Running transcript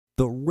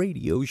The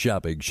Radio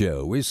Shopping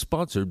Show is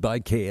sponsored by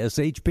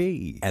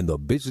KSHP and the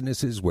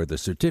businesses where the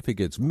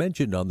certificates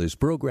mentioned on this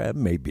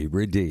program may be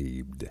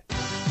redeemed.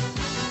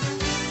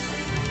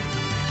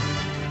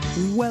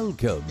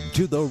 Welcome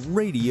to the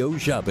Radio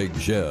Shopping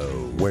Show,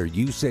 where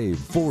you save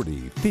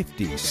 40,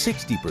 50,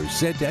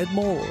 60% and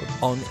more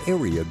on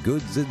area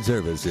goods and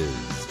services.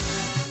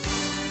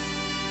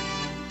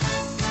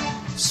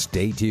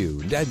 Stay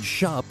tuned and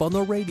shop on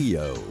the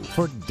radio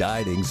for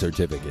dining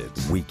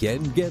certificates,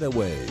 weekend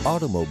getaway,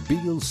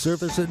 automobile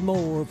service, and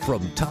more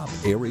from top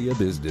area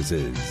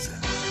businesses.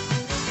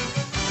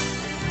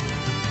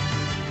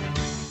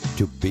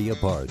 To be a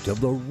part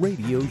of the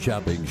Radio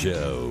Shopping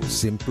Show,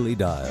 simply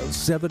dial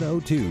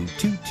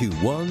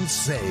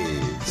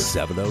 702-221-SAVE,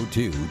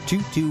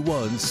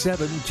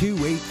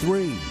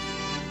 702-221-7283.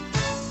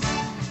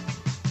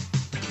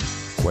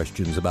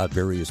 Questions about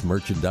various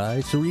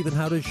merchandise or even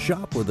how to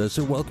shop with us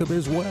are welcome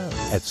as well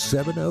at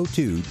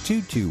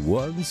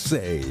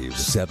 702-221-SAVE,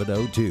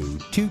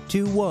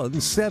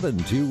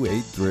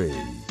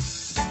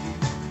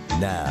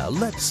 702-221-7283. Now,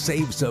 let's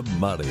save some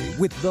money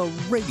with the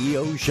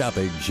Radio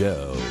Shopping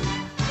Show.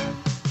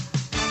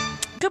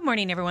 Good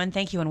morning, everyone.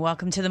 Thank you, and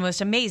welcome to the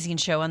most amazing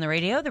show on the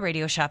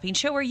Radio Shopping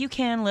Show, where you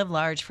can live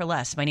large for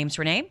less. My name's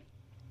Renee.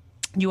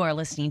 You are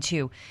listening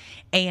to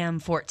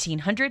AM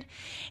 1400.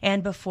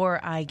 And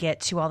before I get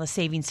to all the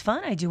savings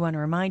fun, I do want to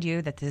remind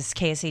you that this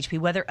KSHP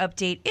weather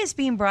update is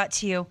being brought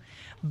to you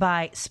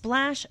by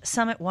Splash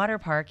Summit Water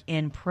Park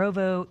in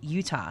Provo,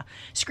 Utah.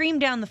 Scream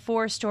down the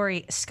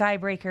 4-story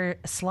Skybreaker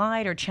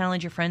slide or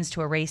challenge your friends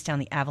to a race down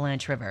the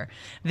Avalanche River.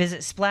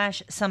 Visit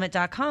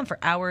splashsummit.com for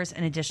hours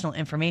and additional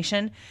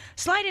information.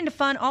 Slide into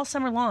fun all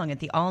summer long at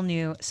the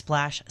all-new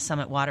Splash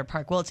Summit Water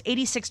Park. Well, it's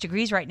 86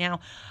 degrees right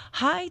now.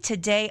 High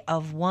today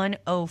of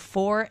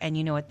 104, and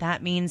you know what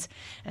that means.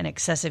 An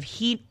excessive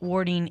heat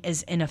warning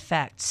is in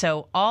effect.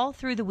 So all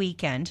through the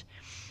weekend,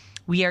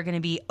 we are going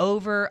to be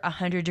over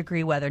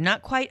 100-degree weather.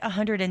 Not quite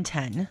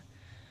 110,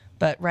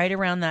 but right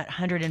around that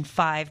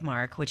 105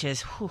 mark, which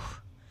is, whew.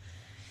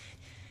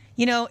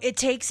 You know, it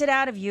takes it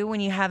out of you when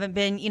you haven't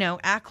been,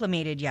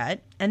 acclimated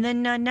yet. And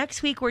then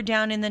next week, we're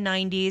down in the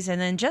 90s. And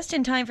then just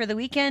in time for the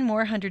weekend,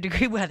 more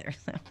 100-degree weather.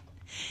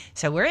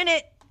 So we're in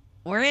it.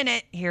 We're in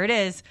it. Here it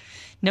is.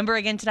 Number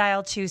again to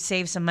dial to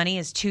save some money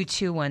is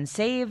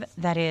 221-SAVE.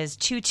 That is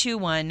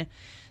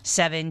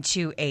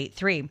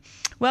 221-7283.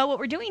 Well, what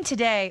we're doing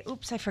today,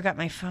 oops, I forgot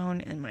my phone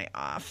in my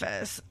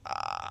office.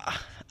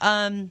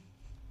 What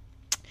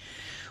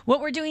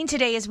we're doing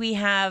today is we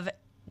have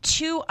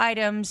 2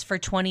 items for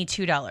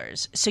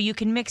 $22. So you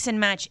can mix and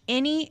match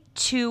any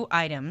 2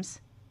 items.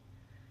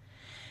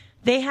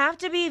 They have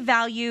to be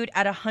valued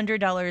at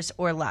 $100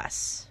 or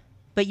less,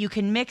 but you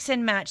can mix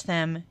and match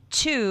them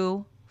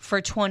 2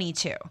 for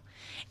 $22.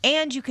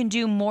 And you can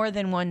do more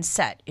than one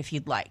set if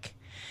you'd like.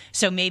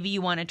 So maybe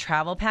you want a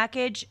travel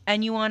package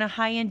and you want a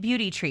high-end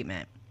beauty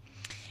treatment.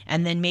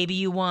 And then maybe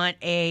you want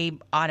a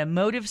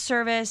automotive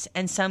service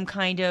and some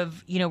kind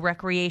of,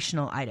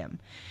 recreational item.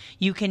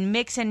 You can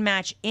mix and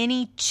match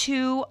any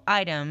 2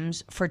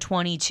 items for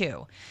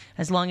 $22,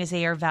 as long as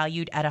they are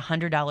valued at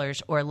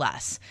 $100 or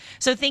less.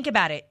 So think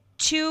about it.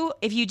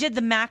 If you did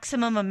the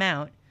maximum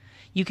amount,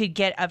 you could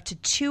get up to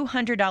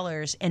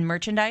 $200 in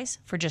merchandise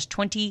for just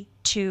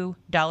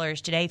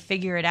 $22 today.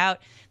 Figure it out.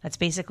 That's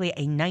basically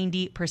a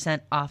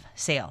 90% off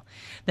sale.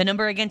 The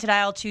number again to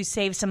dial to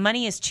save some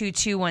money is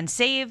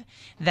 221-SAVE.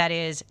 That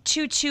is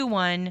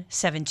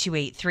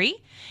 221-7283.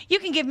 You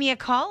can give me a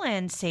call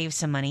and save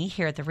some money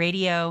here at the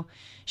Radio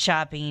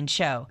Shopping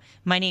Show.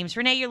 My name's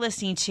Renee. You're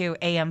listening to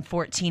AM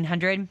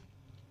 1400.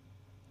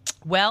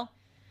 Well,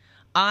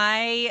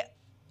 I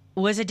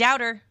was a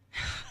doubter.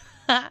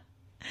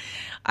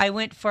 I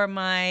went for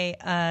my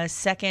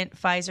second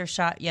Pfizer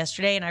shot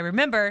yesterday, and I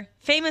remember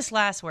famous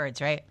last words,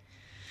 right?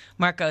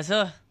 Mark goes,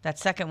 "Oh, that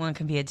second one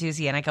can be a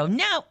doozy." And I go,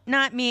 "No,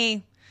 not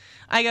me."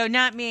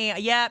 Not me.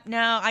 Yep,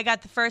 no, I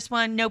got the first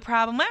one, no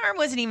problem. My arm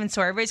wasn't even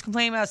sore. Everybody's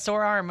complaining about a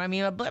sore arm. I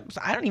mean, I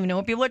don't even know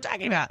what people are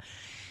talking about.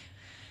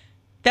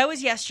 That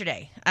was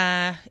yesterday,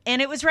 and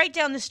it was right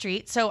down the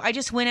street. So I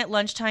just went at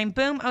lunchtime.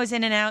 Boom, I was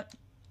in and out,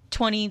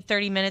 20,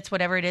 30 minutes,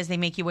 whatever it is. They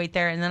make you wait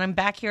there, and then I'm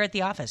back here at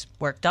the office.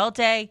 Worked all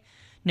day.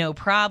 No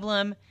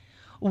problem.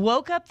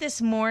 Woke up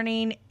this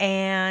morning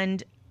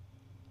and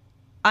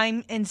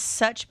I'm in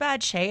such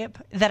bad shape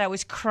that I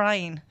was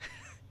crying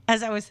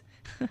as I was,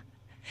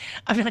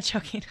 I'm not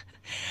joking.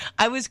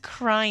 I was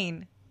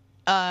crying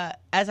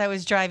as I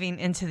was driving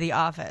into the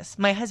office.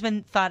 My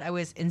husband thought I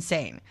was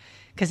insane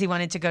because he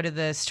wanted to go to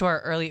the store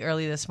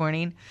early this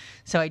morning.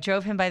 So I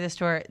drove him by the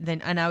store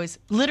and I was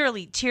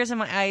literally tears in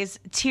my eyes,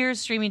 tears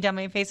streaming down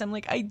my face. I'm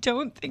like, I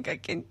don't think I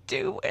can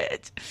do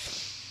it.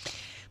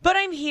 But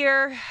I'm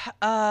here.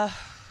 The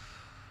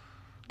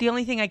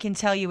only thing I can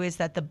tell you is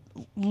that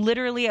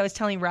literally, I was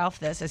telling Ralph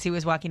this as he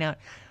was walking out,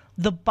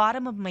 the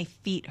bottom of my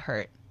feet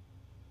hurt.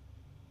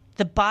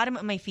 The bottom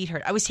of my feet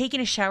hurt. I was taking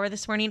a shower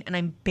this morning and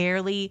I'm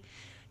barely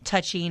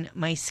touching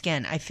my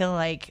skin. I feel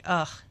like,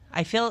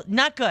 I feel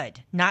not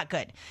good. Now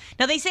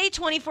they say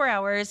 24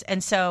 hours.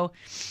 And so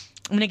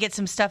going to get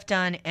some stuff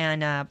done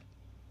and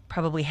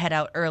probably head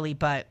out early,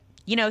 but,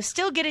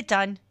 still get it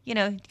done.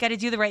 Got to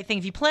do the right thing.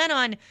 If you plan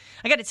on,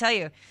 I got to tell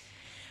you,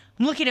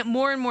 I'm looking at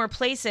more and more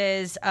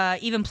places,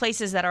 even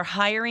places that are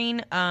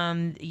hiring,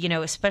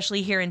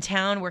 especially here in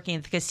town, working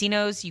at the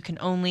casinos. You can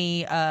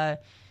only,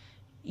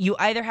 you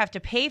either have to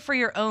pay for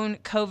your own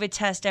COVID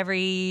test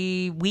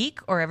every week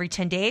or every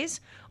 10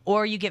 days,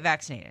 or you get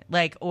vaccinated.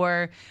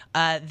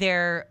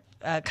 Their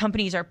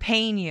companies are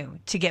paying you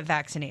to get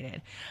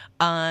vaccinated.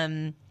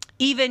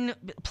 Even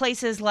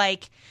places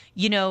like,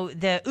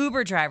 the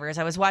Uber drivers.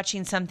 I was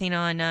watching something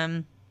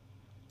on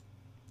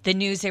the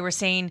news. They were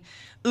saying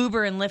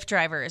Uber and Lyft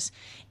drivers,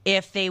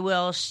 if they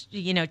will,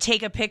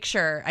 take a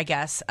picture, I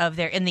guess, of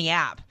in the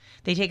app,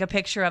 they take a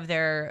picture of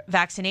their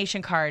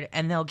vaccination card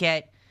and they'll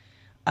get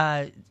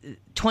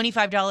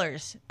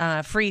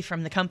 $25 free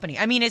from the company.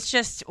 I mean, it's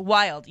just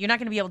wild. You're not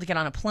going to be able to get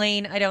on a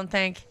plane, I don't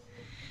think.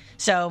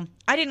 So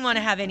I didn't want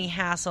to have any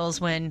hassles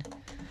when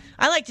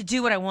I like to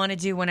do what I want to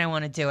do when I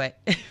want to do it.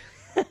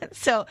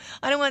 So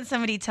I don't want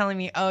somebody telling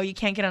me, oh, you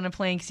can't get on a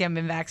plane because you haven't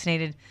been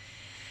vaccinated.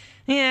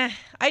 Yeah,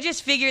 I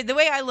just figured the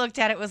way I looked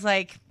at it was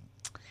like,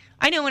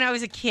 I know when I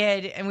was a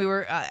kid and we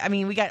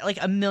got like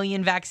 1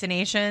 million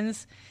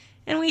vaccinations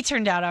and we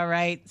turned out all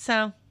right.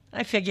 So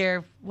I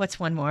figure, what's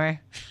one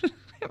more?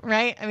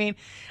 Right? I mean,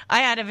 I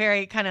had a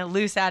very kind of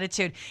loose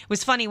attitude. It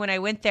was funny when I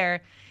went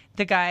there,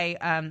 the guy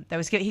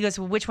he goes,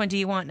 well, which one do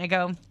you want? And I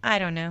go, I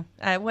don't know.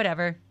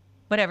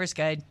 Whatever's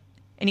good.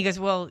 And he goes,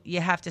 well,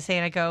 you have to say,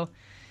 and I go,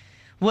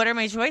 what are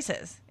my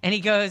choices? And I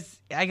go,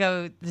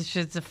 this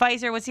is the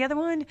Pfizer. What's the other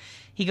one?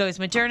 He goes,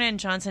 Moderna and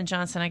Johnson &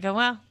 Johnson. I go,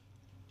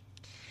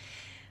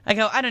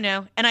 I don't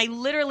know. And I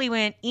literally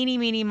went, eeny,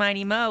 meeny,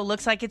 miny, mo,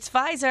 looks like it's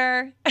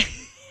Pfizer. And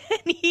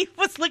he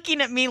was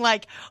looking at me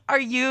like, are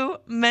you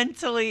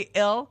mentally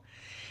ill?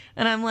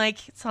 And I'm like,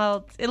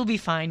 it'll be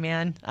fine,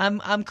 man.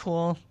 I'm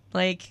cool.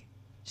 Like,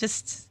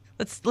 just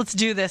let's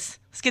do this.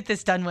 Let's get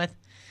this done with.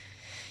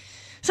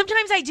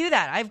 Sometimes I do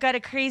that. I've got a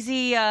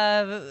crazy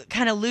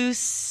kind of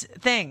loose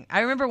thing.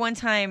 I remember one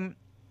time,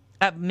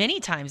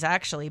 many times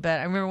actually, but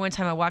I remember one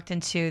time I walked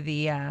into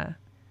the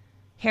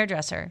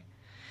hairdresser.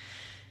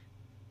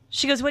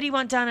 She goes, what do you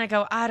want done? I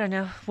go, I don't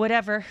know,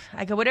 whatever.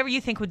 I go, whatever you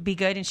think would be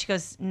good. And she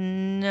goes,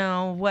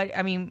 no,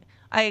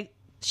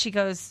 she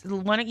goes,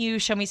 why don't you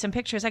show me some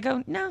pictures? I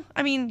go, no,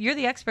 you're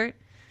the expert.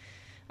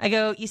 I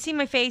go, you see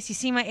my face, you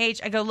see my age.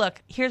 I go,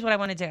 look, here's what I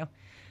want to do.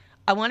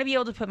 I want to be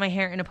able to put my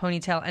hair in a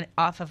ponytail and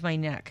off of my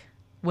neck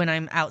when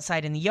I'm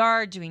outside in the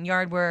yard doing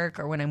yard work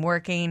or when I'm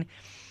working.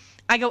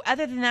 I go,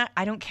 other than that,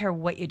 I don't care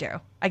what you do.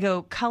 I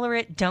go, color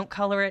it, don't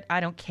color it,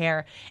 I don't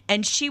care.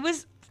 And she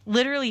was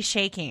literally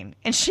shaking.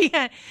 And she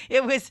got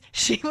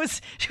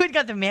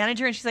the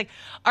manager and she's like,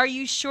 are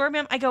you sure,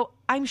 ma'am? I go,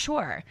 I'm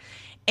sure.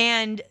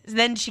 And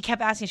then she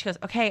kept asking, she goes,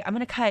 okay, I'm going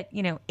to cut,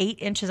 8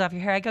 inches off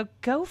your hair. I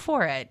go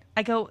for it.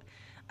 I go,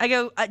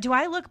 do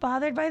I look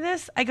bothered by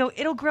this? I go,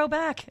 it'll grow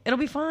back. It'll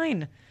be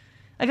fine.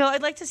 I go,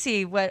 I'd like to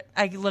see what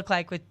I look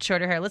like with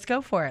shorter hair. Let's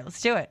go for it. Let's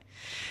do it.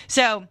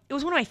 So it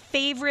was one of my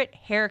favorite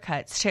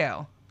haircuts too.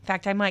 In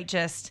fact, my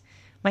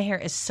hair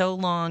is so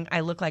long,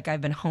 I look like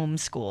I've been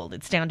homeschooled.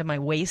 It's down to my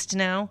waist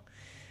now.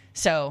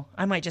 So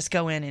I might just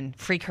go in and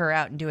freak her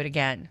out and do it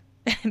again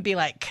and be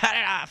like, cut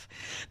it off.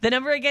 The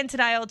number again to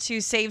dial to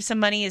save some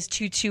money is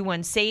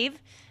 221-SAVE.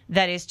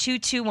 That is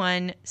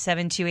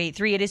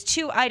 221-7283. It is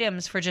 2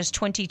 items for just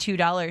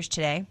 $22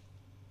 today.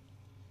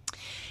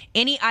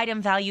 Any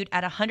item valued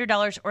at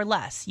 $100 or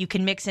less, you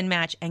can mix and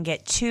match and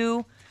get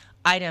 2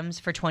 items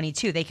for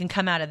 $22. They can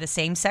come out of the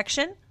same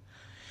section.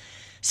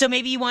 So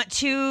maybe you want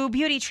 2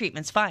 beauty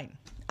treatments, fine.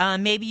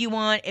 Maybe you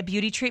want a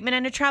beauty treatment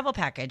and a travel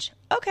package.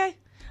 Okay.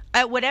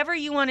 Whatever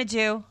you want to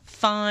do,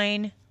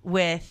 fine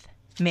with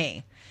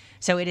me.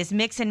 So it is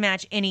mix and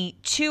match any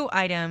 2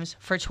 items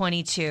for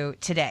 $22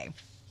 today.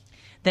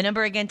 The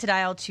number again to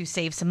dial to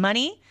save some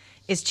money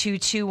is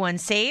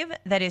 221-SAVE.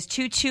 That is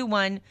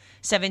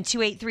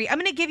 221-7283. I'm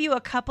going to give you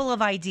a couple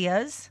of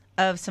ideas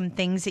of some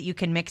things that you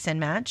can mix and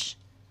match.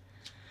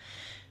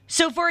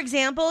 So, for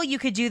example, you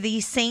could do the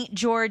St.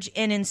 George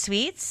Inn and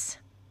Suites,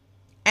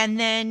 and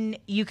then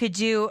you could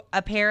do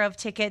a pair of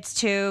tickets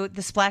to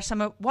the Splash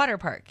Summit Water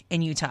Park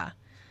in Utah.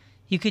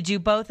 You could do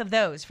both of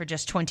those for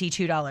just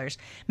 $22.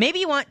 Maybe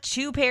you want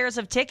 2 pairs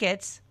of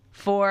tickets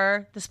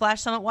for the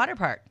Splash Summit Water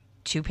Park.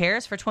 2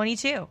 pairs for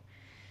 $22.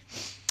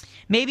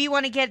 Maybe you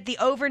want to get the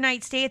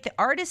overnight stay at the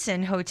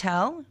Artisan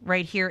Hotel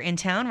right here in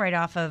town, right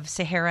off of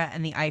Sahara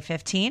and the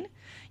I-15.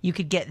 You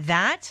could get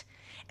that.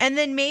 And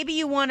then maybe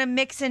you want to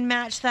mix and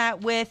match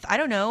that with, I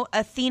don't know,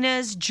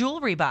 Athena's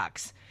jewelry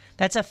box.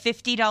 That's a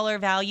 $50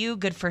 value,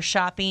 good for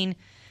shopping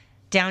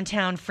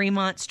downtown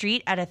Fremont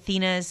Street at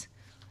Athena's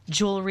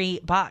jewelry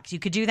box. You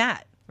could do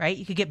that, right?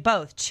 You could get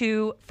both,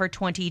 2 for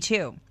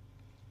 $22.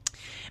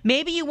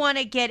 Maybe you want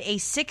to get a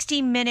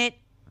 60-minute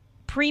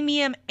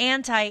premium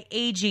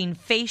anti-aging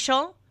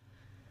facial.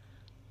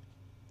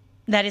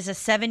 That is a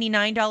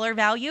 $79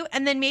 value.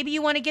 And then maybe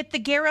you want to get the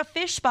Gara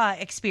Fish Spa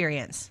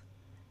experience.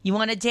 You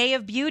want a day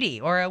of beauty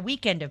or a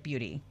weekend of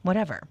beauty,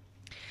 whatever.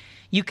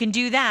 You can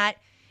do that.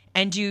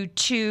 and do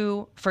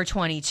 2 for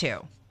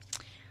 $22.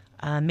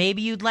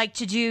 Maybe you'd like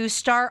to do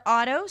Star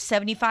Auto,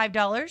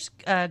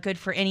 $75, good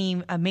for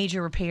any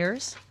major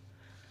repairs.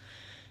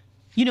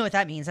 You know what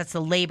that means. That's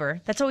the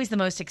labor. That's always the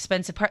most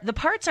expensive part. The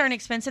parts aren't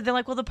expensive. They're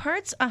like, well, the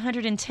part's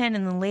 $110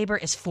 and the labor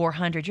is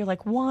 $400. You're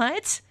like,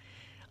 what?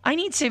 I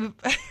need to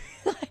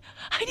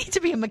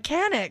be a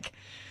mechanic.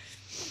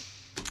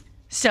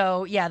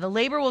 So, yeah, the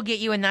labor will get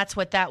you, and that's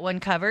what that one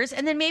covers.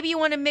 And then maybe you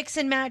want to mix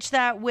and match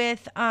that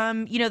with, the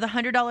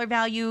 $100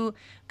 value,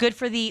 good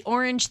for the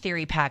Orange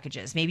Theory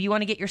packages. Maybe you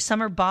want to get your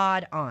summer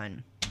bod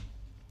on.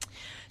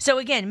 So,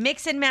 again,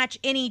 mix and match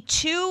any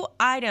 2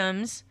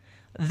 items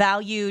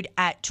valued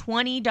at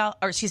valued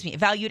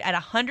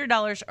at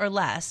 $100 or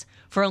less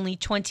for only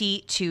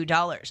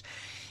 $22.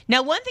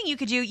 Now, one thing you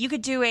could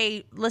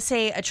do let's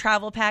say a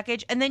travel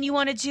package, and then you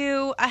want to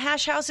do a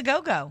Hash House A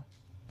Go-Go.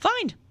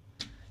 Fine.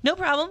 No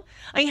problem.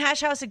 I mean,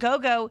 Hash House A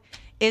Go-Go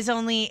is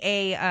only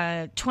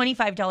a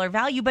 $25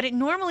 value, but it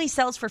normally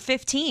sells for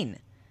 $15.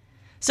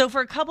 So for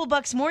a couple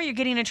bucks more, you're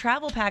getting a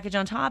travel package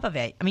on top of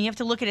it. I mean, you have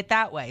to look at it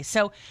that way.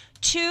 So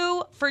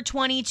 2 for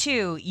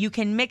 $22, you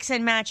can mix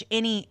and match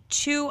any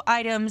 2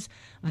 items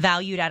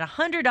valued at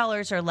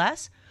 $100 or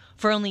less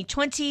for only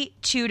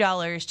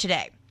 $22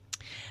 today.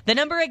 The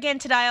number again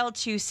to dial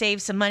to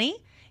save some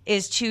money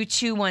is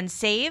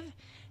 221-SAVE.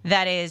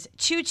 That is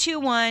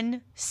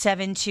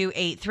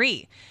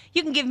 221-7283.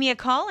 You can give me a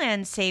call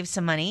and save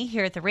some money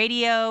here at the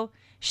Radio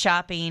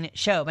Shopping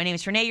Show. My name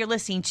is Renee. You're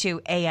listening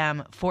to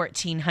AM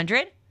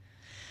 1400.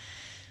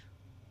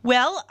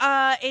 Well,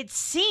 it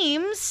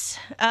seems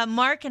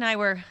Mark and I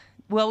we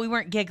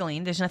weren't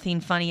giggling. There's nothing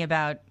funny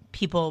about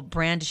people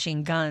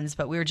brandishing guns,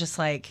 but we were just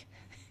like,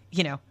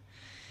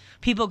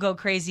 people go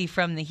crazy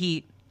from the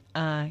heat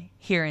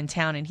here in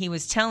town. And he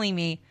was telling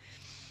me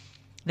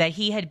that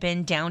he had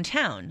been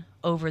downtown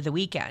over the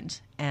weekend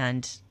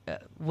and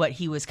what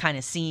he was kind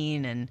of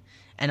seeing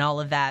and all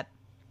of that.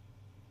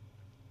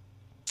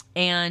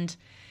 And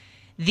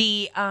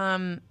he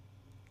then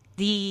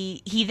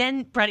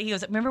brought it, he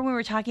goes, remember when we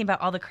were talking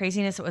about all the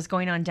craziness that was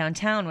going on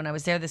downtown when I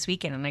was there this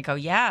weekend? And I go,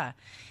 yeah.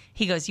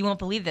 He goes, you won't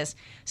believe this.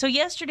 So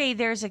yesterday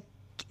there's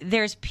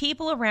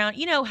people around,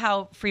 you know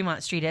how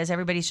Fremont Street is.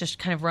 Everybody's just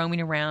kind of roaming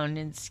around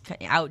and it's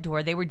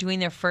outdoor. They were doing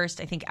their first,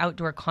 I think,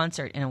 outdoor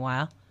concert in a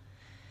while.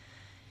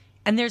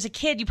 And there's a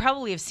kid, you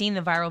probably have seen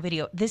the viral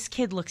video. This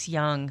kid looks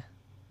young.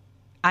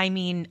 I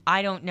mean,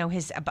 I don't know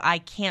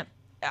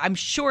I'm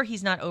sure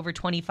he's not over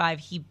 25.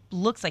 He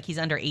looks like he's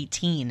under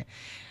 18.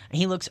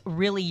 He looks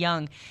really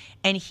young.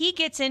 And he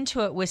gets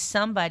into it with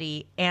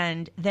somebody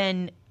and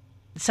then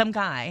some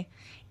guy.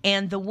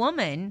 And the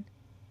woman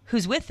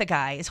who's with the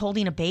guy is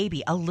holding a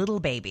baby, a little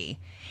baby.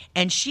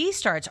 And she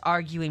starts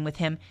arguing with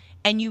him.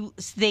 And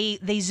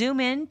they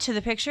zoom in to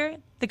the picture.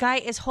 The guy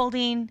is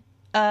holding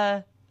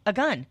a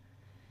gun.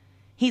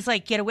 He's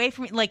like, get away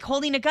from me, like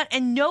holding a gun.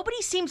 And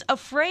nobody seems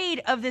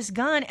afraid of this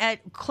gun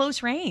at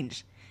close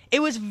range. It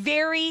was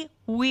very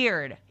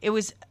weird. I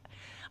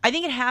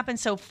think it happened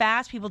so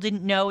fast, people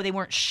didn't know. They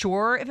weren't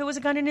sure if it was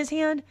a gun in his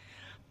hand.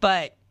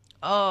 But,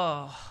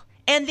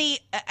 and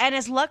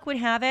as luck would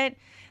have it,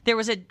 there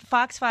was a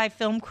Fox 5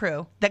 film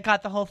crew that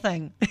got the whole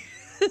thing.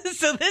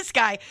 So this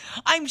guy,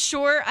 I'm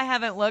sure, I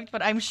haven't looked,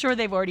 but I'm sure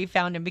they've already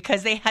found him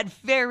because they had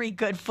very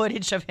good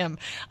footage of him.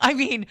 I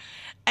mean,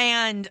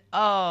 and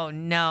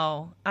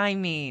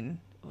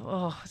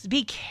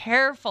be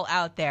careful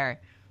out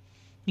there.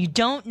 You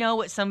don't know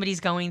what somebody's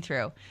going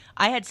through.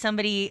 I was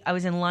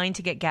in line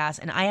to get gas,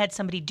 and I had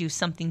somebody do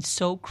something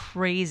so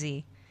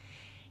crazy,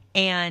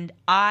 and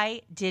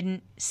I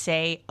didn't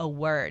say a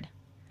word.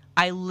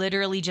 I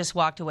literally just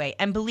walked away.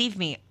 And believe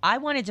me, I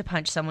wanted to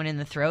punch someone in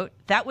the throat.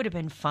 That would have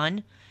been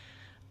fun.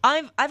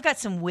 I've got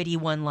some witty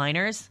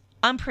one-liners.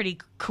 I'm pretty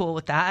cool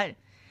with that.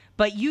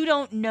 But you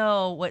don't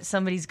know what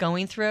somebody's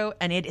going through,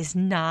 and it is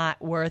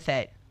not worth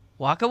it.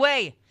 Walk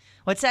away.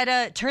 What's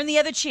that? Turn the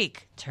other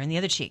cheek. Turn the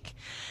other cheek.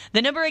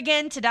 The number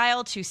again to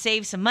dial to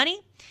save some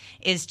money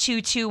is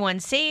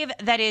 221-SAVE.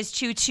 That is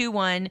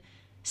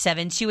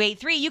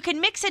 221-7283. You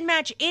can mix and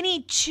match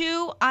any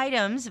 2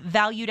 items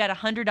valued at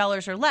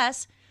 $100 or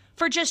less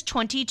for just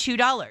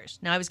 $22.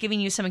 Now, I was giving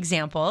you some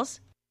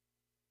examples.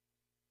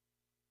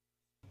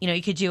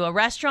 You could do a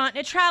restaurant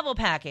and a travel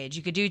package.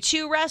 You could do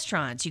 2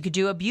 restaurants. You could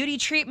do a beauty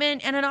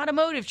treatment and an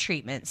automotive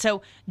treatment.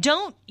 So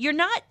you're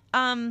not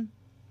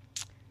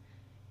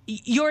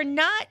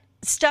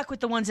stuck with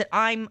the ones that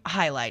I'm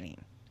highlighting.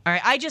 All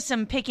right. I just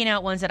am picking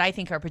out ones that I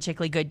think are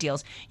particularly good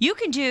deals. You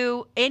can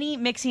do any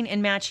mixing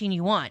and matching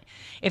you want.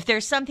 If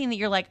there's something that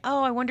you're like,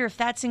 oh, I wonder if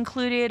that's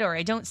included, or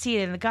I don't see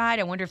it in the guide,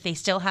 I wonder if they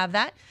still have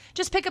that.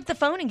 Just pick up the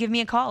phone and give me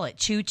a call at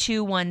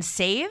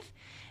 221-SAVE.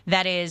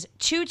 That is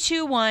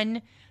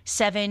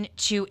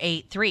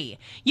 221-7283.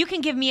 You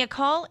can give me a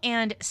call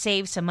and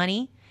save some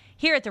money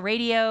here at the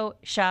Radio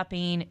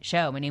Shopping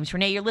Show. My name's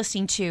Renee. You're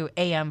listening to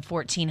AM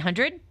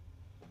 1400.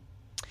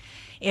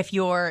 If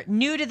you're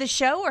new to the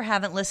show or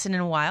haven't listened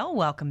in a while,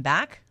 welcome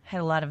back.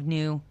 Had a lot of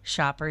new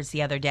shoppers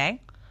the other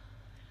day.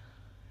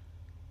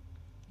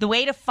 The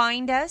way to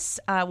find us,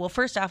 well,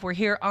 first off, we're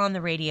here on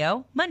the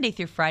radio Monday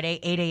through Friday,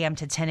 8 a.m.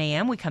 to 10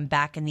 a.m. We come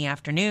back in the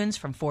afternoons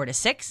from 4 to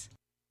 6.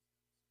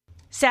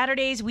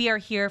 Saturdays, we are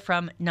here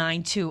from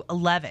 9 to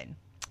 11.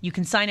 You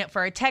can sign up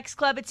for our text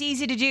club. It's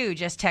easy to do.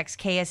 Just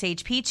text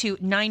KSHP to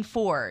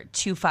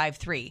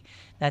 94253.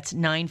 That's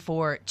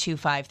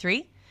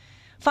 94253.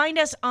 Find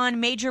us on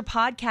major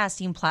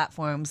podcasting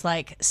platforms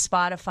like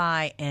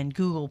Spotify and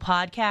Google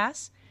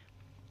Podcasts.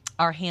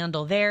 Our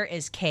handle there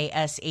is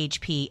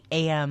KSHP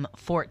AM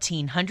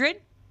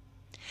 1400.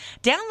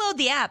 Download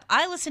the app.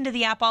 I listen to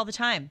the app all the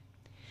time.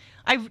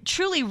 I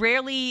truly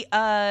rarely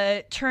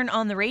turn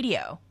on the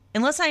radio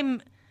unless I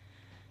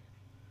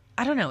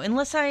don't know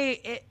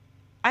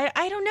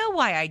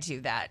why I do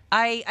that.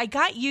 I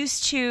got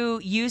used to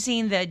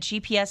using the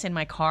GPS in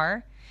my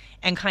car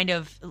and kind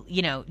of,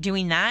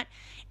 doing that.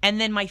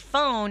 And then my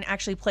phone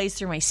actually plays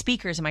through my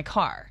speakers in my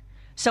car.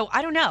 So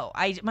I don't know.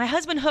 My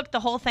husband hooked the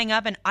whole thing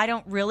up, and I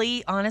don't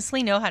really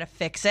honestly know how to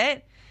fix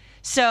it.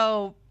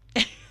 So,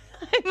 so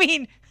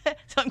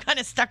I'm kind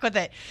of stuck with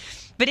it.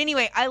 But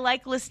anyway, I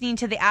like listening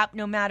to the app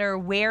no matter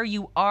where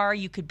you are.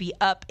 You could be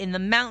up in the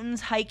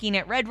mountains hiking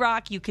at Red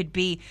Rock. You could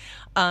be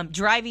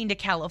driving to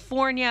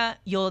California.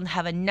 You'll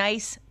have a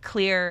nice,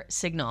 clear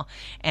signal.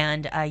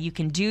 And you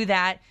can do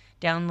that.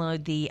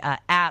 Download the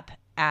app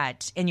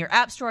in your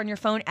app store on your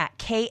phone at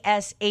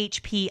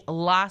KSHP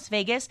Las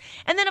Vegas.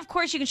 And then, of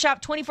course, you can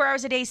shop 24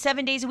 hours a day,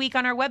 7 days a week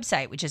on our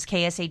website, which is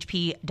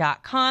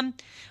KSHP.com.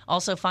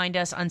 Also find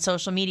us on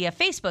social media,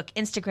 Facebook,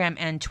 Instagram,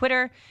 and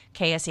Twitter,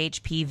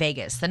 KSHP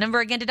Vegas. The number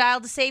again to dial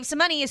to save some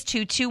money is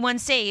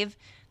 221-SAVE.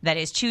 That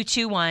is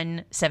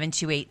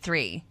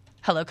 221-7283.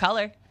 Hello,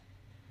 caller.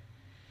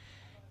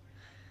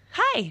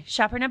 Hi,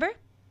 shopper number?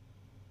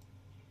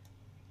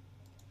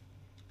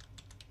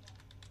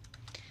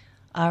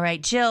 All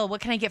right, Jill, what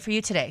can I get for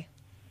you today?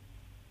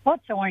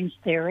 What's Orange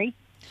Theory?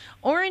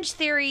 Orange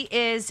Theory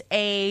is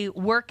a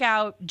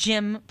workout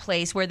gym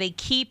place where they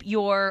keep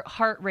your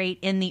heart rate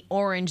in the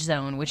orange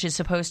zone, which is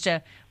supposed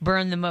to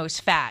burn the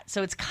most fat.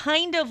 So it's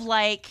kind of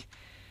like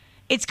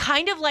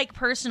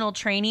personal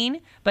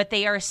training, but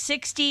they are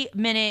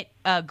 60-minute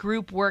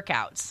group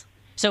workouts.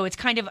 So it's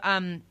kind of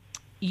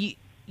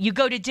you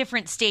go to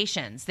different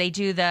stations. They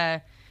do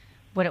the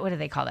what do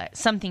they call that?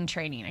 Something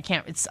training.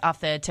 It's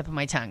off the tip of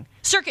my tongue.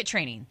 Circuit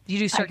training. You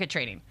do circuit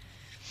training.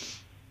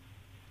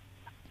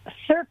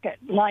 Circuit,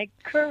 like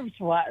Curves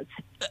was.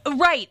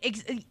 Right.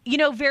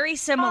 Very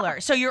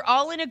similar. So you're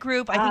all in a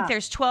group. I think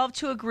there's 12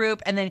 to a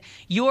group, and then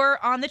you're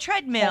on the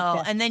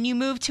treadmill, and then you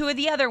move to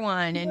the other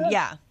one, and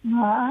yeah.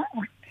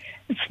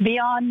 It's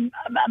beyond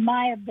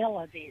my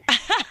abilities.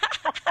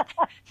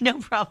 No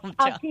problem,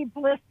 Jill.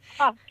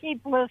 I'll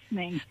keep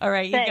listening. All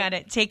right, you got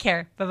it. Take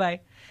care. Bye-bye.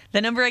 The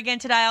number again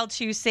to dial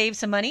to save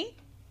some money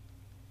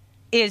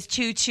is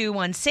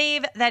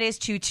 221-SAVE. That is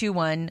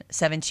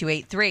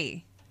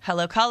 221-7283.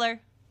 Hello, caller.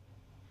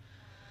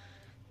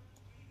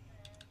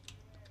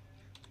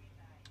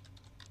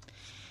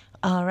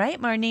 All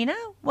right, Marnina,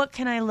 what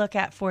can I look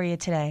at for you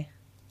today?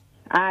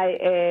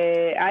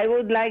 I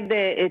would like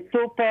the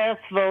 2 pairs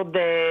for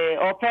the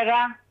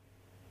opera.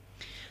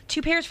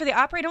 2 pairs for the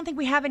opera? I don't think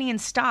we have any in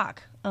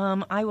stock.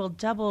 I will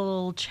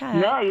double check.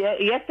 No,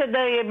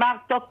 yesterday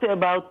Mark talked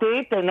about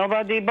it and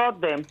nobody bought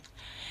them.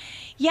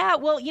 Yeah,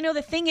 well,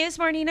 the thing is,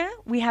 Marnina,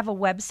 we have a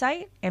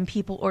website and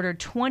people order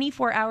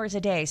 24 hours a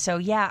day. So,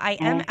 yeah, I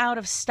am out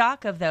of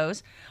stock of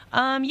those.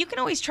 You can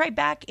always try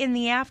back in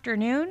the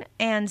afternoon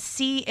and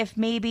see if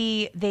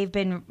maybe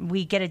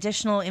we get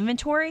additional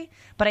inventory.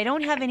 But I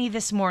don't have any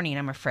this morning,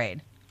 I'm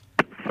afraid.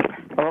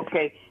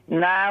 Okay.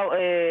 Now,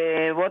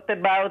 what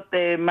about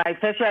my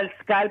facial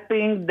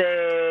scalping,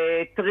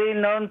 the 3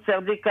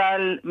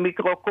 non-surgical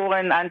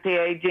microcurrent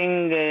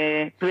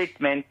anti-aging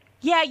treatment?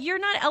 Yeah, you're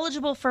not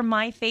eligible for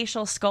my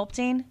facial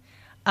sculpting,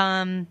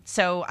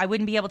 so I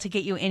wouldn't be able to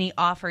get you any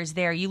offers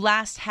there. You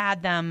last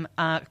had them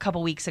a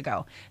couple weeks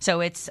ago.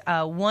 So it's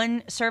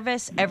one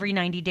service every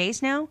 90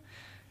 days now,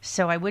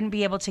 so I wouldn't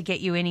be able to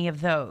get you any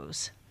of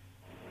those.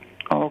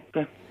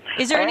 Okay.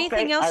 Is there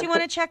anything else you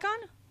want to check on?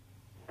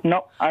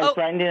 No, I'll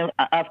find in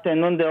the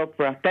afternoon the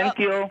opera. Thank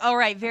you. All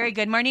right, very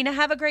good. Marnina,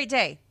 have a great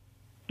day.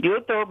 You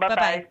too. Bye-bye.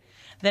 Bye-bye.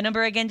 The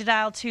number again to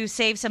dial to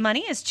save some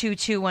money is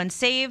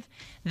 221-SAVE.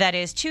 That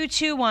is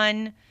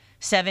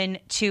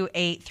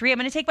 221-7283. I'm going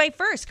to take my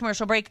first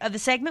commercial break of the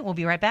segment. We'll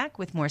be right back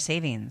with more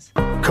savings.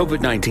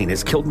 COVID-19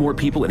 has killed more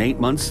people in 8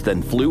 months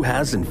than flu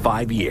has in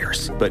 5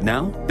 years. But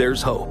now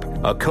there's hope.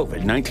 A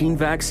COVID-19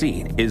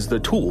 vaccine is the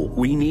tool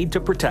we need to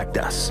protect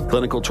us.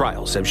 Clinical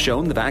trials have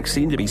shown the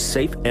vaccine to be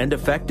safe and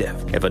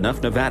effective. If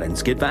enough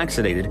Nevadans get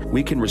vaccinated,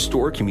 we can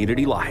restore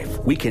community life.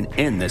 We can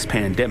end this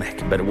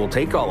pandemic, but it will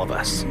take all of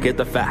us. Get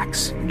the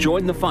facts.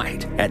 Join the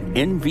fight at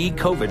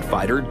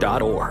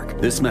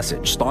nvcovidfighter.org. This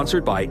message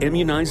sponsored by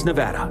Immunize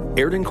Nevada,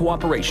 aired in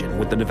cooperation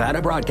with the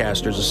Nevada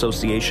Broadcasters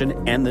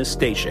Association and this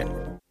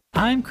station.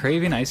 I'm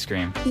craving ice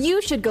cream.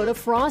 You should go to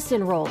Frost &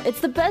 Roll.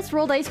 It's the best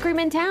rolled ice cream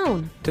in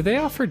town. Do they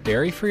offer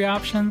dairy-free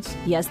options?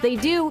 Yes, they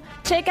do.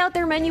 Check out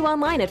their menu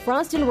online at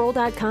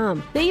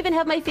frostandroll.com. They even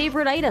have my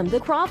favorite item, the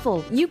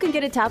Croffle. You can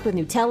get it topped with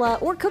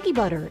Nutella or cookie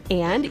butter.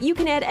 And you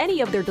can add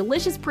any of their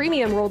delicious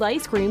premium rolled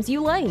ice creams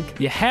you like.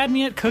 You had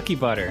me at cookie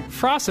butter.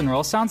 Frost &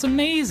 Roll sounds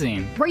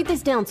amazing. Write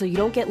this down so you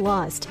don't get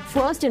lost.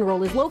 Frost &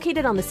 Roll is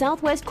located on the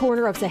southwest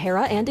corner of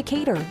Sahara and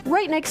Decatur,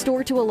 right next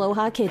door to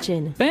Aloha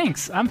Kitchen.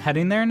 Thanks. I'm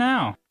heading there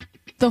now.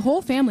 The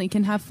whole family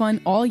can have fun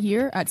all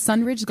year at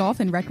Sunridge Golf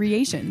and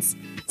Recreations.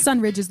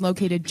 Sunridge is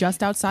located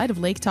just outside of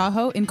Lake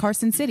Tahoe in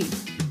Carson City.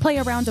 Play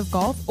a round of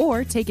golf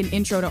or take an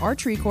intro to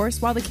archery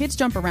course while the kids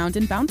jump around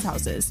in bounce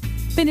houses.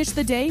 Finish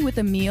the day with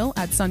a meal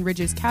at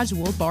Sunridge's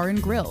Casual Bar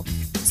and Grill.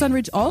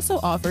 Sunridge also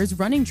offers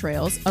running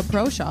trails, a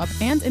pro shop,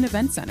 and an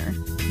event center.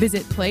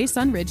 Visit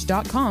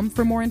playsunridge.com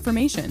for more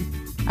information.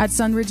 At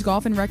Sunridge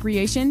Golf and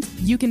Recreations,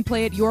 you can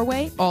play it your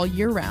way all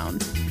year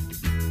round.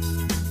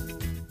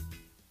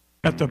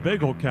 At the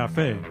Bagel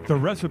Cafe, the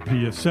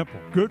recipe is simple,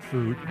 good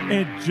food,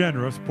 and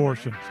generous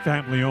portions.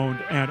 Family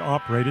owned and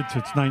operated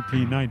since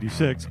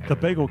 1996, the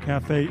Bagel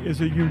Cafe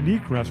is a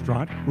unique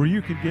restaurant where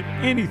you can get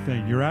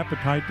anything your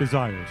appetite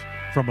desires.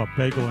 From a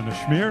bagel and a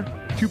schmear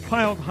to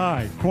piled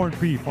high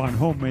corned beef on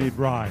homemade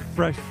rye,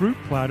 fresh fruit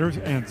platters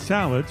and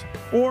salads,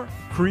 or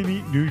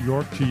creamy New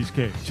York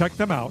cheesecake. Check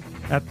them out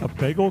at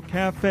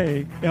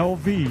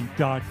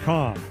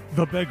thebagelcafeLV.com.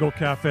 The Bagel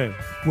Cafe,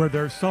 where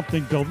there's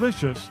something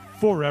delicious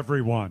for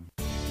everyone.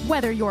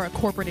 Whether you're a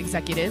corporate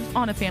executive,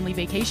 on a family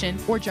vacation,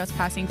 or just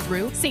passing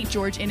through, St.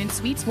 George Inn &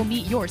 Suites will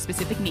meet your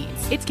specific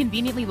needs. It's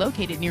conveniently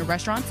located near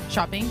restaurants,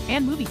 shopping,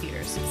 and movie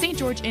theaters. St.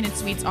 George Inn &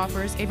 Suites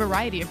offers a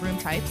variety of room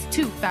types,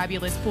 2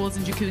 fabulous pools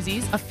and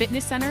jacuzzis, a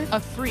fitness center,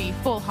 a free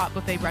full hot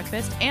buffet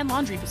breakfast, and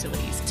laundry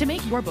facilities. To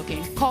make your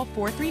booking, call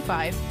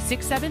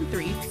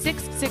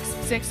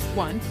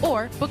 435-673-6661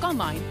 or book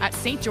online at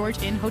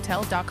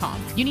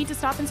stgeorgeinnhotel.com. You need to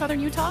stop in Southern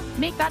Utah?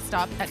 Make that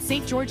stop at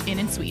St. George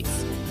Inn &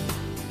 Suites.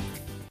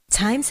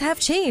 Times have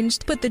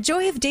changed, but the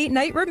joy of date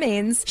night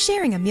remains.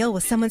 Sharing a meal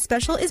with someone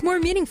special is more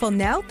meaningful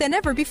now than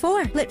ever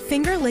before. Let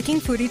Finger Licking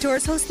Foodie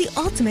Tours host the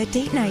ultimate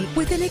date night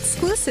with an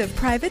exclusive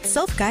private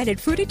self-guided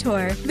foodie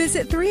tour.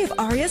 Visit 3 of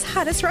Aria's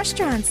hottest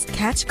restaurants.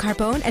 Catch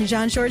Carbone and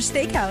Jean-Georges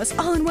Steakhouse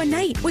all in one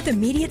night with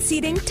immediate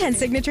seating, 10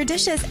 signature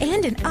dishes,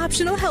 and an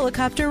optional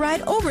helicopter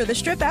ride over the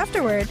strip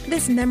afterward.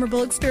 This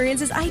memorable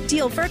experience is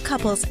ideal for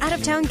couples,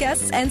 out-of-town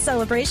guests, and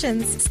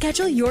celebrations.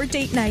 Schedule your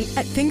date night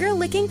at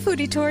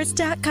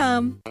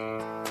fingerlickingfoodietours.com.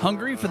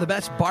 Hungry for the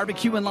best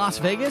barbecue in Las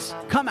Vegas?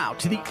 Come out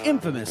to the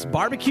infamous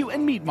barbecue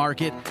and meat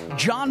market,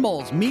 John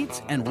Moles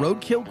Meats and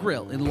Roadkill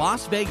Grill in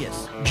Las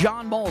Vegas.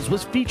 John Moles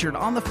was featured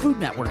on the Food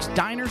Network's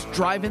Diners,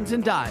 Drive-Ins,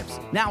 and Dives.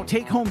 Now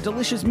take home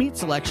delicious meat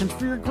selections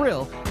for your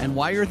grill, and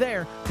while you're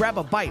there, grab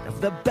a bite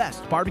of the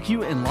best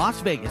barbecue in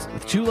Las Vegas.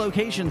 With 2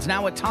 locations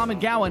now at Tom &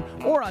 Gowan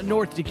or on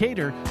North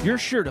Decatur, you're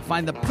sure to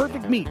find the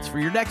perfect meats for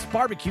your next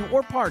barbecue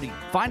or party.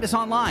 Find us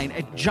online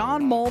at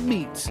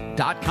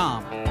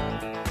johnmolemeats.com.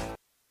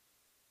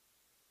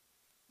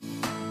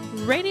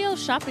 Radio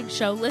Shopping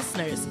Show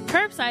listeners,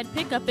 Curbside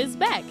Pickup is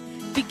back.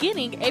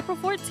 Beginning April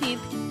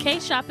 14th,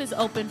 K-Shop is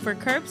open for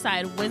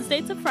curbside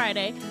Wednesday to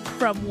Friday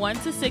from 1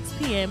 to 6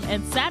 p.m.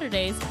 and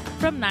Saturdays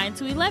from 9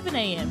 to 11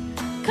 a.m.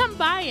 Come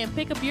by and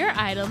pick up your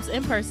items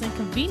in person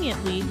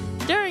conveniently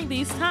during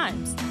these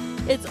times.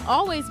 It's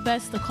always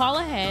best to call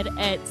ahead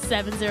at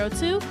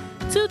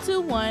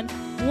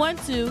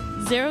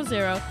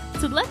 702-221-1200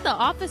 to let the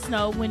office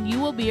know when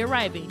you will be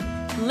arriving.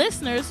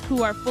 Listeners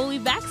who are fully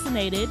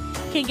vaccinated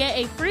can get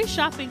a free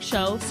shopping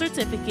show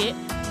certificate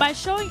by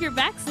showing your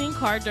vaccine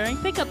card during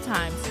pickup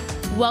times.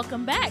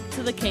 Welcome back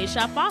to the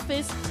K-Shop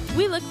office.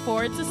 We look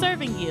forward to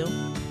serving you.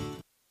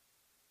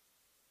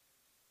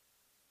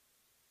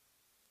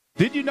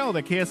 Did you know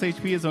that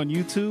KSHP is on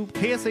YouTube?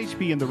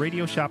 KSHP and the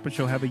Radio Shopping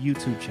Show have a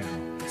YouTube channel.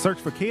 Search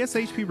for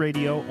KSHP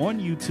Radio on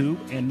YouTube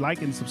and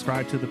like and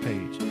subscribe to the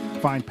page.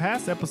 Find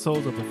past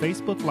episodes of the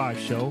Facebook Live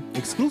show,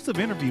 exclusive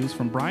interviews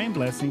from Brian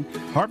Blessing,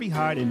 Harvey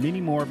Hyde, and many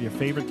more of your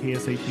favorite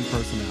KSHP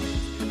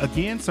personalities.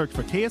 Again, search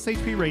for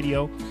KSHP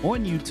Radio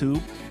on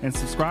YouTube and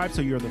subscribe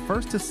so you're the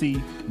first to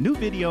see new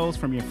videos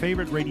from your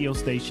favorite radio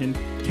station,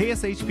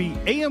 KSHP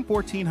AM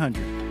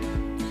 1400.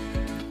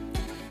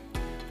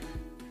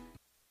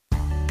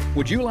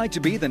 Would you like to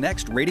be the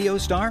next radio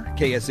star?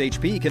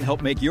 KSHP can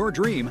help make your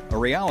dream a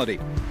reality.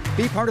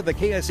 Be part of the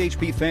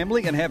KSHP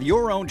family and have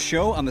your own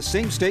show on the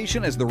same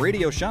station as the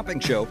Radio Shopping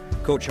Show,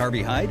 Coach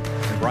Harvey Hyde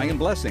and Brian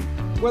Blessing.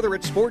 Whether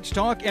it's sports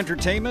talk,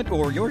 entertainment,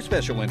 or your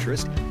special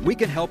interest, we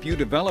can help you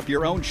develop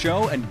your own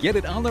show and get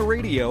it on the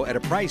radio at a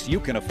price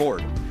you can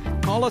afford.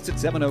 Call us at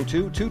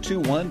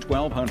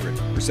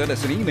 702-221-1200 or send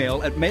us an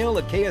email at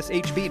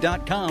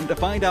mail@kshp.com to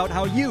find out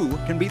how you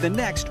can be the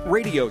next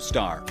radio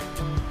star.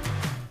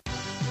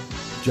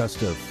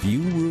 Just a few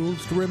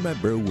rules to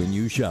remember when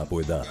you shop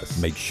with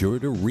us. Make sure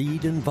to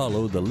read and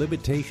follow the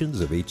limitations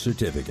of each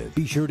certificate.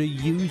 Be sure to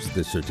use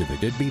the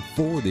certificate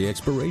before the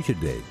expiration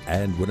date.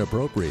 And when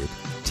appropriate,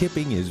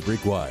 tipping is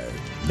required.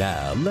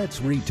 Now, let's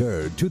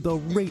return to the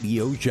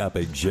Radio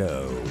Shopping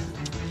Show.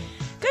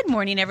 Good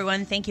morning,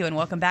 everyone. Thank you, and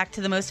welcome back to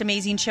the most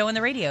amazing show on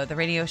the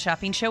Radio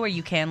Shopping Show, where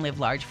you can live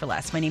large for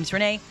less. My name's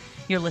Renee.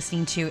 You're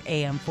listening to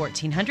AM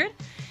 1400.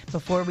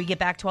 Before we get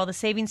back to all the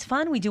savings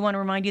fun, we do want to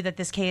remind you that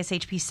this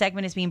KSHP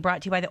segment is being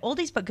brought to you by the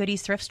Oldies But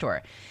Goodies thrift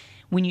store.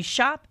 When you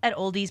shop at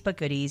Oldies But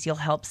Goodies, you'll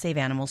help save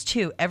animals,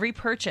 too. Every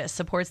purchase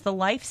supports the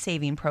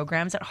life-saving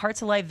programs at Hearts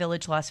Alive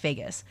Village, Las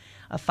Vegas,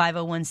 a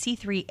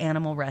 501c3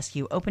 animal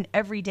rescue, open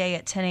every day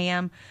at 10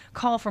 a.m.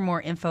 Call for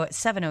more info at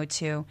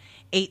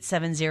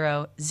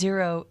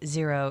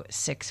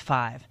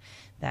 702-870-0065.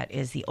 That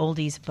is the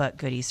Oldies But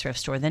Goodies thrift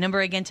store. The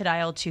number again to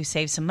dial to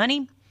save some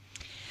money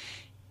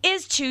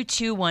is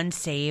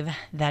 221-SAVE.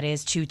 That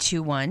is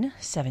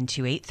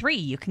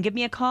 221-7283. You can give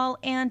me a call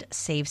and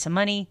save some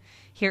money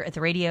here at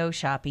the Radio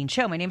Shopping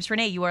Show. My name's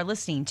Renee. You are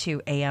listening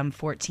to AM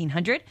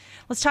 1400.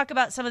 Let's talk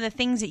about some of the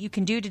things that you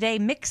can do today.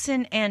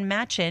 Mixin' and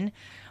matchin'.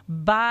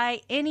 Buy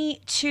any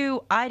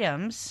 2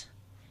 items,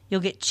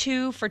 you'll get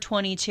 2 for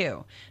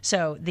 $22.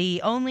 So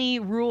the only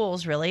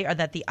rules really are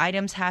that the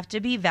items have to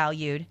be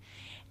valued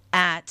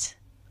at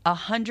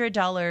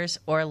 $100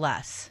 or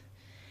less.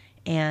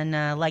 And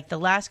like the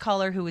last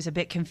caller who was a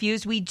bit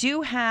confused, we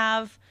do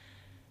have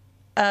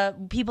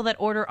people that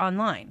order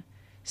online.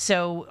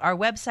 So our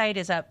website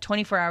is up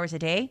 24 hours a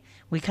day.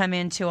 We come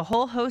into a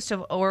whole host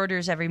of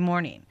orders every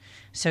morning.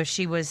 So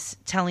she was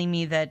telling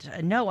me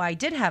that, no, I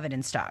did have it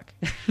in stock.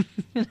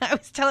 And I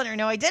was telling her,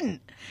 no, I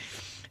didn't.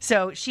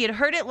 So she had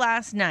heard it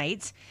last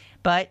night,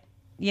 but,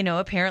 you know,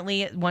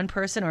 apparently one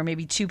person or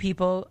maybe 2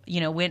 people, you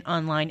know, went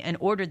online and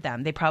ordered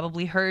them. They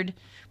probably heard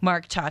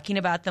Mark talking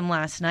about them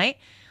last night,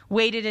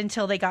 waited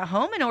until they got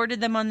home and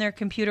ordered them on their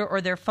computer or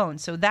their phone.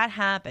 So that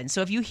happens.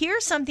 So if you hear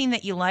something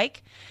that you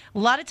like, a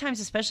lot of times,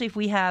 especially if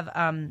we have,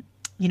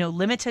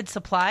 limited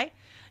supply,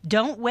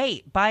 don't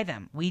wait. Buy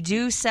them. We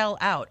do sell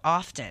out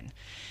often.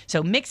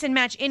 So mix and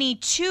match any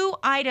 2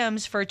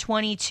 items for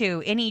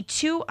 $22. Any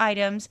 2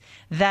 items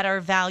that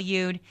are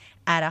valued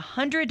at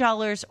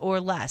 $100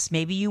 or less.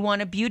 Maybe you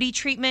want a beauty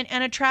treatment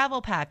and a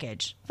travel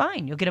package.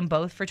 Fine. You'll get them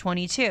both for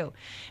 $22.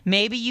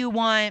 Maybe you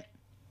want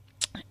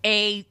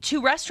 2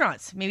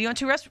 restaurants. Maybe you want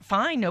 2 restaurants.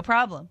 Fine, no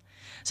problem.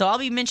 So I'll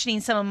be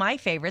mentioning some of my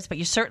favorites, but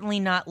you're certainly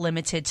not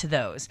limited to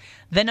those.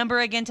 The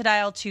number again to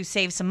dial to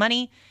save some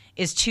money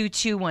is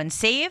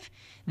 221-SAVE.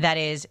 That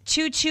is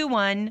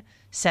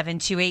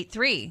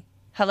 221-7283.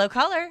 Hello,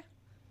 caller.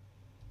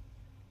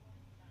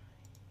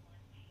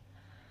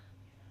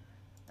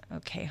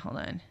 Okay, hold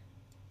on.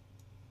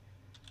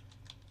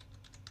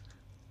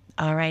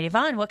 All right,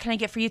 Yvonne, what can I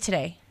get for you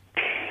today?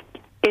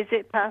 Is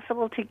it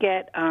possible to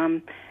get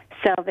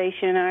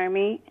Salvation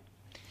Army,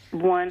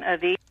 1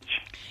 of each?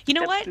 You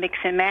know what? Mix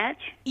and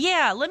match?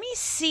 Yeah, let me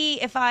see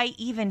if I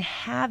even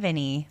have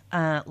any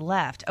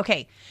left.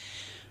 Okay,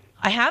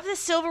 I have the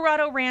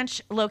Silverado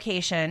Ranch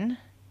location,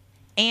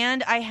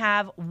 and I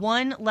have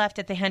 1 left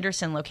at the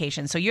Henderson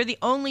location. So you're the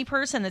only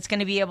person that's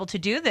going to be able to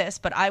do this,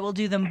 but I will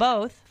do them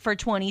both for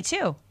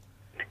 $22.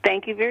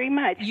 Thank you very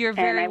much. You're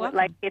very welcome. And I would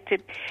like it to,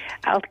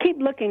 I'll keep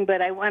looking,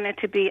 but I want it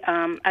to be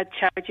a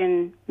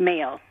charging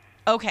mail.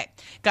 Okay,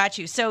 got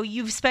you. So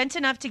you've spent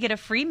enough to get a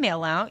free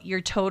mail out.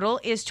 Your total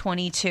is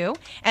 $22.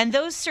 And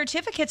those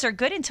certificates are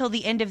good until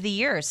the end of the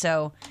year.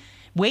 So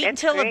wait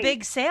until a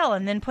big sale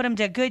and then put them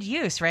to good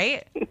use,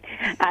 right?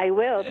 I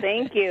will.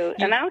 Thank you.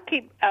 And I'll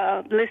keep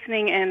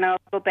listening, and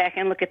I'll go back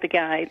and look at the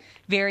guide.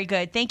 Very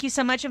good. Thank you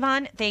so much,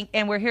 Yvonne.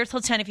 And we're here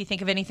till 10 if you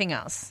think of anything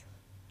else.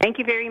 Thank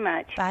you very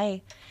much.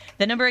 Bye.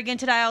 The number again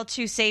to dial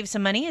to save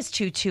some money is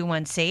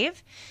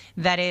 221-SAVE.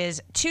 That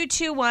is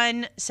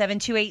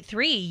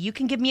 221-7283. You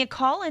can give me a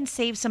call and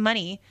save some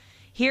money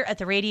here at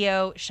the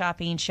Radio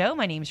Shopping Show.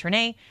 My name's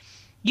Renee.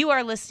 You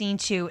are listening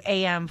to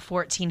AM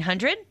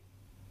 1400.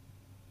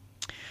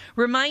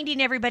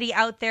 Reminding everybody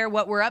out there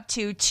what we're up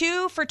to.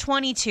 2 for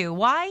 $22.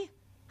 Why?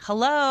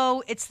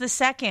 Hello, it's the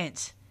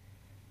 2nd.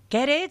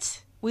 Get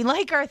it? We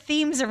like our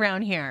themes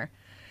around here.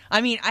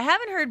 I mean, I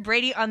haven't heard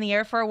Brady on the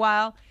air for a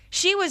while.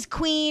 She was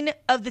queen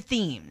of the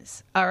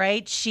themes, all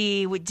right?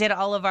 She did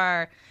all of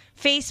our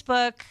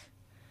Facebook.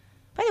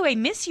 By the way,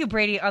 miss you,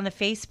 Brady, on the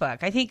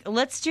Facebook. I think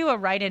let's do a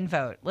write-in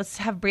vote. Let's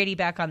have Brady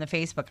back on the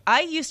Facebook.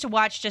 I used to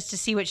watch just to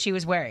see what she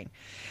was wearing.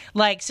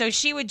 So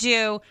she would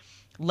do,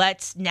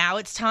 now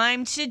it's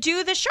time to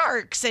do the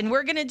sharks, and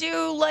we're going to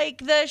do,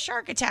 the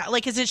shark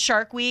attack. Is it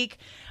Shark Week?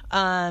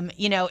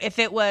 If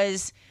it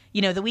was,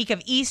 the week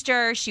of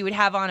Easter, she would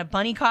have on a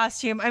bunny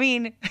costume. I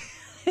mean...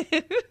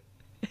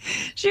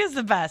 She was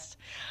the best.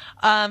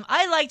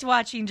 I liked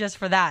watching just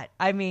for that.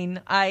 I mean,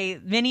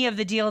 many of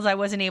the deals I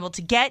wasn't able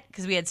to get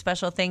because we had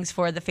special things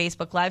for the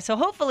Facebook Live. So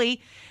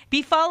hopefully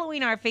be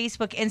following our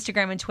Facebook,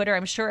 Instagram, and Twitter.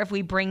 I'm sure if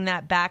we bring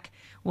that back,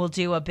 we'll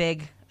do a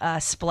big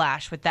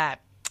splash with that.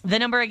 The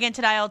number again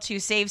to dial to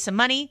save some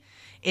money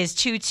is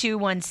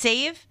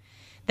 221-SAVE.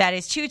 That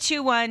is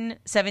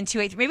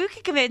 221-7283. Maybe we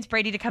could convince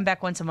Brady to come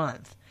back once a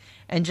month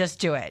and just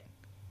do it.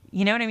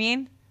 You know what I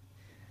mean?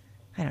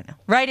 I don't know.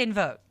 Write and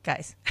vote,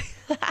 guys.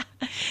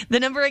 The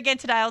number again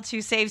to dial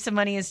to save some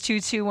money is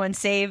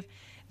 221-SAVE.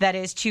 That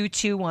is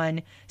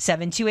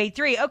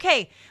 221-7283.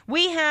 Okay,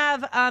 we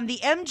have the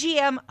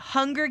MGM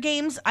Hunger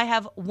Games. I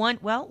have one.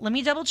 Well, let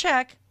me double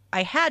check.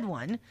 I had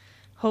one.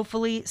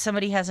 Hopefully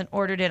somebody hasn't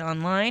ordered it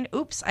online.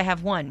 Oops, I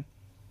have one.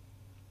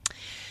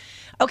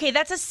 Okay,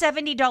 that's a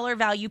 $70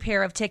 value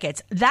pair of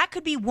tickets. That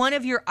could be one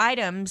of your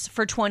items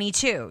for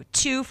 22.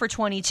 2 for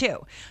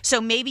 22.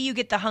 So maybe you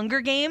get the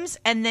Hunger Games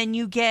and then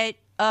you get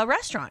a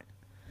restaurant.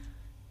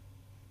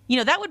 You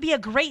know, that would be a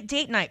great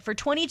date night. For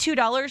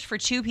 $22 for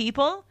 2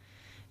 people,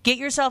 get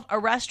yourself a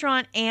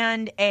restaurant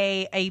and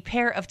a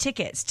pair of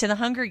tickets to the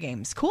Hunger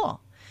Games.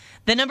 Cool.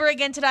 The number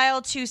again to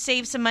dial to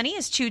save some money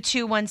is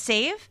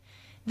 221-SAVE.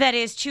 That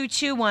is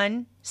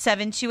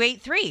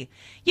 221-7283.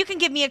 You can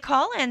give me a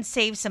call and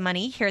save some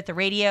money here at the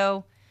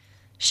Radio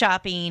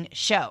Shopping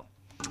Show.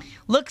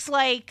 Looks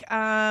like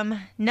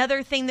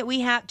another thing that we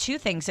have, 2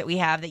 things that we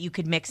have that you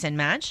could mix and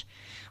match.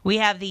 We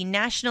have the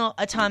National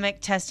Atomic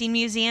Testing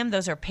Museum.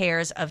 Those are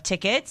pairs of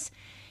tickets.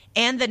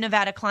 And the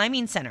Nevada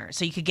Climbing Center.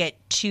 So you could get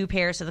 2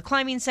 pairs to the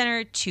Climbing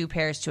Center, 2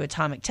 pairs to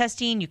Atomic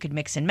Testing. You could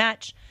mix and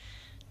match.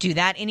 Do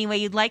that any way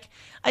you'd like.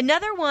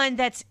 Another one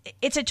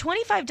it's a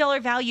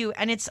 $25 value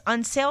and it's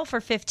on sale for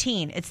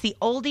 $15. It's the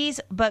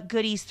Oldies But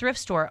Goodies thrift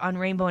store on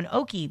Rainbow and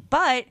Oakey.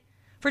 But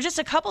for just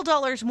a couple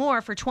dollars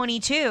more for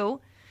 $22,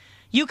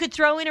 you could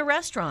throw in a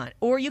restaurant,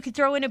 or you could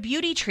throw in a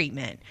beauty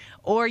treatment,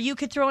 or you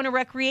could throw in a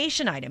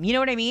recreation item. You know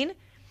what I mean?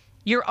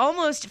 You're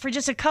almost, for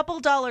just a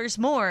couple dollars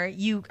more,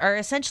 you are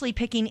essentially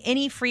picking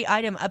any free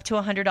item up to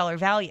 $100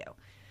 value.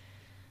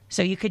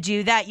 So you could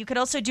do that. You could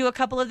also do a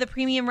couple of the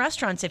premium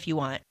restaurants if you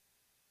want.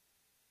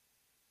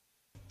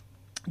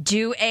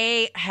 Do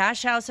a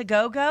Hash House A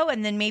Go-Go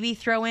and then maybe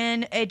throw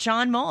in a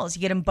John Mull's.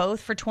 You get them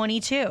both for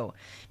 $22.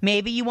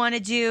 Maybe you want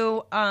to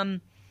do, a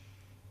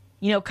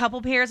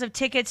couple pairs of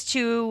tickets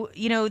to,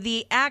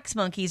 the Axe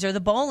Monkeys or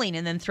the bowling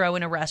and then throw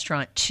in a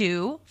restaurant.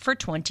 2 for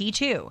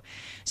 $22.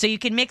 So you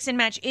can mix and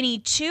match any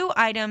 2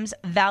 items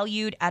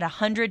valued at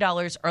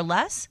 $100 or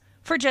less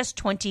for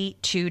just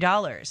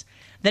 $22.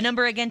 The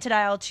number again to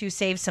dial to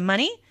save some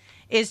money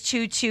is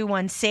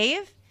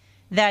 221-SAVE.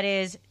 That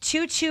is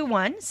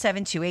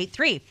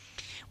 221-7283.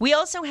 We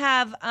also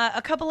have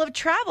a couple of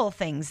travel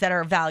things that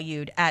are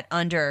valued at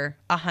under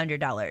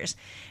 $100.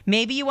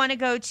 Maybe you want to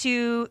go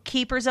to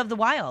Keepers of the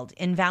Wild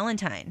in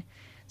Valentine.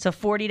 It's a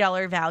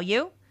 $40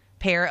 value,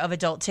 pair of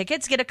adult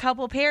tickets. Get a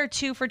couple pair,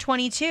 2 for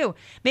 $22.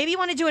 Maybe you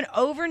want to do an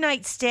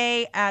overnight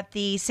stay at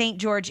the St.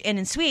 George Inn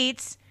and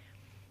Suites.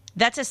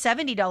 That's a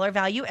 $70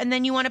 value. And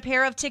then you want a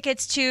pair of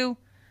tickets to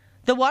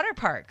the water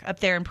park up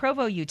there in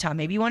Provo, Utah.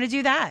 Maybe you want to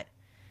do that.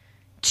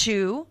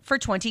 2 for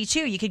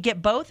 $22. You could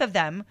get both of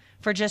them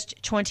for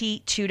just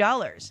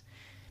 $22.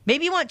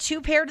 Maybe you want 2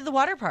 pair to the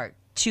water park.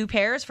 2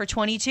 pairs for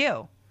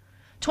 $22.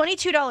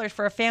 $22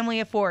 for a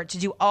family of 4 to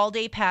do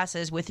all-day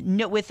passes with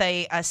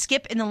a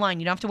skip in the line.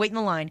 You don't have to wait in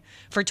the line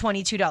for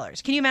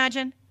 $22. Can you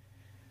imagine?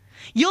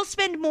 You'll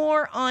spend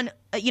more on,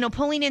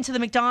 pulling into the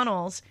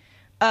McDonald's,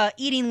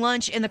 eating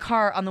lunch in the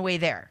car on the way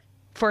there,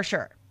 for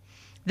sure.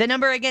 The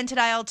number again to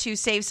dial to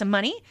save some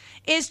money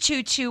is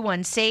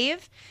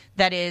 221-SAVE.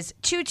 That is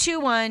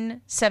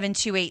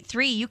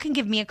 221-7283. You can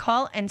give me a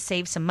call and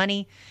save some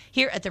money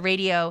here at the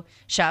Radio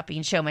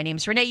Shopping Show. My name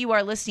is Renee. You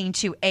are listening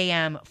to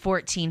AM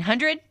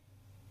 1400.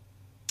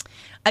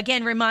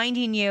 Again,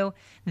 reminding you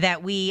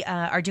that we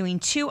are doing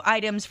 2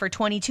 items for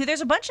 $22.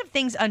 There's a bunch of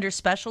things under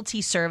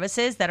specialty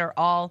services that are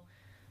all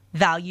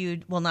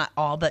valued. Well, not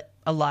all, but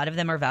a lot of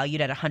them are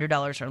valued at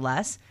 $100 or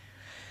less.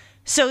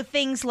 So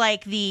things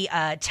like the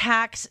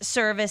tax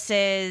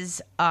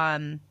services,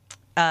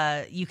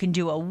 you can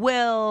do a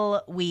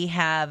will. We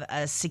have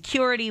a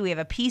security. We have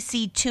a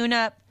PC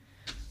tune-up.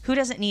 Who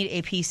doesn't need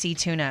a PC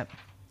tune-up?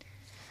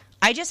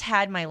 I just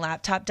had my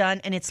laptop done,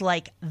 and it's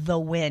like the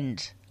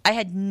wind. I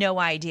had no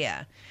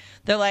idea.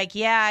 They're like,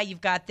 yeah,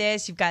 you've got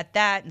this, you've got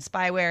that, and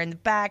spyware in the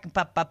back,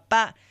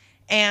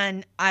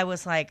 and I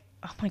was like,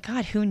 oh my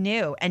God, who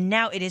knew? And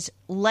now it is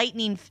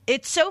lightning.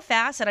 It's so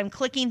fast that I'm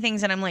clicking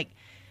things, and I'm like,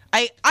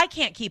 I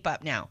can't keep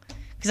up now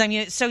because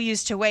I'm so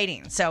used to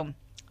waiting. So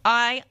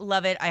I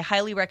love it. I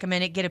highly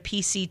recommend it. Get a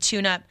PC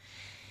tune-up.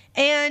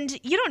 And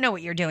you don't know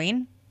what you're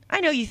doing. I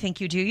know you think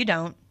you do. You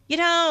don't. You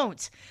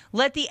don't.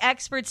 Let the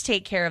experts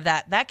take care of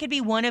that. That could be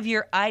one of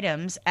your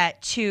items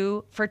at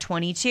 2 for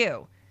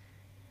 $22.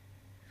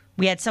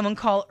 We had someone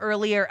call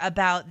earlier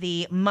about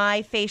the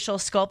My Facial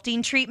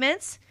sculpting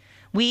treatments.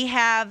 We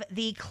have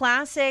the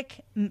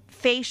classic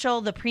facial,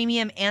 the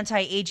premium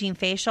anti-aging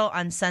facial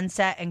on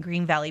Sunset and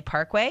Green Valley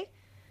Parkway.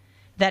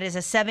 That is a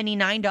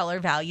 $79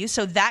 value.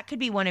 So that could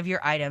be one of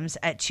your items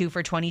at 2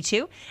 for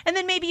 $22. And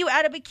then maybe you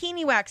add a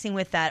bikini waxing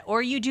with that,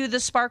 or you do the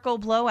sparkle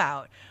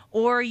blowout,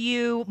 or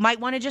you might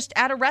want to just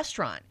add a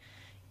restaurant.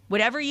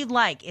 whatever you'd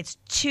like. It's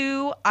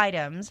 2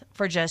 items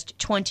for just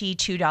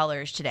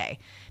 $22 today.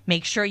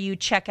 Make sure you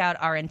check out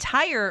our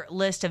entire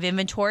list of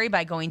inventory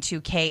by going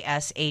to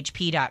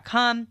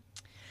kshp.com.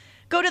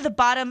 Go to the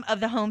bottom of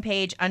the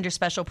homepage under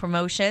special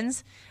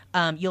promotions.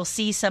 You'll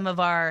see some of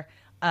our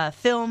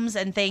films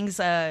and things,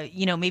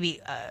 maybe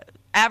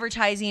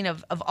advertising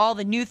of all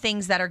the new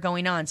things that are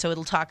going on. So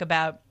it'll talk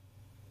about,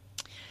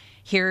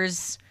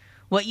 here's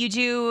what you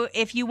do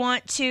if you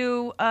want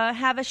to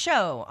have a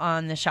show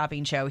on the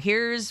shopping show.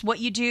 Here's what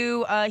you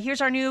do.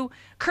 Here's our new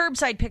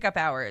curbside pickup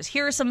hours.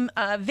 Here are some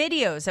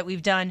videos that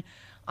we've done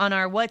on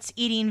our What's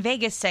Eating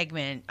Vegas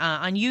segment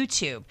on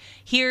YouTube.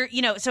 Here,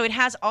 so it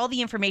has all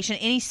the information.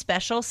 Any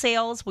special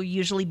sales will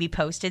usually be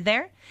posted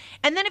there.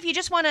 And then if you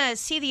just want to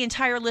see the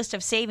entire list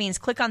of savings,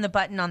 click on the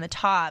button on the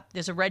top.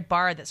 There's a red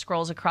bar that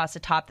scrolls across the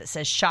top that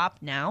says Shop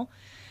Now.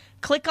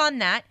 Click on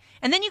that,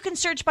 and then you can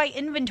search by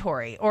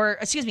inventory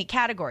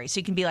category. So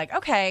you can be like,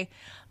 okay,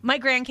 my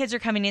grandkids are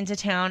coming into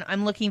town.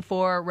 I'm looking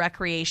for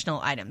recreational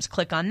items.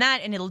 Click on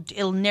that, and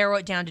it'll narrow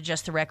it down to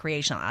just the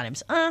recreational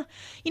items.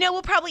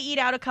 We'll probably eat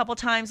out a couple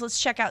times. Let's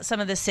check out some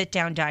of the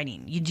sit-down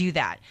dining. You do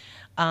that.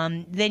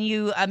 Then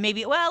you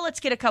let's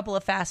get a couple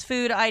of fast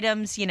food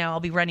items. I'll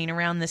be running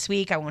around this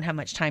week. I won't have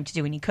much time to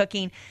do any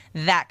cooking,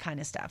 that kind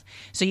of stuff.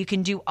 So you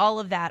can do all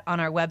of that on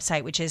our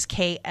website, which is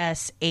kshp.com.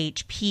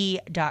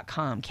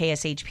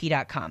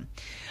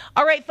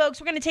 All right,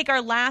 folks, we're going to take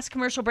our last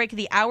commercial break of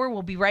the hour.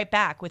 We'll be right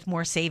back with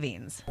more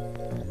savings.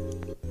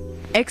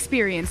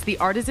 Experience the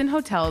Artisan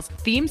Hotel's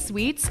themed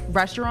suites,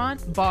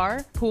 restaurant,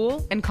 bar,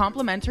 pool, and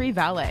complimentary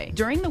valet.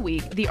 During the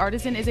week, the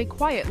Artisan is a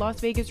quiet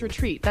Las Vegas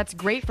retreat that's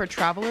great for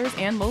travelers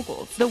and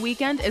locals. The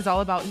weekend is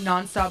all about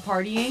nonstop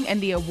partying and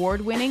the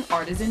award-winning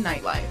Artisan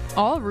nightlife.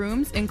 All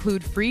rooms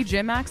include free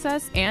gym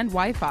access and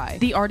Wi-Fi.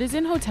 The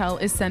Artisan Hotel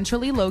is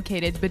centrally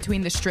located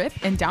between the Strip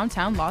and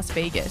downtown Las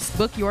Vegas.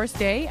 Book your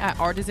stay at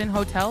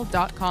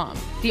artisanhotel.com.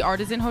 The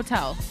Artisan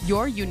Hotel,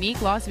 your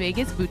unique Las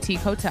Vegas boutique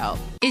hotel.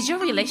 Is your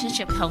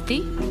relationship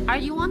healthy? Are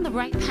you on the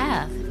right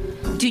path?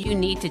 Do you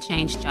need to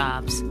change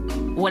jobs?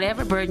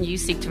 Whatever burden you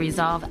seek to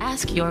resolve,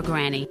 ask your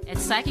granny. At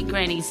Psychic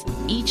Grannies,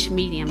 each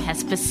medium has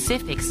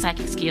specific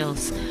psychic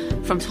skills,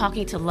 from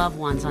talking to loved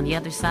ones on the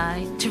other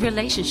side to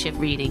relationship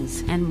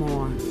readings and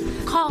more.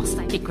 Call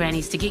Psychic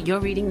Grannies to get your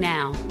reading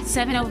now,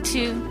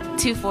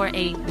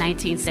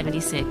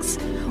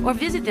 702-248-1976, or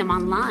visit them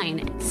online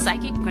at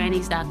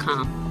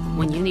psychicgrannies.com.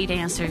 When you need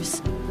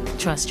answers,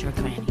 trust your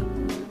granny.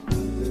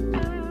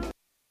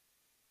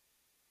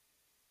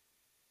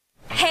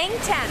 Hang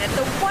 10 at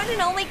the one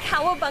and only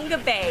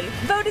Cowabunga Bay,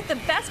 voted the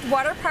best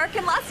water park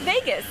in Las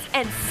Vegas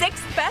and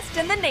 6th best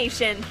in the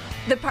nation.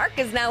 The park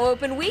is now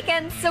open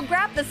weekends, so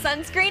grab the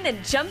sunscreen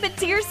and jump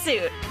into your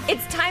suit.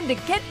 It's time to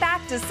get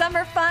back to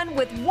summer fun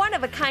with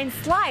one-of-a-kind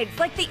slides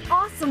like the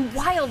awesome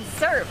Wild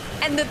Surf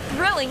and the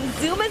thrilling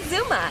Zuma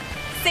Zuma.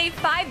 Save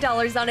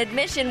 $5 on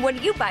admission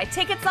when you buy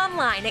tickets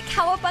online at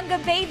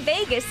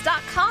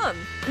CowabungaBayVegas.com.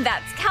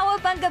 That's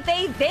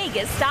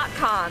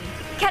CowabungaBayVegas.com.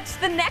 Catch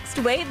the next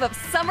wave of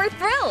summer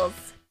thrills.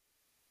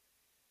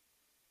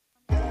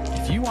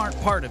 If you aren't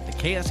part of the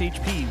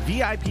KSHP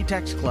VIP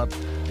Text Club,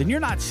 then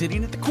you're not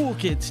sitting at the cool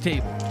kids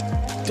table.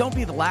 Don't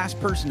be the last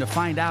person to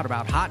find out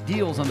about hot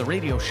deals on the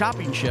radio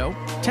shopping show.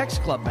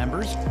 Text Club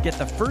members get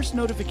the first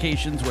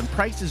notifications when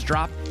prices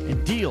drop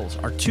and deals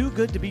are too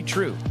good to be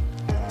true.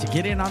 To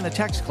get in on the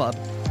Text Club,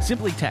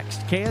 simply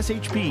text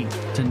KSHP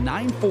to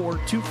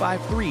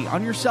 94253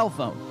 on your cell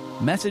phone.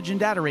 Message and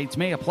data rates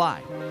may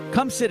apply.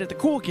 Come sit at the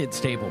cool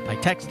kids table by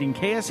texting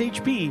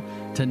KSHP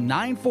to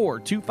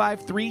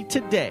 94253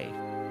 today.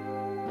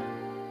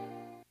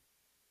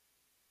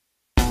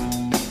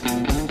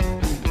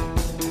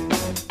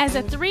 As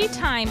a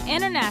 3-time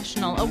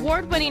international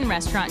award-winning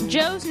restaurant,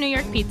 Joe's New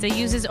York Pizza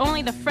uses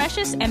only the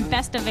freshest and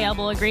best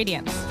available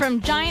ingredients.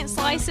 From giant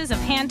slices of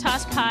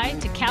hand-tossed pie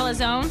to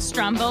calzone,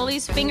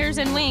 strombolis, fingers,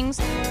 and wings,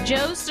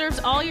 Joe's serves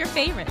all your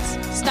favorites.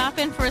 Stop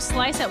in for a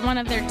slice at one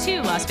of their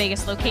 2 Las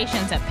Vegas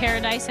locations at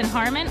Paradise and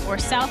Harmon or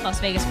South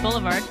Las Vegas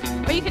Boulevard,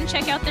 or you can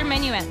check out their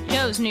menu at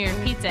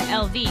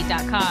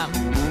joesnewyorkpizzalv.com.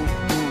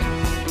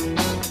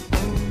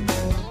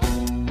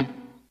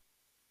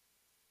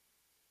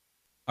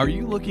 Are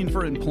you looking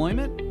for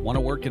employment? Want to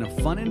work in a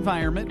fun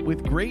environment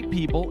with great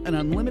people and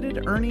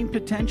unlimited earning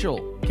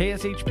potential?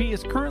 KSHP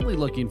is currently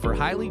looking for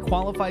highly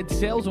qualified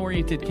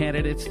sales-oriented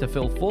candidates to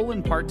fill full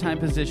and part-time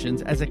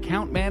positions as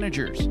account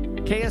managers.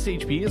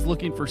 KSHP is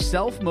looking for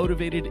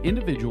self-motivated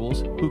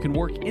individuals who can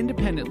work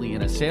independently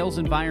in a sales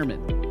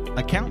environment.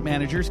 Account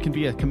managers can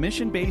be a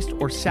commission-based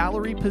or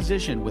salary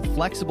position with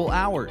flexible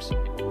hours.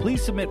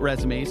 Please submit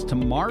resumes to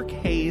Mark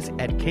Hayes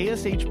at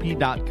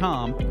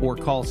kshp.com or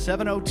call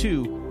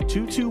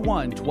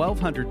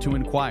 702-221-1200 to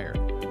inquire.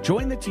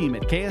 Join the team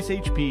at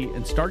KSHP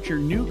and start your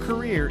new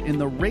career in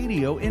the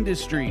radio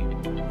industry.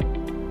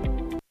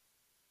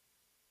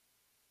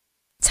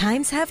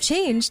 Times have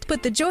changed,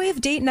 but the joy of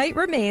date night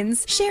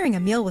remains. Sharing a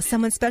meal with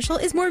someone special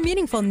is more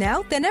meaningful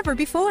now than ever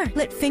before.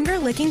 Let Finger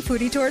Licking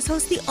Foodie Tours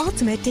host the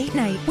ultimate date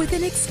night with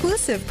an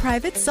exclusive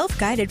private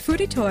self-guided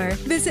foodie tour.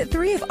 Visit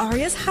 3 of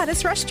Aria's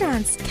hottest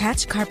restaurants.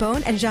 Catch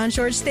Carbone and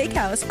Jean-Georges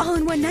Steakhouse all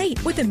in one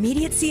night with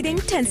immediate seating,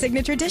 10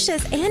 signature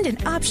dishes, and an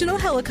optional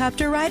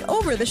helicopter ride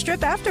over the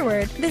strip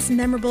afterward. This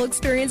memorable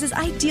experience is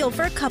ideal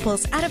for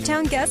couples,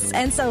 out-of-town guests,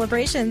 and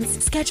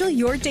celebrations. Schedule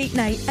your date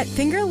night at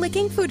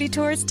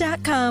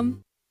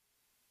fingerlickingfoodietours.com.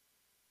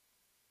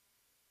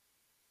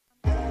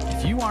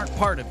 If you aren't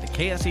part of the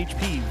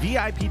KSHP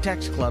VIP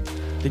Text Club,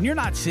 then you're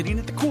not sitting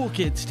at the cool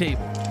kids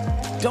table.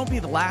 Don't be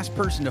the last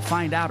person to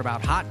find out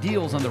about hot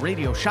deals on the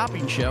radio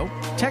shopping show.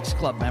 Text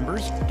Club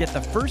members get the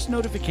first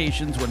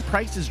notifications when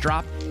prices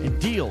drop and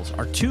deals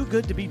are too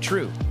good to be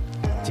true.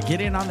 To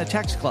get in on the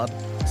Text Club,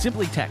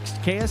 simply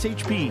text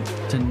KSHP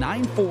to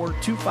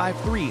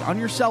 94253 on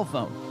your cell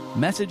phone.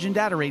 Message and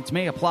data rates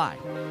may apply.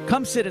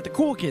 Come sit at the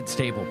cool kids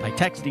table by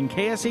texting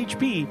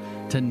KSHP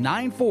to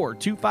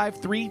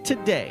 94253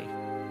 today.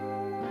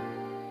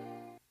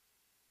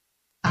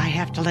 I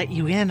have to let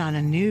you in on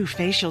a new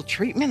facial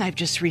treatment I've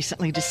just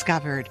recently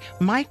discovered.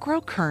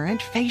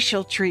 Microcurrent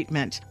facial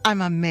treatment.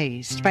 I'm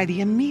amazed by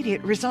the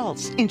immediate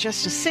results in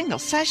just a single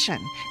session.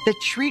 The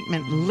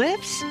treatment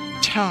lifts,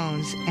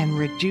 tones, and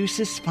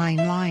reduces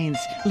fine lines,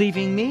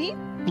 leaving me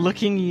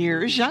looking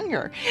years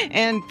younger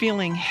and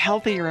feeling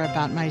healthier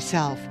about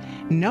myself.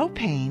 No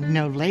pain,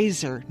 no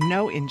laser,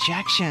 no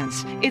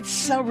injections. It's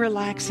so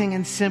relaxing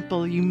and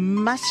simple. You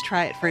must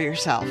try it for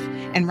yourself.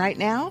 And right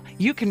now,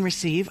 you can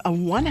receive a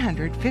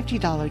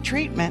 $150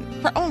 treatment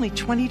for only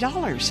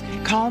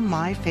 $20. Call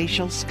My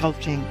Facial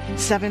Sculpting,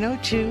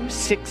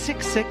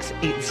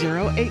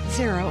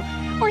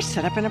 702-666-8080, or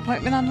set up an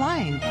appointment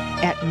online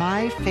at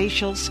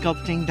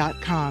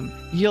myfacialsculpting.com.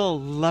 You'll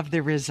love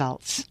the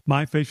results.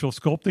 My Facial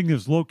Sculpting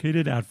is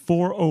located at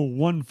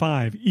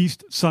 4015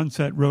 East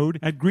Sunset Road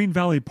at Green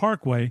Valley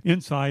Parkway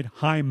inside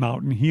High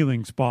Mountain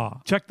Healing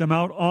Spa. Check them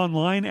out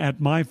online at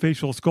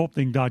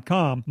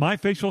myfacialsculpting.com. My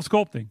Facial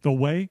Sculpting, the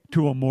way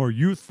to a more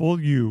youthful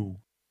you.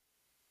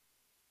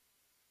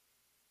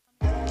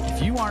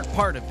 If you aren't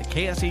part of the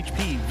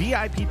KSHP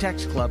VIP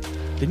Text Club,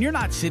 then you're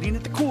not sitting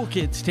at the cool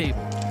kids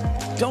table.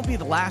 Don't be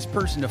the last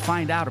person to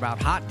find out about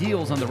hot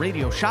deals on the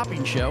radio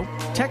shopping show.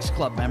 Text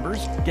Club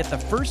members get the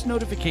first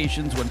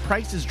notifications when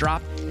prices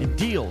drop and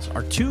deals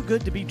are too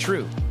good to be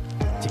true.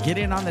 To get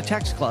in on the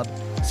Text Club,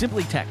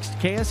 simply text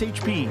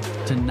KSHP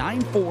to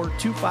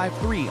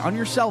 94253 on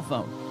your cell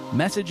phone.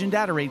 Message and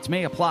data rates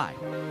may apply.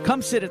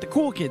 Come sit at the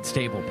cool kids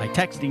table by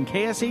texting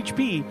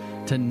KSHP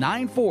to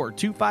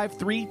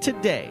 94253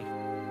 today.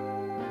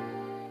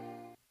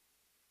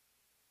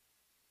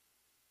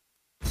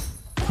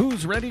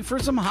 Who's ready for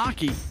some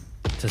hockey?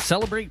 To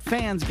celebrate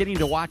fans getting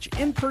to watch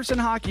in-person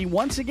hockey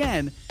once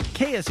again,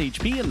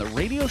 KSHP and the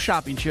Radio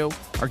Shopping Show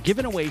are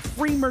giving away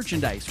free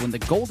merchandise when the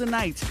Golden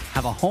Knights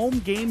have a home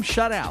game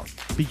shutout.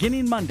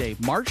 Beginning Monday,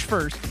 March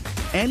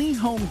 1st, any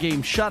home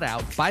game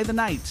shutout by the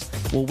Knights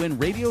will win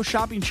Radio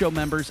Shopping Show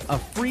members a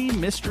free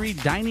mystery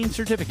dining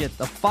certificate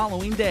the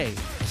following day.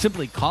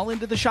 Simply call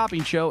into the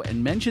shopping show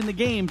and mention the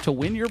game to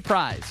win your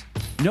prize.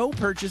 No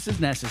purchase is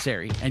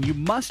necessary, and you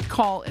must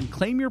call and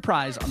claim your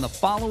prize on the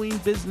following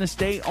business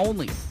day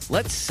only.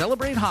 Let's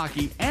celebrate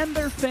hockey and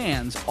their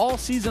fans all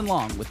season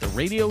long with the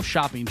Radio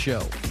Shopping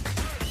Show.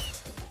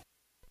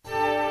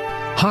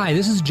 Hi,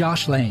 this is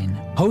Josh Lane,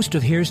 host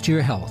of Here's to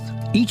Your Health.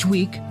 Each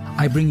week,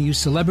 I bring you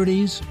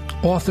celebrities,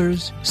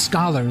 authors,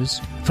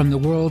 scholars from the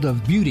world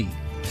of beauty,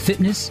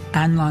 fitness,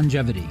 and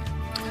longevity.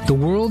 The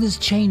world is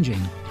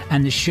changing,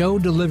 and the show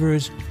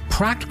delivers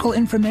practical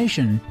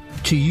information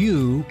to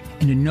you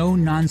in a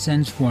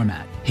no-nonsense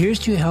format. Here's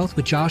to Your Health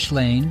with Josh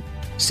Lane,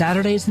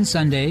 Saturdays and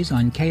Sundays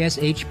on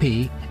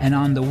KSHP and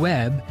on the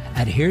web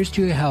at here's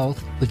to your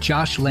health with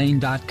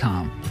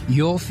joshlane.com.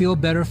 You'll feel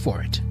better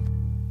for it.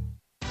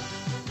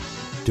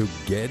 To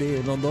get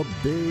in on the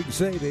big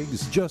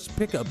savings, just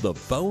pick up the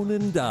phone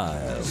and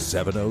dial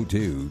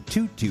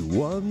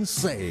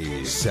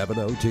 702-221-SAVE,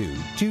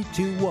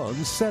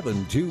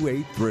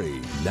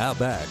 702-221-7283. Now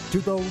back to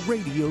the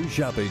Radio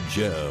Shopping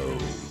Show.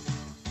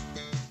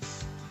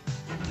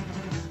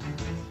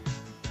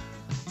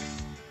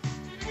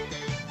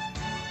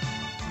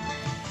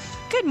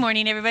 Good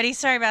morning, everybody.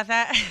 Sorry about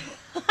that.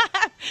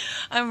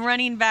 I'm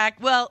running back.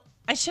 Well,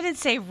 I shouldn't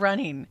say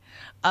running.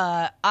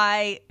 It's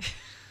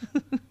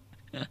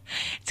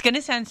going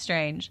to sound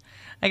strange.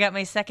 I got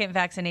my second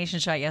vaccination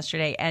shot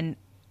yesterday, and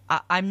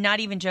I'm not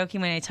even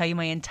joking when I tell you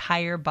my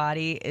entire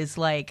body is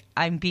like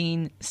I'm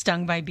being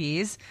stung by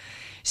bees.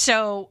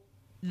 So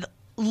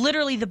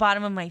literally the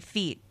bottom of my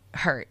feet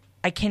hurt.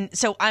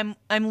 I'm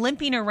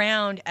limping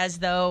around as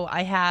though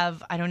I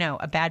have, I don't know,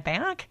 a bad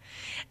back.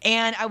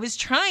 And I was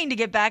trying to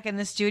get back in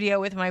the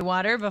studio with my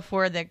water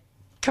before the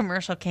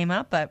commercial came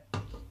up, but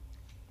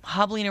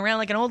hobbling around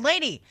like an old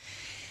lady.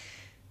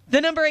 The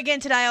number again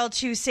to dial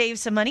to save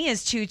some money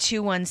is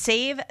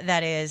 221-SAVE.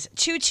 That is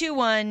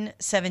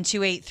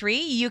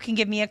 221-7283. You can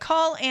give me a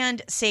call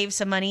and save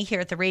some money here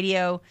at the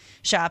Radio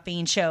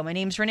Shopping Show. My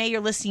name's Renee.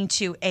 You're listening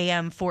to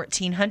AM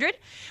 1400.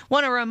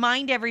 Want to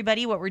remind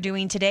everybody what we're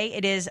doing today.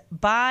 It is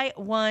buy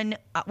one,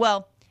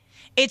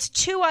 it's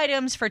 2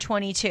 items for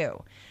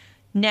 $22.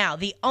 Now,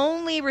 the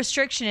only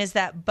restriction is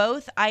that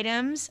both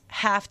items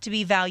have to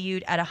be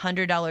valued at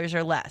 $100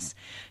 or less.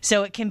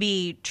 So it can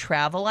be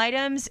travel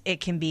items,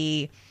 it can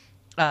be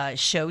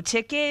show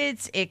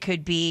tickets, it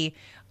could be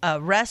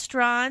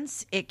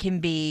restaurants, it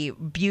can be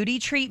beauty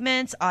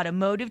treatments,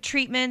 automotive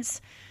treatments.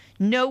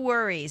 No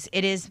worries.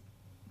 It is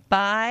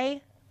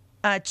buy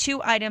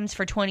 2 items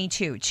for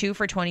 $22, 2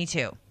 for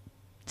 $22.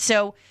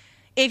 So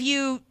if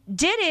you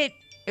did it,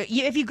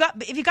 if you got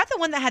the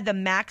one that had the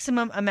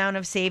maximum amount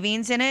of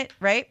savings in it,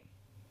 right?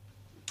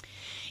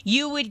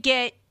 You would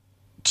get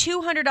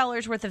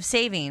 $200 worth of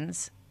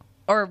savings,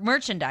 or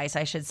merchandise,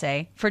 I should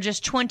say, for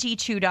just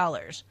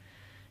 $22.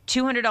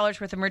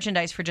 $200 worth of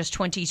merchandise for just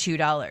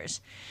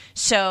 $22.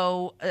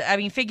 So, I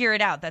mean, figure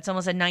it out. That's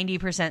almost a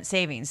 90%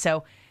 savings.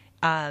 So,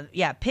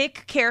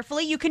 pick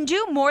carefully. You can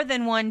do more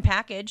than one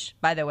package,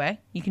 by the way.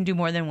 You can do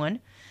more than one.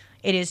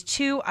 It is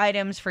 2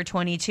 items for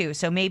 $22.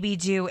 So maybe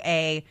do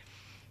a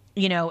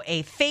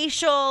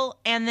facial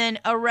and then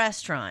a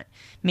restaurant.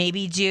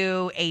 Maybe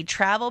do a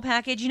travel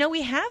package.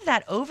 We have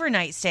that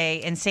overnight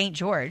stay in St.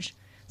 George.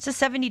 It's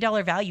a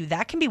 $70 value.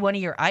 That can be one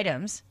of your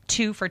items,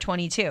 2 for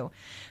 $22.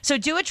 So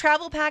do a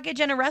travel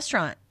package and a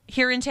restaurant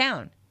here in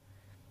town.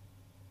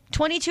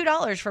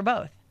 $22 for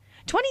both.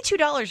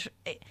 $22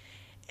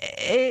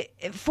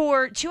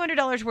 for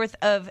 $200 worth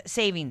of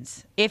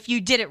savings if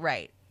you did it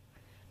right.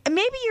 And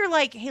maybe you're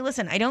like, hey,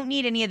 listen, I don't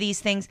need any of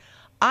these things.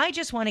 I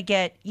just want to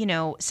get,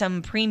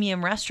 some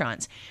premium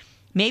restaurants.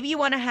 Maybe you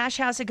want a Hash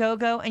House A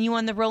Go-Go and you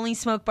want the Rolling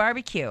Smoke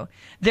Barbecue.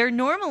 They're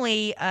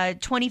normally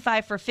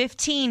 $25 for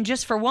 $15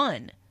 just for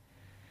one.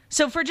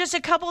 So for just a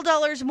couple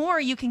dollars more,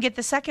 you can get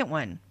the second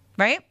one,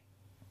 right?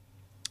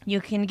 You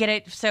can get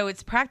it, so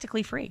it's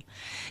practically free.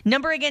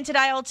 Number again to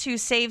dial to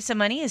save some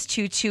money is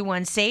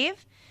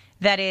 221-SAVE.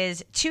 That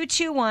is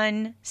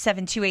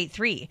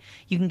 221-7283.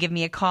 You can give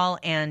me a call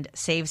and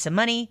save some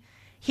money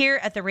here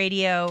at the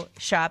Radio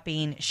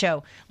Shopping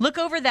Show. Look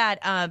over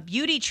that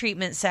beauty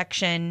treatment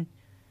section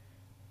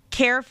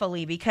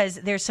carefully,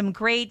 because there's some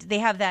great, they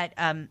have that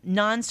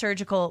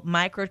non-surgical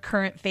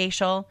microcurrent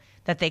facial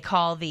that they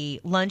call the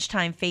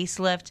lunchtime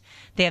facelift.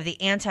 They have the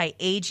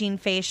anti-aging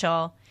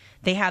facial.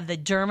 They have the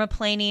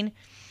dermaplaning.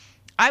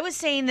 I was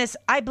saying this,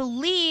 I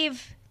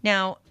believe,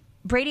 now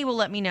Brady will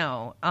let me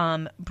know.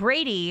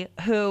 Brady,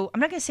 who, I'm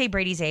not going to say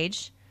Brady's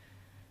age.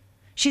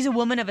 She's a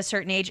woman of a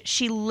certain age.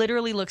 She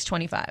literally looks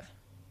 25.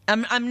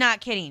 I'm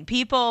not kidding.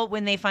 People,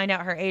 when they find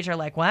out her age, are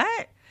like,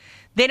 what?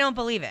 They don't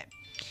believe it.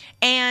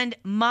 And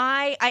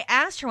I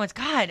asked her once,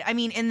 God, I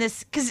mean, in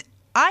this, because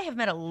I have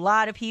met a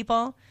lot of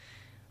people.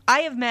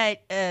 I have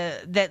met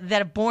that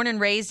are born and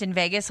raised in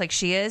Vegas like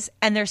she is,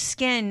 and their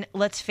skin,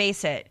 let's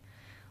face it,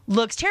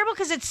 looks terrible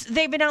because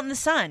they've been out in the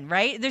sun,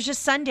 right? There's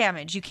just sun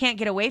damage. You can't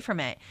get away from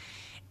it.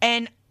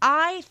 And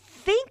I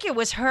think it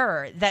was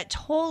her that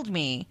told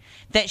me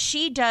that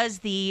she does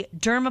the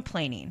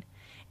dermaplaning.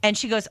 And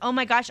she goes, oh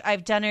my gosh,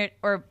 I've done it,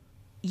 or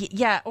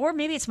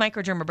maybe it's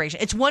microdermabrasion.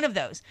 It's one of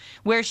those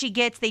where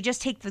they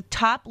just take the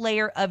top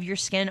layer of your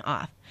skin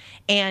off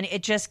and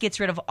it just gets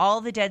rid of all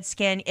the dead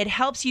skin. It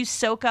helps you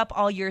soak up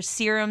all your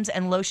serums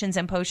and lotions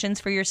and potions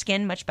for your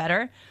skin much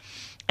better.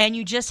 And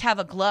you just have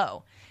a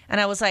glow. And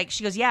I was like,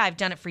 she goes, yeah, I've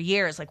done it for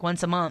years, like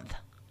once a month.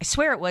 I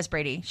swear it was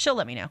Brady. She'll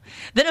let me know.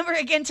 The number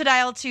again to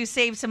dial to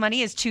save some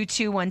money is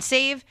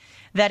 221-SAVE.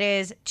 That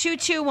is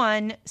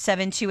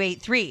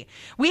 221-7283.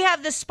 We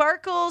have the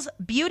Sparkles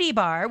Beauty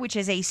Bar, which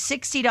is a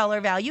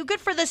 $60 value. Good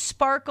for the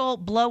sparkle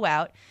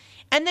blowout.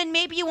 And then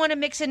maybe you want to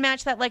mix and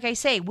match that, like I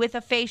say, with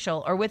a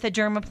facial or with a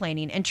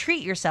dermaplaning and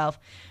treat yourself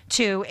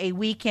to a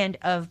weekend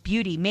of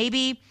beauty.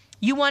 Maybe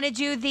you want to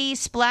do the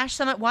Splash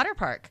Summit Water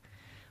Park.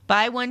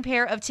 Buy one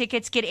pair of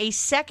tickets, get a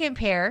second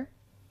pair,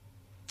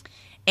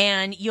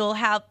 and you'll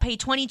pay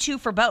 $22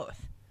 for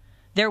both.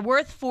 They're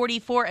worth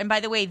 $44. And by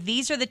the way,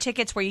 these are the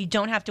tickets where you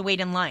don't have to wait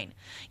in line.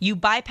 You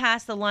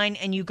bypass the line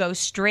and you go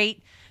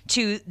straight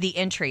to the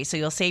entry. So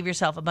you'll save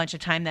yourself a bunch of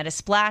time. That is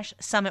Splash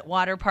Summit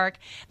Water Park.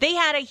 They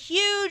had a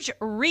huge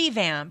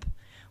revamp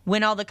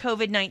when all the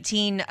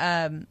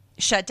COVID-19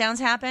 shutdowns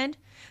happened.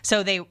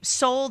 So they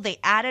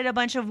added a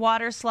bunch of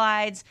water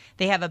slides.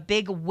 They have a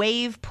big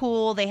wave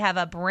pool. They have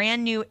a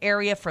brand new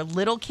area for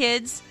little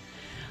kids.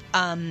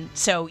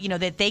 So,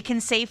 that they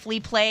can safely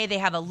play. They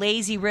have a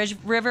lazy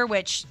river,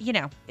 which,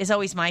 is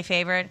always my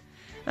favorite.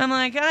 I'm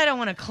like, I don't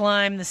want to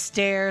climb the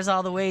stairs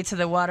all the way to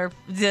the water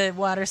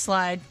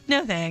slide.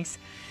 No, thanks.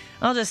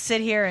 I'll just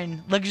sit here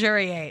and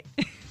luxuriate.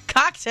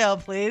 Cocktail,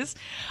 please.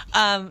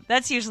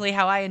 That's usually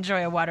how I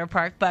enjoy a water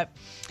park. But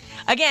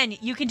again,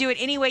 you can do it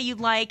any way you'd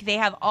like. They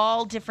have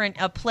all different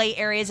play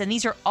areas, and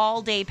these are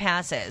all-day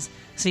passes.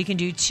 So you can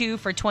do 2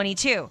 for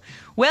 $22.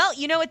 Well,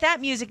 you know what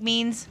that music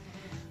means.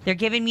 They're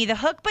giving me the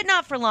hook, but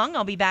not for long.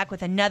 I'll be back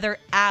with another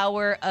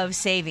hour of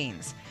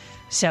savings.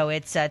 So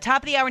it's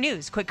top of the hour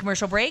news, quick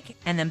commercial break,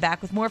 and then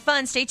back with more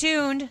fun. Stay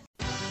tuned.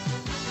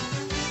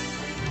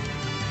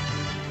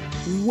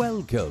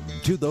 Welcome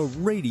to the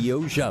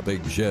Radio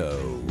Shopping Show,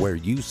 where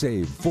you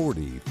save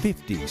 40,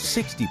 50,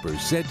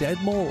 60%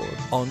 and more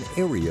on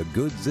area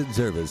goods and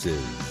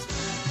services.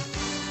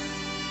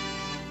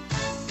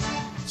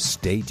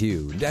 Stay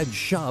tuned and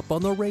shop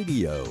on the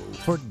radio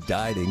for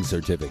dining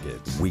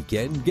certificates,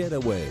 weekend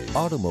getaway,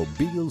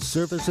 automobile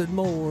service, and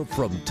more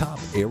from top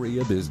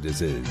area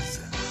businesses.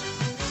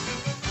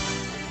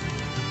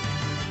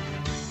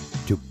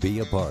 To be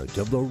a part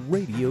of the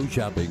Radio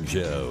Shopping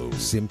Show,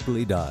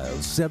 simply dial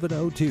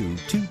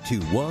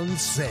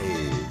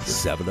 702-221-SAVE,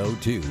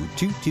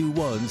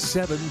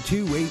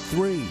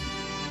 702-221-7283.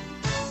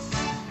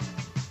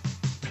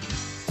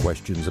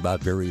 Questions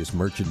about various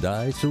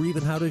merchandise or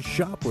even how to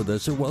shop with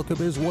us are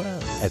welcome as well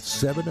at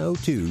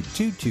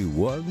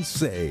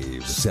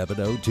 702-221-SAVE,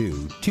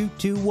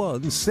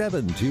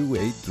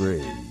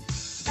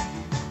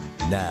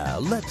 702-221-7283. Now,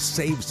 let's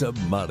save some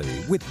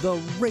money with the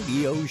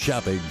Radio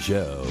Shopping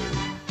Show.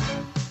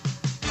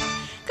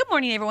 Good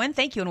morning, everyone.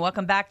 Thank you, and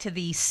welcome back to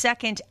the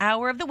second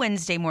hour of the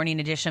Wednesday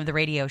morning edition of the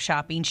Radio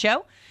Shopping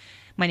Show.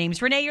 My name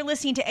is Renee. You're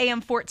listening to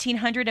AM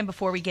 1400, and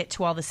before we get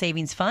to all the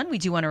savings fun, we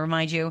do want to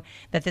remind you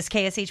that this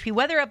KSHP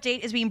weather update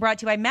is being brought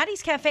to you by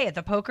Maddie's Cafe at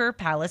the Poker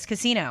Palace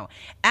Casino.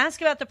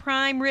 Ask about the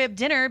prime rib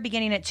dinner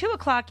beginning at 2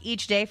 o'clock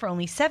each day for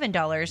only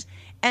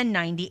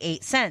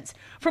 $7.98.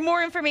 For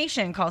more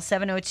information, call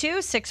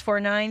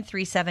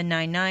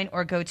 702-649-3799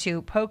 or go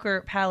to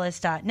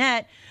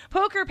pokerpalace.net.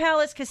 Poker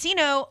Palace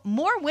Casino,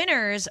 more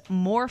winners,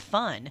 more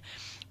fun.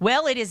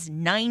 Well, it is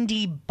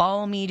 90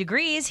 balmy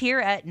degrees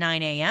here at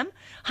 9 a.m.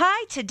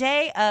 High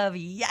today of,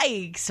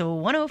 yikes,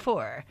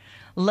 104.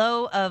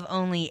 Low of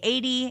only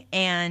 80.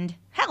 And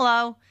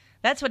hello,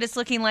 that's what it's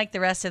looking like the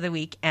rest of the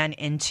week and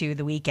into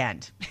the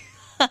weekend.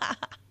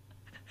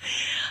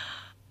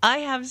 I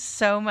have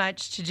so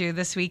much to do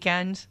this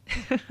weekend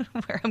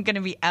where I'm going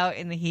to be out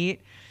in the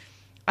heat.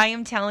 I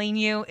am telling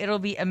you, it'll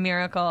be a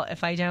miracle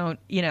if I don't,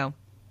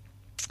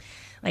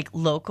 like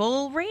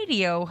local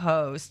radio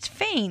host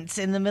faints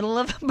in the middle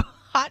of a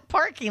hot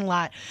parking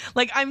lot.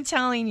 Like, I'm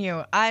telling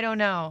you, I don't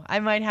know. I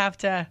might have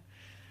to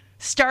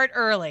start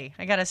early.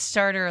 I got to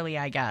start early,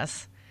 I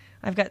guess.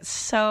 I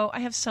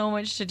have so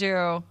much to do.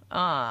 All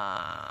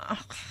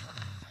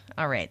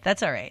right.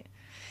 That's all right.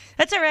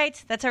 That's all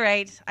right. That's all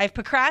right. I've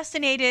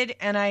procrastinated,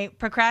 and I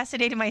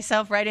procrastinated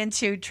myself right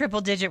into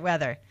triple-digit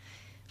weather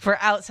for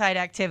outside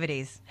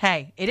activities.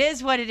 Hey, it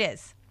is what it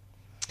is.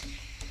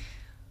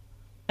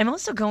 I'm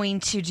also going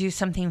to do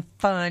something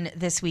fun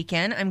this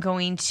weekend. I'm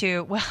going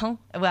to,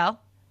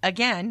 well,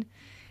 again,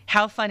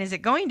 how fun is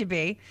it going to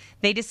be?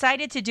 They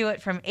decided to do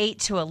it from 8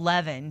 to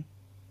 11.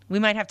 We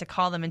might have to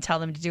call them and tell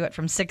them to do it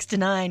from 6 to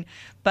 9.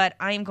 But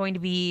I'm going to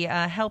be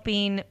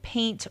helping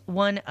paint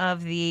one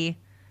of the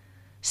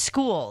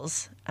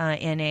schools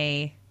in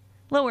a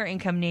lower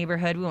income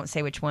neighborhood. We won't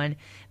say which one,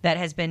 that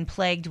has been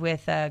plagued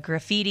with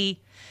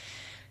graffiti.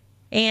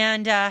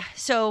 And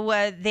so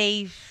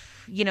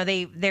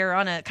they're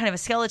on a kind of a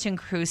skeleton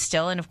crew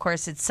still. And of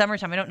course it's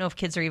summertime. I don't know if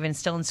kids are even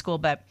still in school,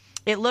 but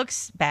it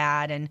looks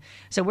bad. And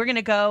so we're going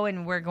to go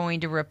and we're going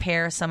to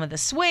repair some of the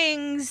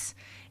swings,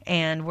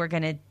 and we're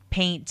going to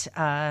paint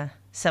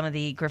some of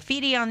the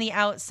graffiti on the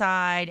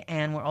outside.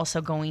 And we're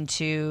also going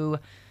to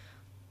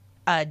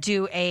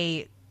do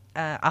a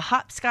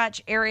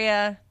hopscotch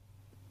area.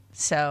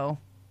 So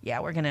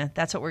yeah,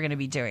 that's what we're going to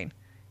be doing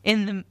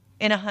in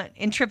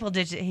triple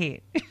digit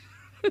heat.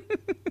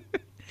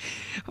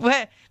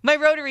 My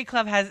Rotary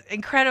Club has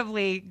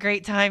incredibly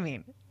great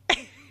timing.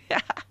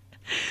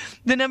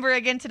 The number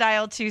again to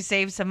dial to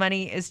save some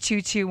money is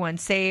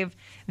 221-SAVE.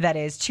 That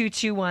is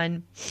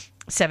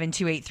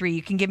 221-7283.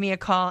 You can give me a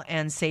call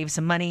and save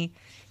some money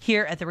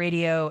here at the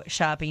Radio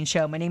Shopping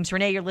Show. My name's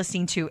Renee. You're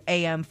listening to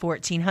AM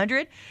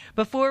 1400.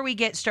 Before we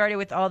get started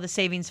with all the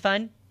savings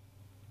fun,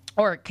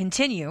 or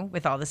continue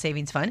with all the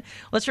savings fun,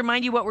 let's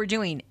remind you what we're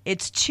doing.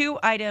 It's 2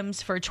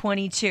 items for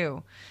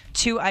 $22.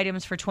 2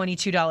 items for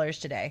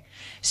 $22 today.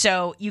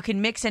 So you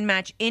can mix and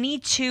match any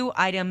 2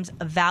 items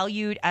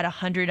valued at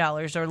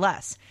 $100 or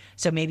less.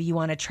 So maybe you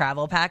want a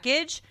travel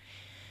package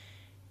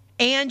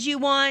and you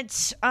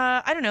want,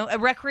 a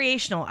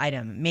recreational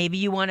item. Maybe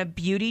you want a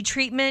beauty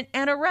treatment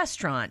and a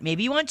restaurant.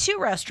 Maybe you want 2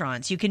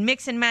 restaurants. You can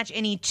mix and match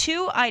any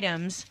 2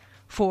 items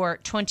for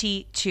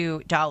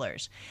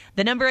 $22.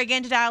 The number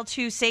again to dial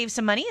to save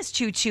some money is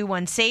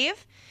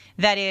 221-SAVE.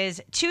 That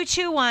is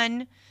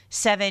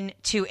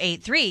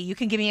 221-7283. You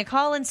can give me a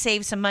call and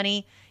save some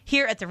money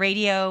here at the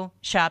Radio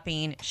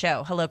Shopping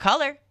Show. Hello,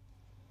 caller.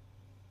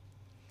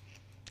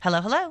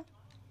 Hello.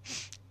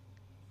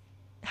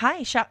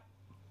 Hi, shop.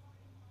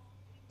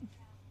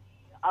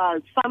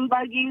 Sun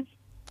buggies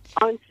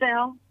on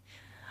sale.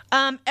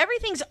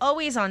 Everything's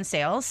always on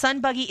sale. Sun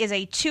Buggy is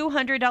a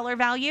 $200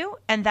 value,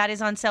 and that is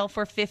on sale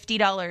for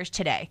 $50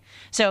 today.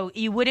 So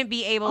you wouldn't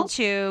be able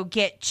to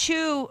get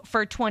 2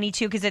 for $22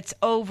 because it's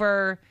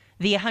over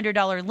the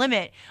 $100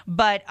 limit.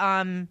 But,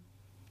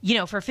 you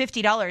know, for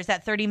 $50,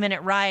 that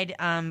 30-minute ride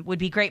would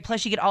be great.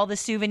 Plus, you get all the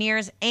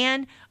souvenirs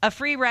and a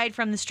free ride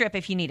from the Strip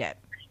if you need it.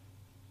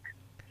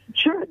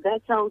 Sure,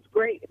 that sounds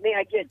great. May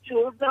I get 2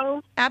 of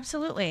those?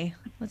 Absolutely.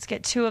 Let's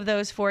get 2 of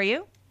those for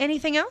you.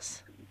 Anything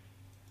else?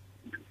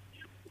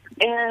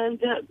 And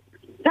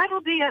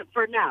that'll be it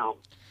for now.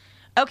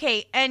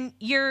 Okay, and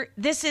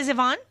this is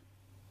Yvonne?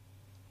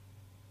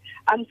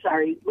 I'm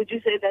sorry, would you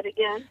say that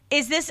again?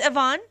 Is this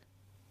Yvonne?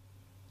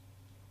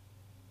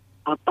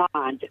 A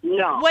bond?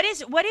 No. What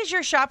is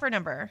your shopper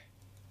number?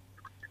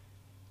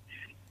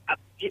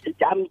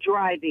 I'm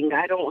driving.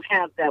 I don't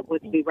have that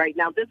with me right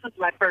now. This is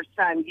my first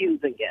time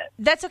using it.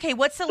 That's okay.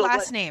 What's the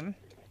last name?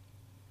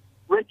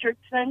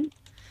 Richardson.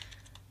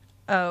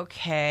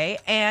 Okay.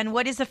 And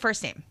what is the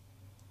first name?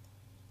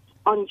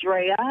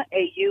 Andrea,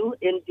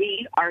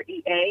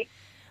 Aundrea.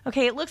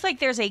 Okay. It looks like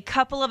there's a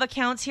couple of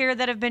accounts here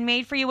that have been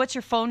made for you. What's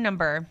your phone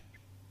number?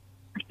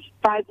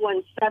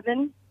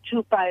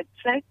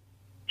 517-256-2567.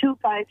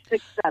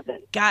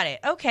 Got it.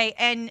 Okay.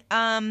 And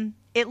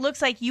it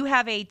looks like you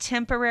have a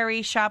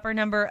temporary shopper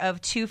number of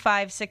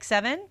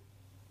 2567.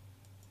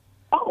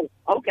 Oh,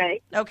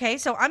 okay. Okay,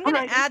 so I'm going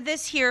to add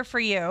this here for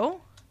you.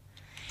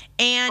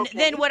 And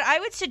then what I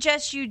would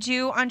suggest you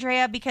do,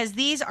 Andrea, because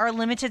these are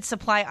limited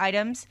supply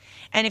items,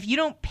 and if you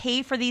don't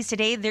pay for these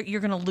today,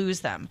 you're going to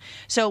lose them.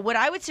 So what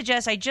I would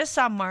suggest, I just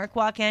saw Mark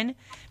walk in,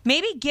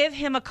 maybe give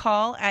him a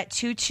call at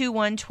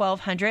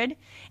 221-1200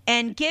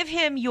 and give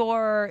him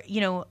your,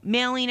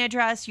 mailing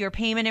address, your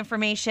payment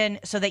information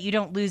so that you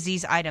don't lose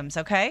these items,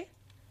 okay?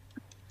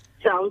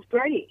 Sounds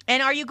great.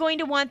 And are you going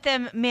to want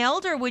them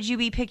mailed or would you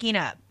be picking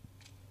up?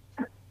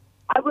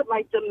 I would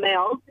like them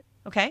mailed.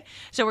 Okay,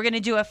 so we're going to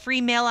do a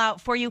free mail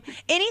out for you.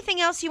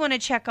 Anything else you want to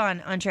check on,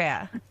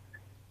 Andrea?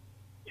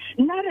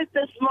 Not at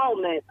this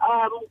moment.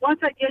 Once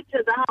I get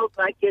to the house,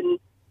 I can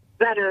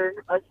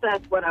better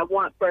assess what I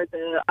want for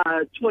the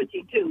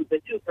 22,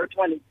 the 2 for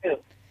 22.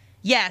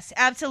 Yes,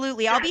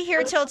 absolutely. I'll be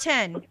here till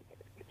 10.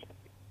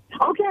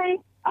 Okay,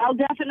 I'll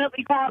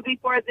definitely call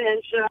before then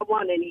should I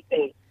want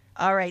anything.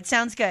 All right,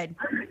 sounds good.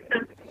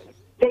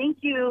 Thank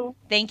you.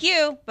 Thank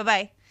you.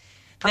 Bye-bye.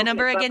 The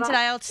number again to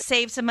dial to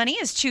save some money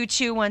is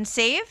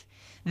 221-SAVE.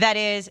 That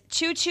is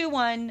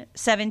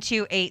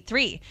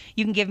 221-7283.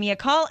 You can give me a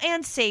call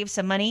and save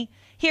some money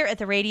here at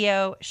the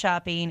Radio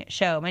Shopping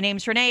Show. My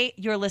name's Renee.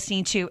 You're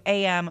listening to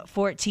AM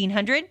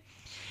 1400.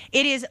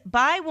 It is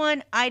buy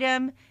one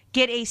item,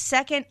 get a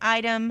second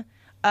item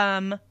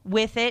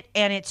with it,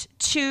 and it's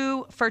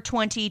 2 for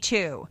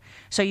 22.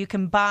 So you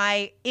can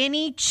buy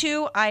any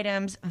 2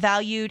 items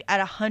valued at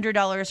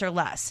 $100 or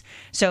less.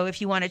 So if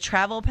you want a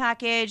travel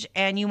package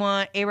and you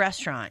want a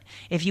restaurant,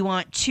 if you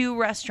want 2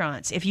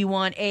 restaurants, if you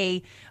want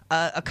a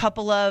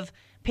couple of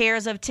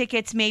pairs of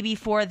tickets maybe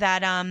for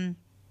that,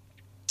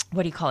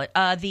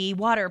 the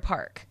water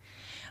park.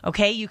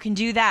 Okay, you can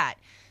do that.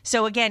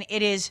 So again,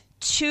 it is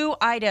 2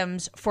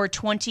 items for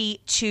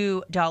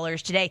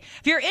 $22 today.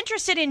 If you're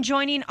interested in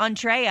joining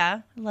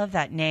Andrea, I love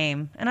that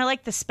name, and I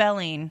like the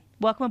spelling.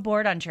 Welcome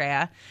aboard,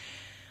 Andrea.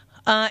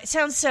 It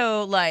sounds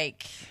so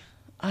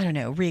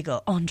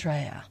regal.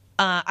 Andrea.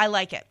 I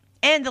like it.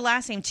 And the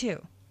last name,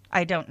 too.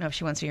 I don't know if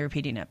she wants me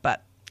repeating it,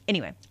 but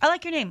anyway, I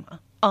like your name,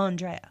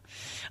 Andrea.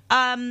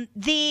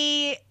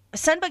 The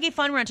Sun Buggy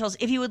Fun Rentals,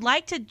 if you would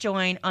like to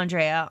join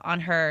Andrea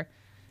on her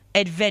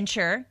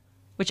adventure,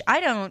 which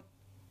I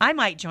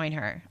might join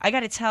her. I got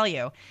to tell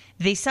you,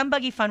 the Sun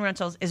Buggy Fun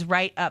Rentals is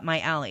right up my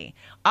alley.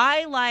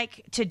 I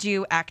like to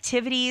do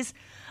activities.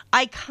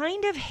 I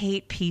kind of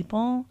hate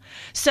people,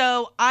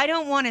 so I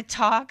don't want to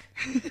talk.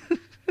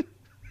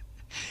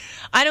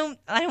 I don't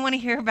want to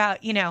hear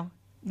about,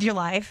 your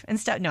life and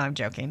stuff. No, I'm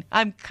joking.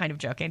 I'm kind of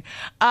joking.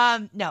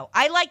 No,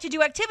 I like to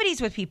do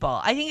activities with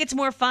people. I think it's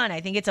more fun.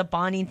 I think it's a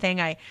bonding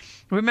thing. I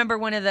remember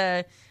one of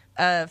the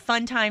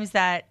fun times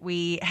that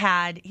we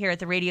had here at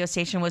the radio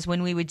station was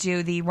when we would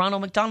do the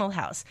Ronald McDonald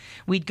House.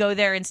 We'd go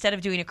there instead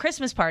of doing a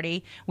Christmas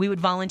party. We would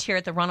volunteer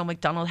at the Ronald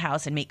McDonald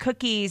House and make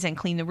cookies and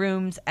clean the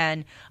rooms.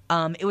 And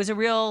it was a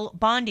real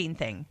bonding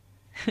thing.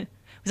 It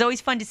was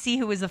always fun to see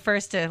who was the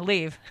first to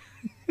leave.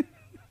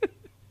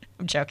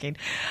 I'm joking.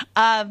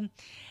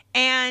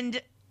 And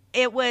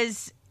it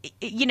was,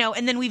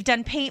 and then we've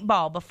done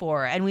paintball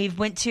before, and we've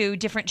went to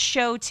different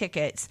show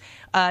tickets,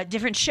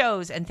 different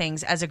shows and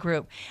things as a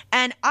group.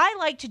 And I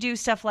like to do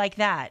stuff like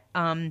that.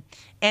 And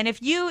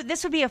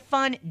this would be a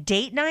fun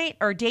date night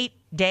or date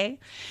day.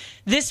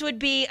 This would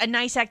be a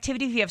nice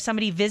activity if you have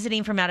somebody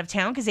visiting from out of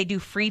town, because they do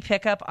free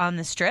pickup on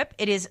the Strip.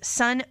 It is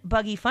Sun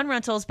Buggy Fun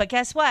Rentals, but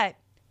guess what?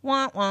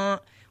 Wah, wah.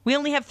 We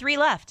only have 3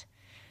 left.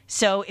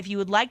 So if you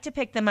would like to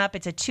pick them up,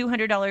 it's a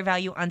 $200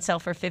 value on sale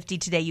for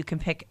 $50 today. You can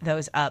pick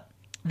those up.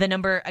 The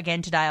number,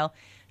 again, to dial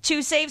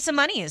to save some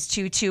money is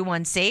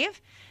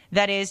 221-SAVE.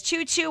 That is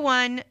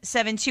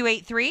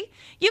 221-7283.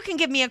 You can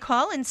give me a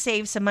call and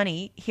save some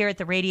money here at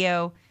the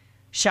Radio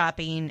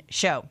Shopping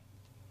Show.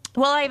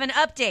 Well, I have an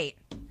update.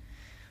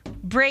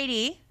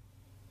 Brady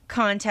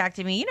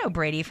contacted me. You know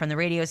Brady from the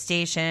radio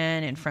station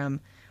and from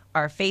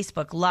our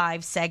Facebook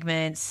Live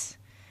segments.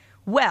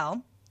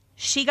 Well,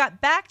 she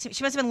got back to me.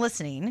 She must have been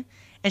listening,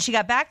 and she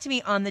got back to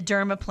me on the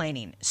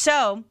dermaplaning.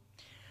 So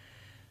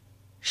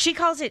she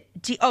calls it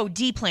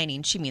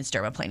deplaning. She means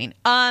dermaplaning.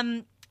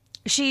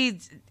 She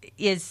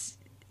is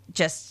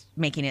just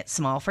making it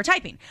small for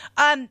typing.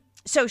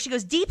 So she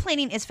goes,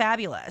 deplaning is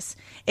fabulous.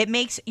 It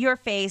makes your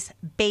face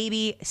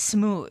baby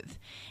smooth.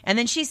 And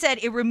then she said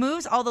it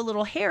removes all the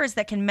little hairs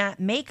that can mat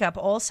makeup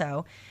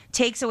also,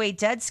 takes away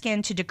dead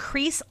skin to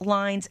decrease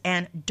lines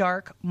and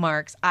dark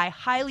marks. I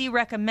highly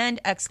recommend !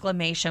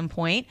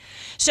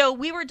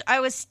 So I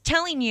was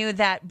telling you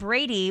that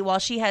Brady, while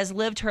she has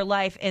lived her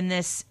life in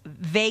this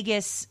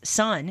Vegas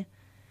sun,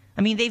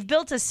 I mean, they've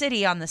built a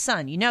city on the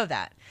sun. You know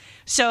that.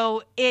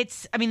 So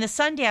the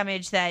sun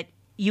damage that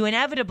you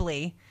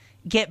inevitably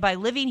get by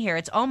living here,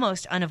 it's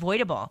almost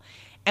unavoidable.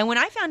 And when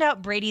I found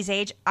out Brady's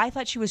age, I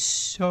thought she was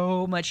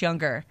so much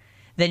younger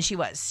than she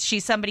was.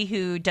 She's somebody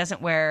who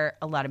doesn't wear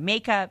a lot of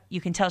makeup.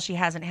 You can tell she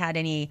hasn't had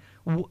any,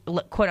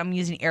 quote, I'm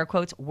using air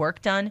quotes,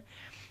 work done.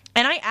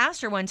 And I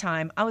asked her one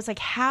time, I was like,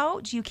 how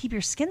do you keep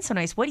your skin so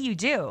nice? What do you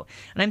do?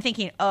 And I'm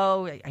thinking,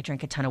 I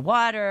drink a ton of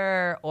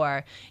water,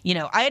 or,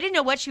 I didn't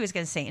know what she was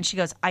going to say. And she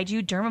goes, I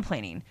do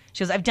dermaplaning.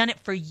 She goes, I've done it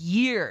for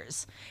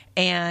years.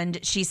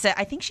 And she said,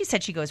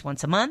 she goes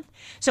once a month.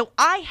 So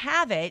I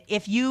have it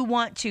if you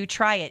want to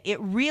try it. It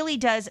really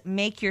does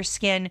make your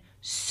skin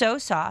so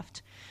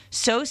soft,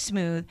 so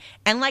smooth.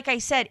 And like I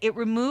said, it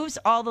removes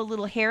all the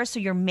little hairs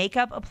so your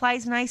makeup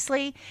applies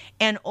nicely.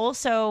 And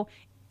also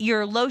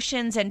your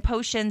lotions and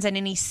potions and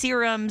any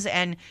serums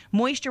and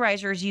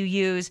moisturizers you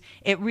use,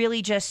 it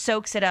really just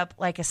soaks it up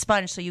like a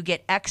sponge, so you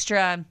get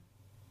an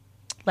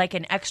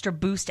extra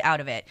boost out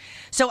of it.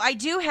 So I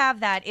do have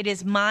that. It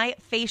is My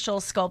Facial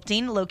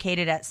Sculpting,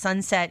 located at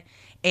Sunset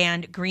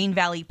and Green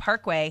Valley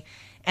Parkway,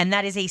 and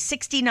that is a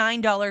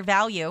 $69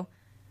 value.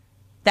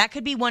 That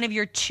could be one of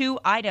your 2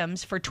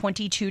 items for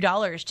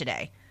 $22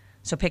 today.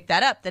 So pick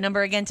that up. The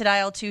number again to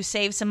dial to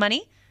save some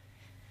money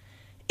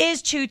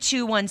is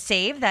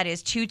 221-SAVE. That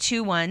is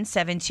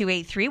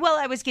 221-7283. Well,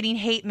 I was getting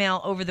hate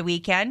mail over the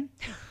weekend.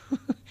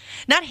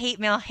 Not hate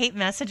mail, hate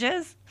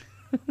messages.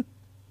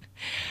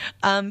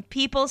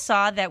 People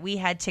saw that we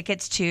had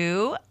tickets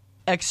to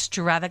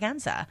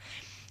Extravaganza.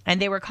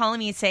 And they were calling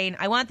me saying,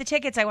 I want the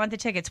tickets.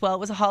 Well, it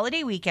was a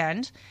holiday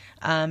weekend,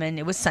 and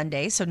it was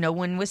Sunday, so no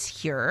one was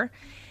here.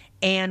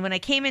 And when I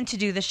came in to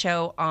do the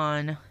show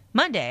on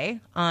Monday,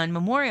 on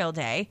Memorial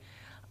Day,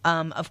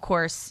 of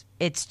course,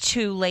 it's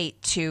too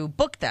late to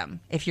book them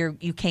if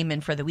you came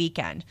in for the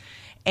weekend.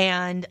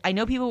 And I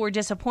know people were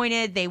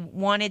disappointed. They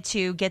wanted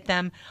to get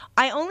them.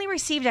 I only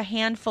received a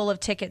handful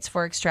of tickets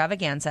for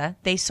Extravaganza.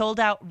 They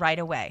sold out right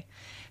away.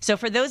 So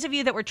for those of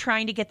you that were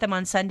trying to get them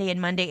on Sunday and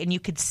Monday and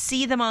you could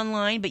see them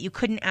online, but you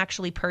couldn't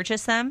actually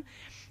purchase them,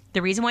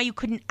 the reason why you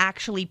couldn't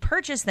actually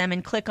purchase them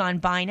and click on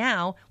buy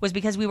now was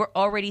because we were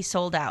already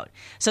sold out.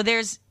 So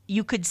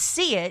you could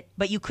see it,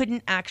 but you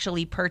couldn't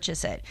actually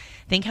purchase it.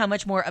 Think how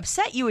much more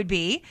upset you would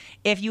be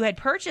if you had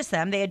purchased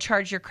them, they had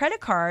charged your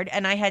credit card,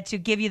 and I had to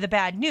give you the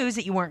bad news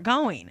that you weren't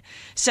going.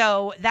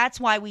 So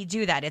that's why we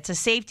do that. It's a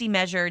safety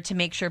measure to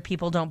make sure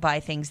people don't buy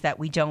things that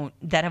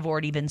have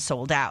already been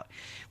sold out.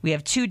 We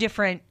have 2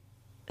 different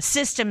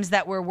systems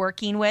that we're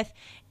working with,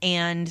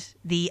 and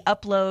the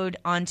upload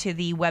onto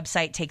the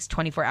website takes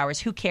 24 hours.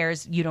 Who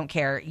cares? You don't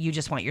care. You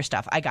just want your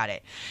stuff. I got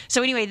it.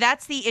 So anyway,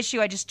 that's the issue.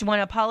 I just want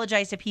to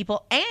apologize to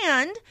people.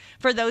 And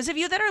for those of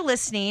you that are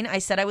listening, I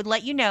said I would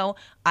let you know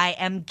I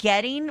am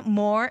getting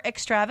more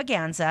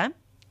Extravaganza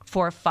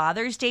for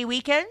Father's Day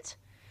weekend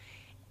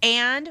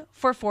and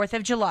for 4th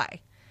of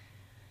July.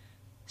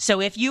 So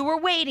if you were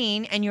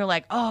waiting and you're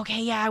like, oh,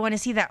 okay, yeah, I want to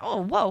see that.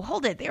 Oh, whoa,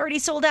 hold it. They already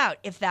sold out.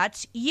 If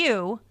that's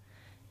you,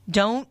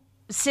 don't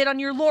sit on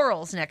your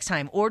laurels next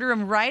time. Order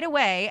them right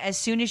away as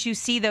soon as you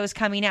see those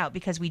coming out,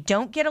 because we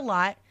don't get a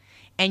lot,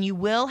 and you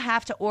will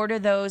have to order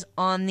those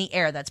on the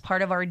air. That's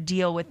part of our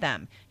deal with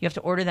them. You have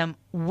to order them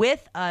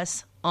with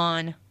us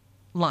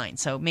online.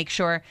 So make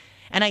sure.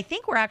 And I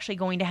think we're actually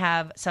going to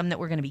have some that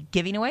we're going to be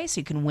giving away so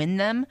you can win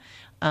them.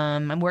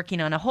 I'm working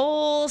on a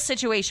whole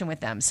situation with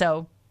them.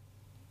 So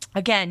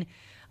again,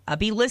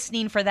 be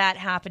listening for that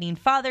happening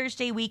Father's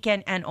Day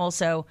weekend and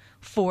also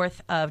 4th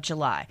of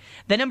July.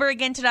 The number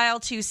again to dial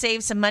to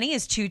save some money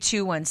is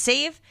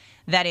 221-SAVE.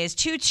 That is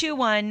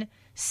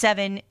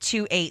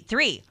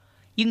 221-7283.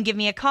 You can give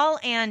me a call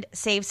and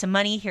save some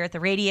money here at the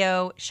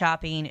Radio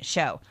Shopping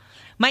Show.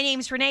 My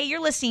name's Renee.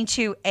 You're listening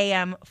to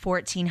AM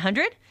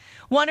 1400.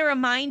 Want to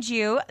remind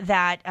you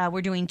that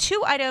we're doing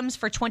 2 items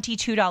for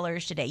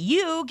 $22 today.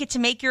 You get to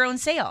make your own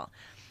sale.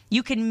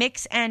 You can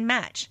mix and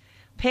match.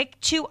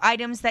 Pick 2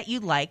 items that you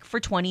like for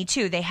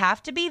 $22. They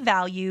have to be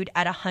valued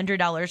at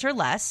 $100 or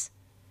less.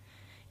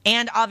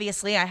 And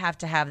obviously, I have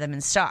to have them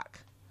in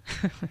stock.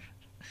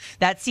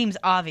 That seems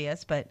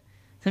obvious, but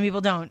some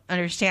people don't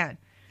understand.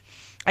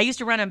 I used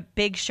to run a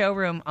big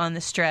showroom on the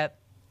Strip.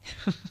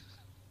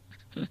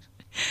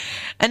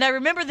 And I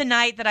remember the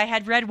night that I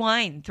had red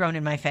wine thrown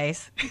in my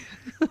face.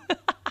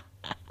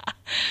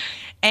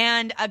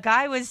 And a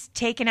guy was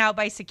taken out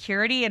by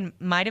security and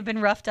might have been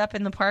roughed up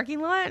in the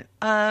parking lot.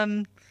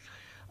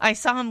 I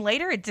saw him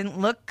later. It didn't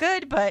look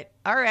good, but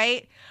all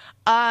right.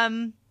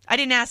 I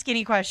didn't ask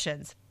any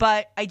questions,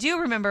 but I do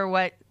remember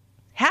what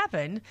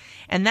happened.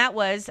 And that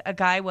was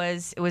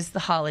it was the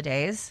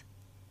holidays,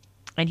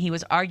 and he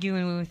was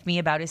arguing with me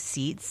about his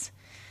seats.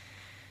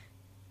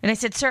 And I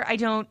said, sir,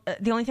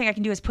 the only thing I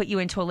can do is put you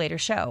into a later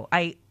show.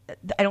 I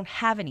don't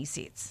have any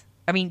seats.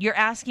 I mean, you're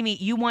asking me,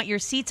 you want your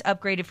seats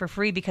upgraded for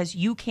free because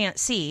you can't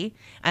see,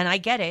 and I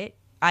get it.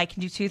 I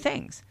can do two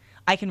things.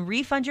 I can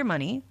refund your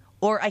money,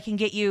 or I can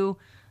get you,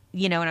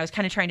 and I was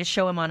kind of trying to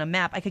show him on a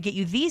map, I could get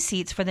you these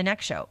seats for the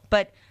next show.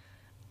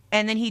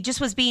 And then he just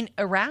was being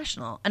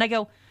irrational. And I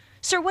go,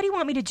 sir, what do you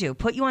want me to do?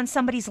 Put you on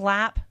somebody's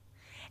lap?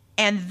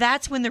 And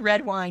that's when the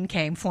red wine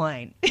came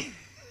flying.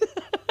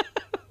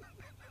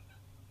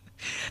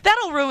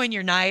 That'll ruin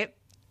your night.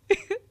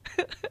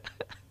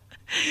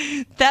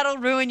 That'll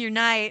ruin your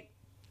night.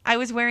 I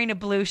was wearing a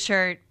blue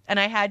shirt, and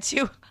I had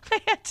to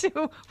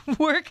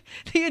work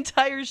the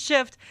entire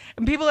shift.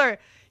 And people are,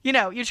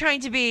 you're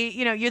trying to be,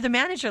 you're the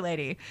manager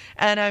lady.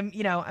 And I'm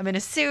in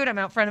a suit. I'm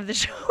out front of the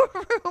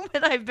showroom,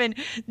 and I've been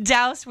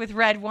doused with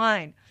red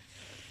wine.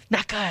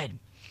 Not good.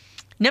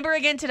 Number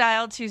again to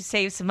dial to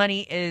save some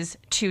money is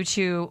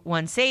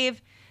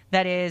 221-SAVE.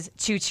 That is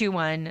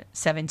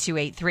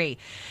 221-7283.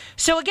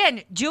 So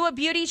again, do a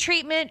beauty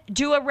treatment,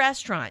 do a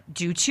restaurant,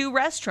 do 2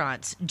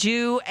 restaurants,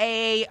 do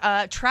a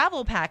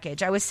travel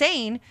package. I was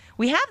saying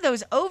we have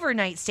those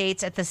overnight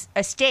stays at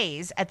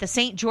the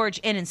St. George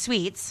Inn and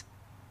Suites.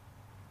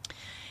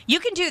 You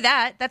can do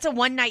that. That's a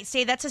one-night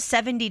stay. That's a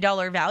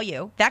 $70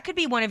 value. That could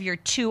be one of your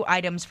 2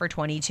 items for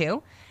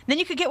 $22. Then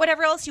you could get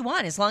whatever else you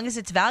want as long as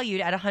it's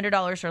valued at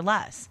 $100 or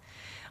less.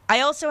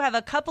 I also have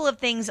a couple of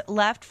things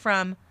left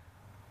from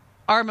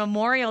our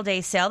Memorial Day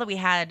sale that we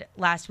had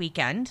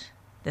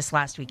this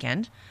last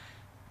weekend,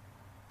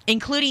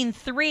 including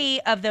 3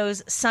 of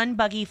those Sun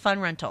Buggy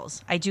fun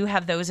rentals. I do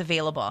have those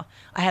available.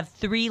 I have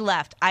 3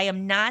 left. I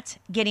am not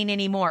getting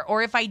any more,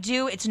 or if I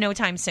do, it's no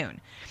time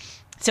soon.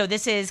 So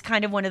this is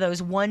kind of one of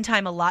those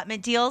one-time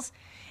allotment deals.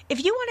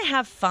 If you want to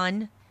have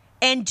fun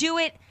and do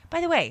it, by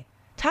the way,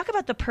 talk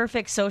about the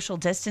perfect social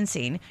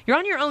distancing. You're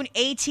on your own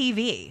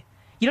ATV.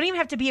 You don't even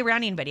have to be around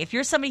anybody. If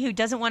you're somebody who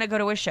doesn't want to go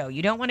to a show,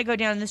 you don't want to go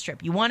down the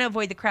strip, you want to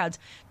avoid the crowds,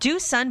 do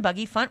Sun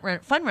Buggy fun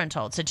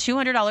rental. It's a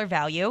 $200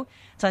 value.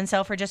 It's on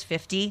sale for just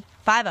 $50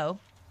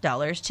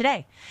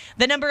 today.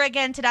 The number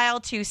again to dial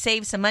to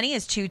save some money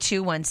is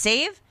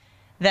 221-SAVE.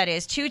 That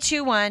is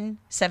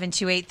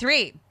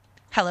 221-7283.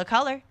 Hello,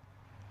 caller.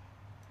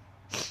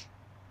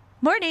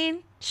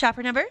 Morning.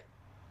 Shopper number.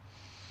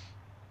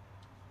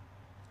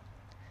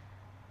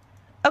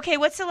 Okay,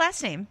 what's the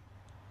last name?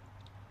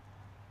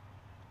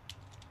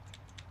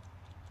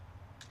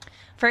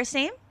 First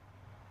name?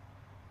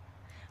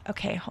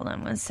 Okay, hold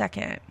on one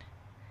second.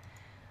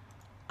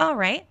 All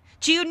right.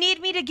 Do you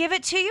need me to give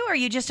it to you, or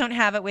you just don't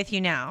have it with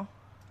you now?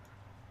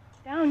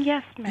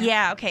 Yes, ma'am.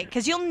 Yeah, okay,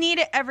 because you'll need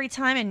it every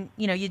time, and,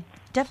 you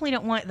definitely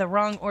don't want the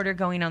wrong order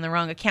going on the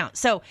wrong account.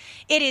 So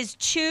it is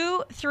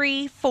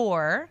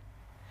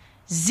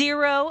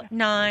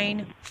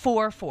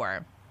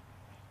 234-0944.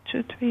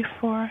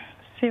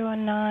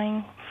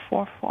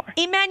 234-0944.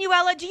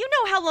 Emanuela, do you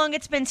know how long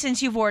it's been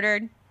since you've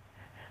ordered?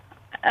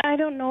 I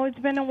don't know. It's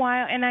been a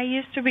while, and I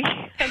used to be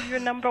your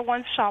number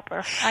one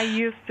shopper. I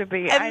used to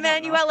be.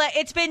 Emanuela,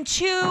 it's been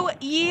 2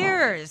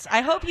 years.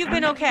 I hope you've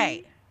been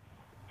okay.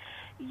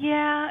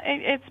 Yeah,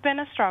 it's been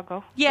a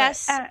struggle.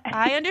 Yes,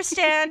 I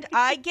understand.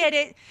 I get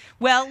it.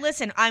 Well,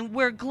 listen,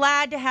 we're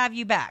glad to have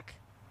you back.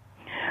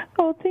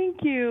 Oh,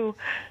 thank you.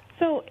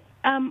 So,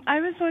 I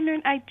was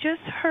wondering, I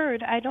just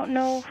heard, I don't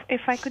know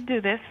if I could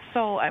do this,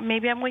 so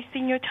maybe I'm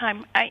wasting your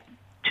time.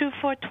 2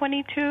 for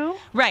 $22?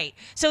 Right.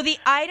 So the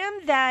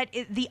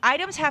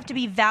items have to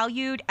be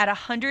valued at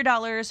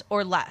 $100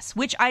 or less.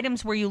 Which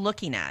items were you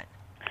looking at?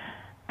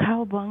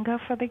 Cowabunga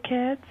for the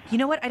kids. You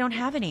know what? I don't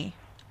have any.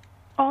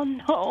 Oh,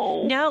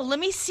 no. No, let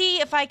me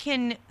see if I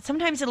can.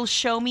 Sometimes it'll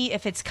show me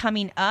if it's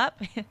coming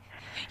up.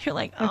 You're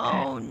like,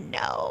 oh,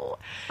 no.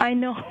 I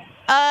know.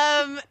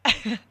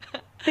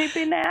 They've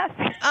been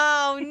asking.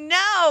 Oh,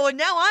 no.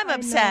 Now I'm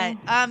upset.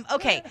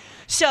 Okay.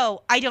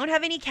 So I don't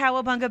have any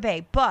Cowabunga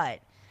Bay, but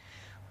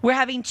we're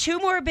having 2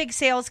 more big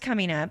sales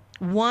coming up.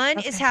 One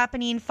is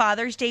happening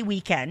Father's Day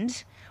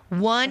weekend.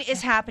 One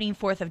is happening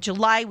 4th of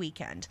July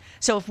weekend.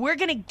 So if we're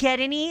going to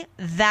get any,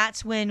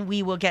 that's when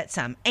we will get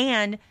some.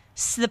 And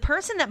the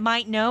person that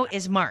might know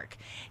is Mark.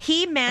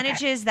 He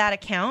manages that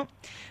account.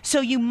 So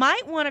you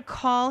might want to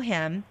call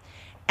him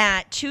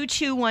at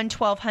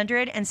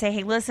 221-1200 and say,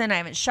 hey, listen, I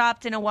haven't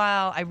shopped in a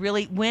while.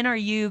 When are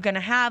you going to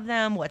have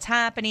them? What's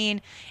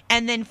happening?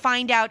 And then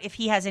find out if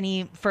he has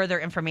any further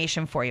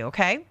information for you,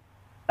 okay?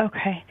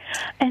 Okay.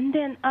 And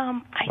then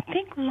I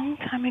think a long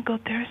time ago,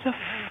 there's a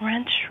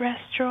French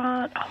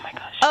restaurant. Oh, my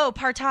gosh. Oh,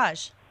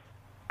 Partage.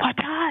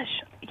 Partage,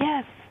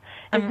 yes.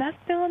 Is that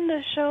still on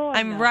the show?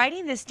 I'm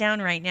writing this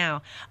down right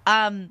now.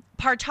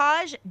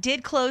 Partage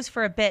did close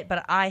for a bit,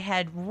 but I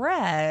had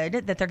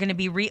read that they're going to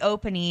be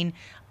reopening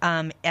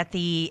in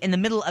the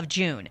middle of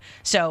June.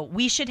 So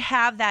we should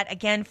have that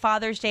again.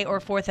 Father's Day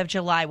or 4th of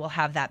July, we'll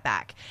have that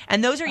back.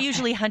 And those are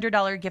usually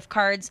 $100 gift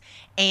cards.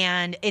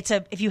 And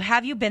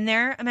have you been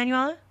there,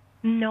 Emanuela?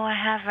 No, I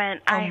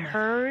haven't. I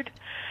heard.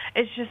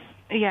 It's just.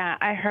 Yeah,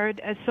 I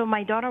heard. So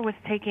my daughter was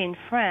taking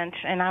French,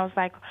 and I was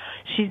like,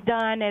 she's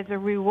done. As a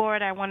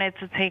reward, I wanted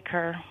to take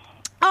her.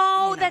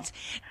 Oh,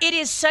 it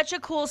is such a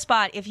cool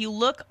spot. If you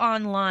look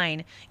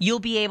online, you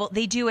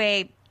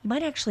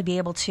might actually be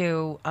able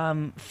to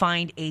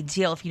find a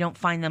deal if you don't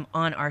find them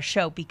on our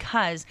show,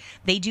 because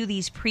they do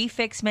these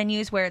prefix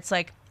menus where it's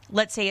like,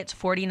 let's say it's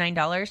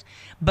 $49,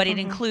 but it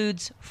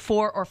includes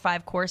 4 or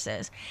 5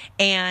 courses.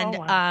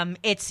 And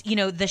it's,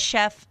 the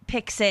chef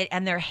picks it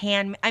and their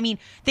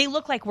they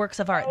look like works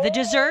of art. The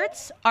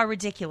desserts are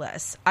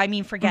ridiculous.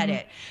 Forget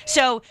it.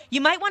 So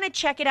you might want to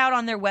check it out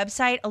on their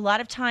website. A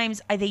lot of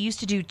times they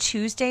used to do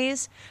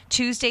Tuesdays.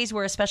 Tuesdays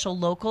were a special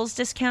locals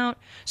discount.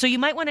 So you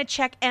might want to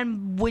check,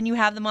 and when you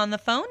have them on the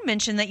phone,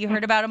 mention that you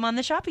heard about them on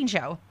the shopping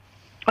show.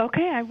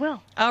 Okay, I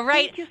will. All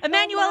right. Thank you so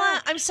Emanuela,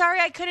 much. I'm sorry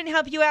I couldn't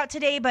help you out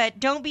today,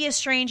 but don't be a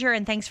stranger,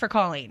 and thanks for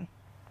calling.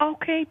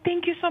 Okay,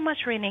 thank you so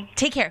much, Renee.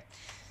 Take care.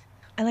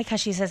 I like how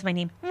she says my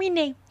name,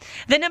 Renee.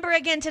 The number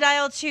again to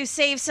dial to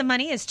save some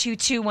money is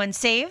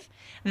 221-SAVE.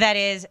 That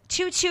is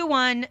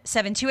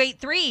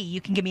 221-7283. You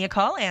can give me a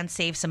call and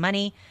save some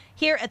money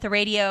here at the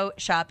Radio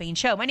Shopping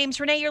Show. My name's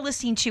Renee. You're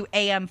listening to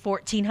AM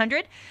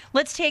 1400.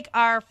 Let's take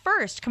our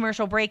first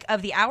commercial break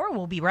of the hour.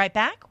 We'll be right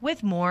back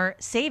with more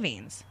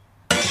savings.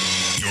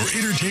 Your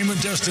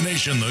entertainment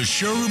destination, the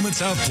Showroom at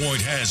South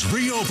Point, has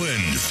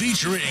reopened,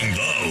 featuring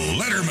The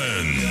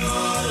Letterman.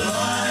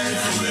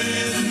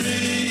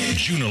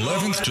 June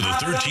 11th to the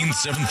 13th,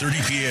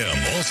 7:30 p.m.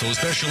 Also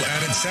special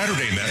added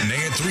Saturday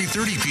matinee at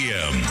 3:30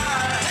 p.m.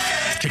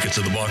 Tickets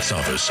at the box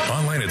office,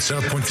 online at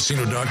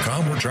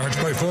southpointcasino.com or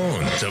charged by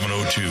phone,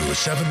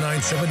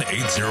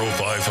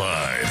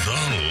 702-797-8055. The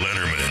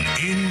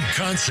Letterman in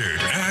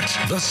concert at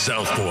the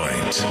South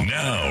Point.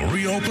 Now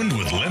reopened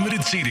with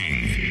limited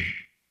seating.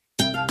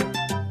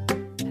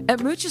 At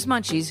Mooch's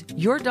Munchies,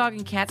 your dog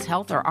and cat's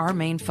health are our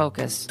main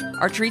focus.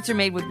 Our treats are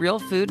made with real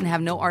food and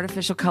have no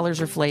artificial colors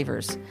or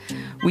flavors.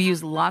 We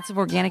use lots of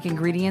organic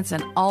ingredients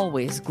and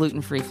always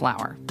gluten-free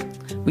flour.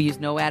 We use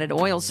no added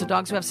oils so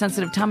dogs who have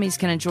sensitive tummies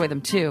can enjoy them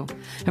too.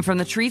 And from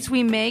the treats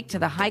we make to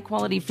the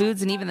high-quality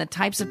foods and even the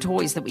types of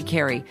toys that we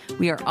carry,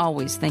 we are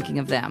always thinking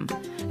of them.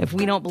 If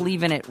we don't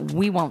believe in it,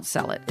 we won't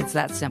sell it. It's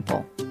that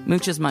simple.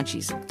 Mooch's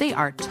Munchies. They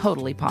are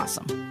totally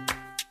pawsome.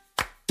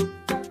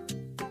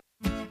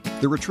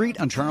 The Retreat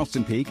on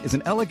Charleston Peak is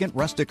an elegant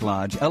rustic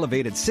lodge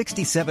elevated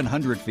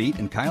 6,700 feet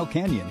in Kyle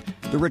Canyon.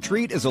 The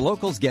Retreat is a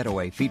locals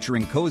getaway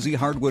featuring cozy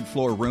hardwood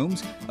floor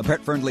rooms, a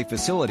pet-friendly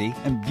facility,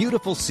 and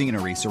beautiful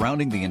scenery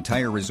surrounding the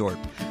entire resort.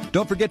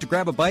 Don't forget to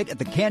grab a bite at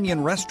the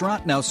Canyon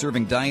Restaurant, now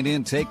serving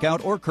dine-in,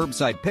 takeout, or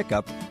curbside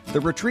pickup. The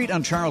Retreat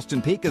on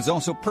Charleston Peak is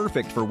also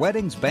perfect for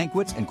weddings,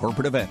 banquets, and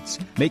corporate events.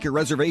 Make your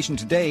reservation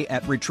today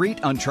at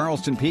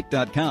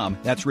retreatoncharlestonpeak.com.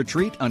 That's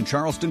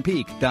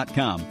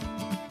retreatoncharlestonpeak.com.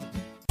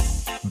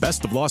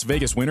 Best of Las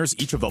Vegas winners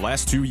each of the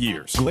last 2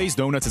 years. Glazed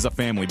Donuts is a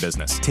family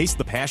business. Taste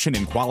the passion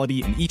and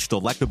quality in each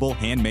delectable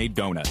handmade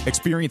donut.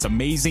 Experience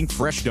amazing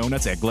fresh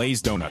donuts at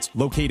Glazed Donuts,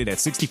 located at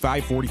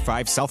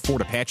 6545 South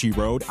Fort Apache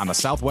Road on the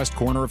southwest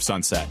corner of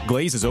Sunset.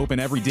 Glaze is open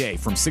every day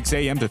from 6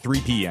 a.m. to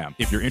 3 p.m.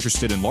 If you're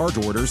interested in large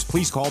orders,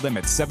 please call them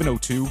at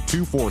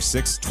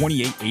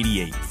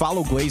 702-246-2888.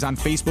 Follow Glaze on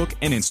Facebook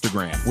and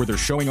Instagram, where they're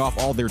showing off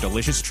all their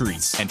delicious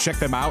treats. And check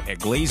them out at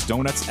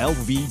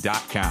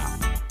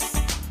glazedonutslv.com.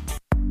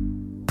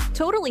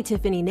 Totally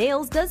Tiffany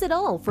Nails does it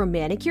all, from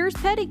manicures,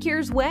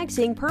 pedicures,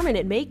 waxing,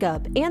 permanent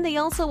makeup, and they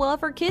also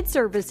offer kid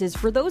services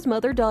for those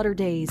mother-daughter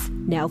days.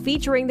 Now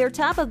featuring their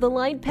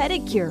top-of-the-line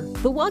pedicure,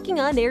 the Walking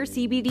on Air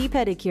CBD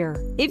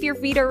pedicure. If your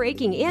feet are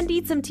aching and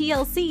need some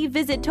TLC,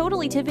 visit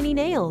Totally Tiffany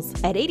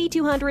Nails at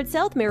 8200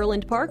 South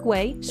Maryland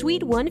Parkway,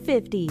 Suite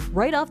 150,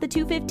 right off the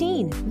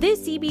 215.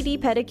 This CBD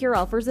pedicure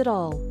offers it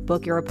all.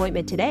 Book your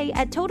appointment today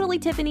at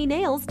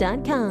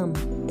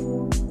TotallyTiffanyNails.com.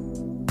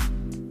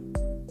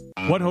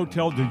 What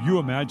hotel do you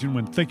imagine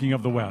when thinking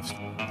of the West?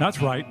 That's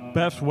right,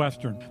 Best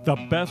Western. The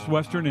Best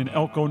Western in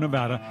Elko,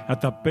 Nevada, at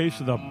the base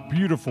of the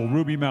beautiful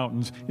Ruby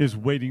Mountains, is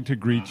waiting to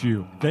greet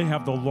you. They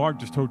have the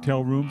largest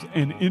hotel rooms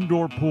and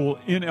indoor pool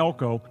in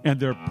Elko, and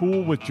their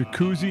pool with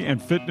jacuzzi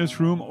and fitness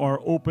room are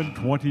open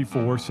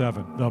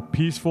 24/7. The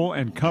peaceful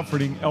and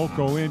comforting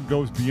Elko Inn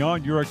goes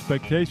beyond your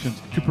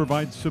expectations to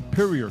provide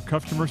superior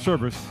customer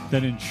service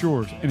that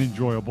ensures an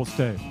enjoyable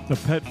stay. The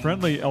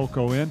pet-friendly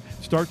Elko Inn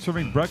starts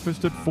serving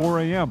breakfast at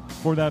 4 a.m.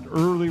 for that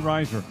early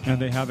riser, and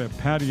they have a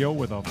patio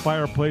with a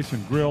fireplace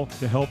and grill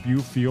to help you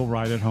feel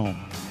right at home.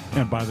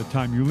 And by the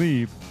time you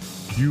leave,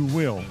 you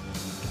will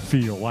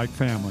feel like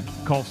family.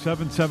 Call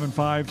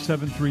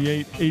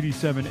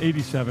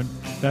 775-738-8787.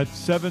 That's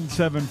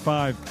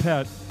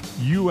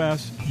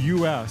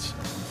 775-PET-US-US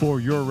for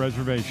your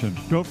reservation.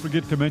 Don't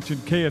forget to mention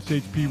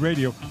KSHP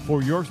Radio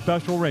for your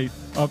special rate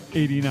of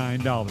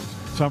 $89.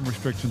 Some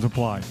restrictions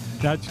apply.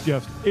 That's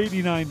just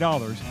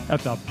 $89 at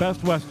the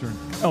Best Western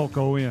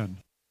Elko Inn.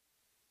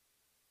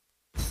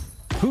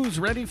 Who's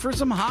ready for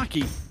some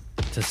hockey?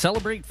 To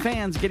celebrate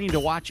fans getting to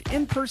watch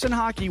in-person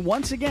hockey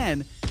once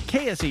again,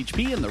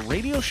 KSHP and the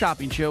Radio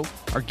Shopping Show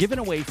are giving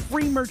away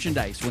free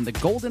merchandise when the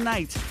Golden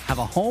Knights have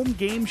a home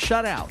game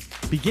shutout.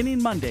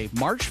 Beginning Monday,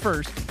 March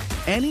 1st,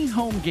 any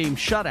home game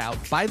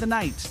shutout by the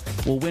Knights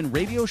will win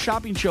Radio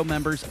Shopping Show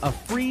members a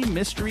free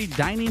mystery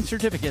dining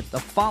certificate the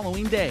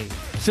following day.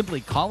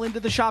 Simply call into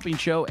the shopping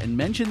show and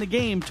mention the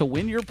game to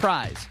win your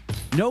prize.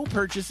 No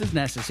purchase is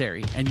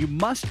necessary, and you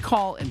must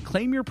call and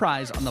claim your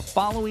prize on the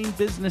following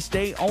business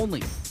day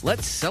only.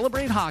 Let's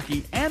celebrate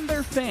hockey and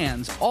their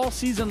fans all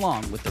season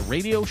long with the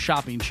Radio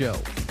Shopping Show.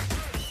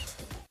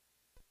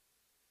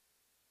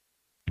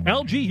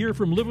 LG here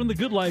from Living the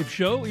Good Life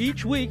Show.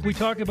 Each week we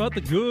talk about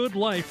the good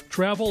life,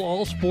 travel,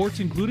 all sports,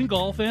 including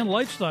golf and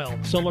lifestyle.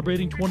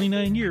 Celebrating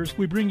 29 years,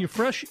 we bring you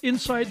fresh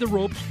inside the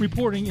ropes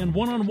reporting and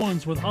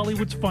one-on-ones with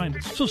Hollywood's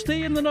finest. So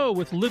stay in the know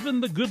with Living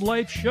the Good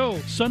Life Show.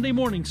 Sunday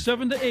morning,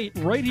 7 to 8,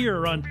 right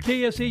here on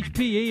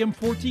KSHP AM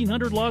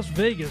 1400 Las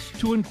Vegas.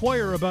 To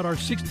inquire about our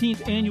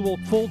 16th annual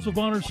Folds of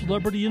Honor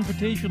Celebrity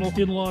Invitational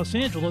in Los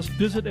Angeles,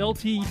 visit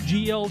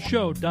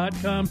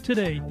LTGLshow.com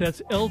today.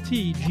 That's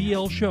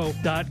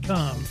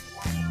LTGLshow.com.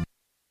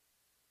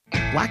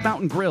 Black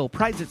Mountain Grill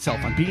prides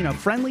itself on being a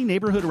friendly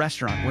neighborhood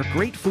restaurant where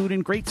great food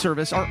and great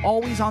service are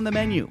always on the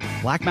menu.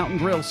 Black Mountain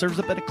Grill serves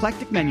up an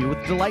eclectic menu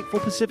with delightful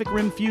Pacific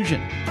Rim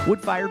fusion,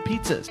 wood-fired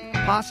pizzas,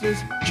 pastas,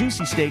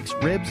 juicy steaks,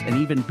 ribs, and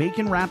even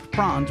bacon-wrapped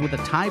prawns with a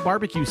Thai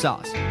barbecue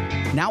sauce.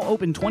 Now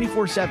open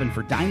 24/7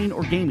 for dining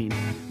or gaming.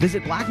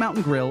 Visit Black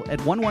Mountain Grill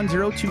at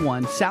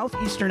 11021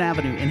 Southeastern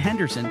Avenue in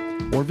Henderson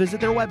or visit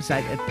their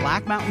website at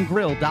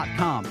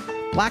blackmountaingrill.com.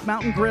 Black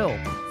Mountain Grill.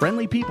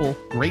 Friendly people,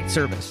 great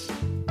service.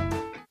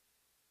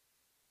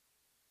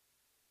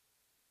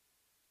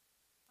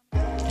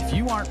 If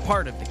you aren't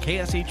part of the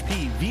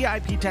KSHP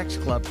VIP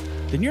Text Club,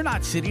 then you're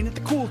not sitting at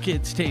the cool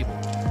kids table.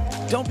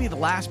 Don't be the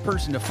last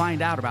person to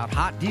find out about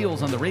hot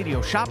deals on the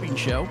Radio Shopping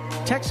Show.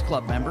 Text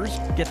Club members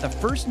get the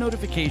first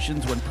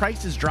notifications when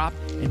prices drop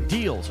and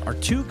deals are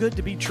too good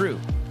to be true.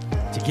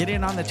 To get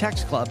in on the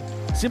Text Club,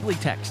 simply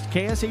text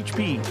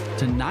KSHP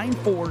to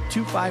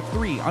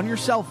 94253 on your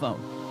cell phone.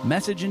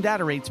 Message and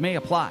data rates may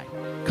apply.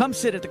 Come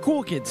sit at the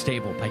cool kids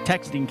table by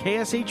texting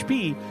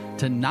KSHP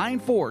to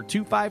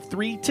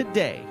 94253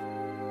 today.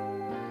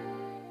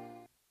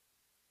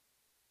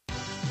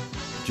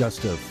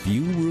 Just a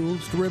few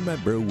rules to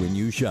remember when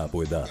you shop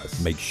with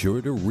us. Make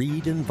sure to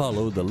read and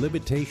follow the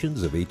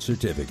limitations of each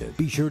certificate.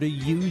 Be sure to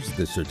use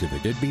the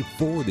certificate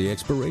before the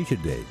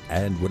expiration date.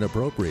 And when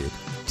appropriate,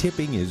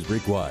 tipping is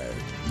required.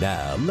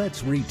 Now,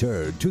 let's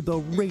return to the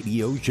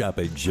Radio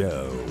Shopping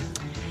Show.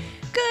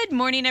 Good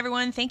morning,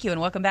 everyone. Thank you,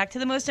 and welcome back to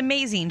the most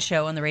amazing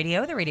show on the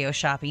Radio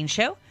Shopping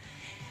Show,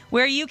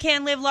 where you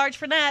can live large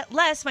for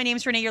less. My name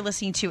is Renee. You're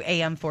listening to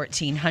AM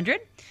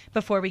 1400.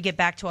 Before we get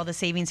back to all the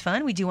savings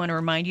fun, we do want to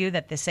remind you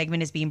that this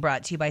segment is being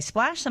brought to you by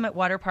Splash Summit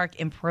Water Park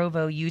in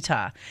Provo,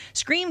 Utah.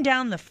 Scream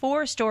down the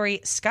 4-story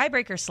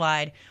Skybreaker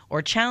slide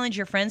or challenge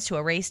your friends to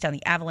a race down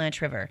the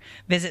Avalanche River.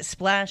 Visit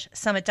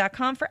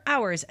SplashSummit.com for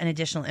hours and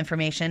additional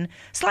information.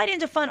 Slide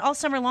into fun all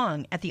summer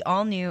long at the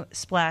all-new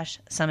Splash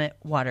Summit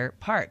Water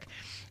Park.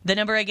 The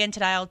number again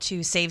to dial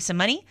to save some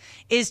money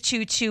is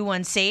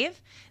 221-SAVE.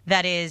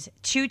 That is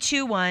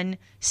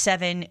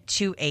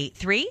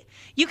 221-7283.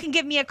 You can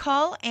give me a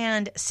call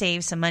and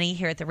save some money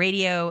here at the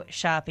Radio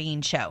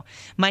Shopping Show.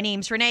 My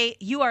name's Renee.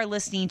 You are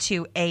listening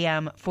to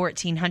AM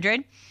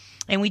 1400.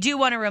 And we do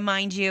want to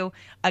remind you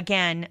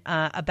again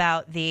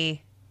about the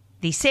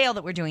sale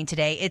that we're doing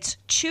today. It's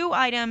 2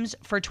 items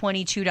for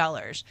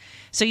 $22.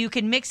 So you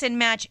can mix and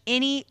match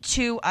any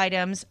 2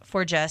 items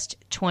for just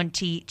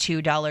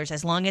 $22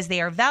 as long as they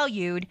are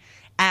valued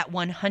at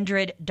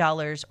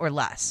 $100 or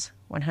less.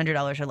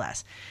 $100 or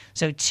less.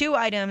 So 2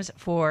 items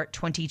for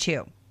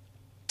 $22.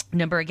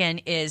 Number again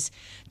is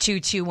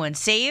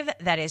 221-SAVE.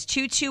 That is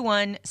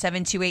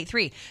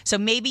 221-7283. So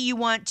maybe you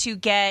want to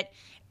get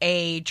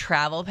a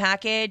travel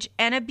package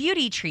and a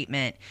beauty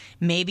treatment.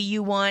 Maybe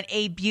you want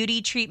a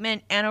beauty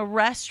treatment and a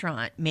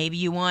restaurant. Maybe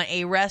you want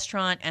a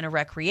restaurant and a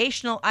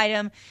recreational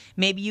item.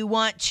 Maybe you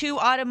want 2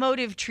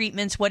 automotive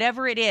treatments,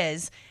 whatever it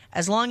is.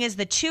 As long as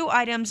the 2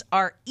 items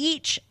are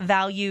each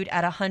valued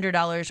at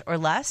 $100 or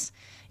less,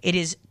 it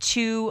is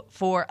 2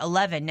 for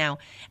 $11. Now,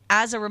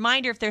 as a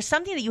reminder, if there's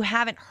something that you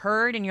haven't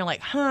heard and you're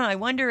like, I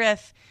wonder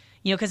if,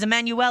 because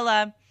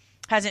Emanuela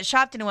hasn't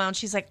shopped in a while, and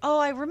she's like,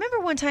 I remember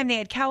one time they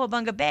had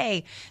Cowabunga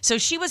Bay. So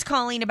she was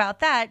calling about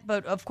that,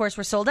 but of course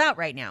we're sold out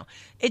right now.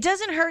 It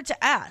doesn't hurt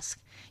to ask.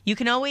 You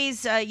can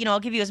always, I'll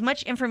give you as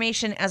much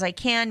information as I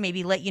can,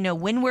 maybe let you know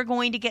when we're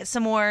going to get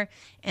some more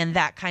and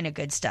that kind of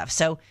good stuff.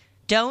 So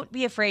don't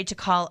be afraid to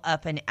call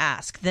up and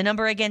ask. The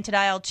number again to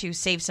dial to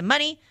save some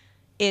money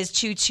is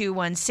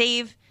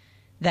 221-SAVE.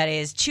 That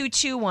is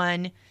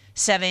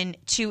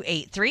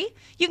 7283.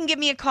 You can give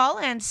me a call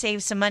and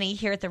save some money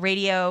here at the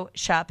Radio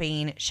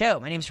Shopping Show.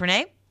 My name's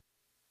Renee.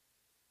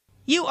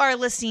 You are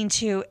listening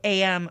to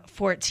AM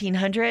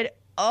 1400.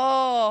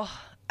 Oh,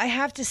 I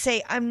have to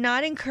say, I'm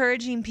not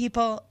encouraging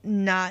people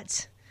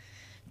not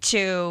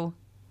to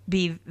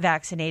be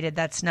vaccinated.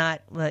 That's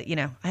not,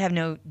 I have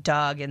no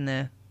dog in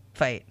the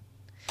fight.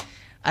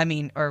 I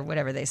mean, or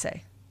whatever they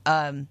say.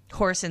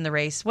 Horse in the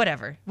race,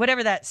 whatever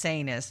that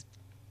saying is.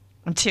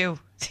 I'm too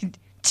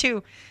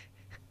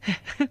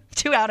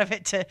out of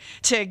it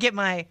to get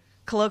my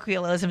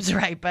colloquialisms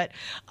right, but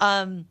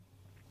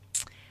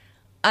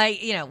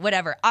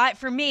whatever.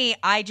 For me,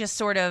 I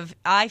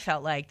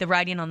felt like the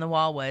writing on the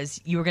wall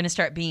was you were going to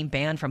start being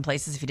banned from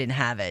places if you didn't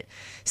have it.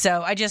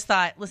 So I just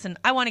thought, listen,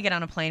 I want to get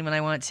on a plane when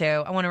I want to.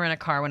 I want to rent a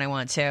car when I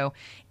want to,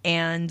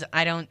 and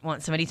I don't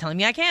want somebody telling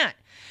me I can't.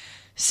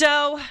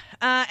 So,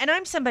 and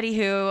I'm somebody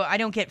who I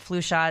don't get flu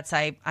shots.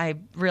 I'm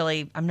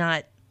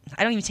not.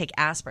 I don't even take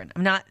aspirin.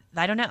 I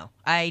don't know.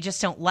 I just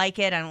don't like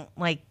it. I don't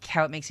like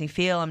how it makes me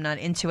feel. I'm not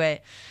into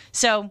it.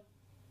 So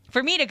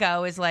for me to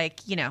go is like,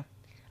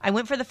 I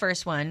went for the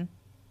first one.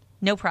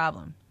 No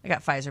problem. I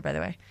got Pfizer, by the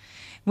way.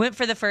 Went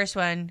for the first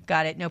one.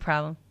 Got it. No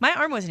problem. My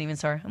arm wasn't even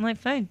sore. I'm like,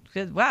 fine.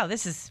 Good. Wow,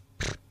 this is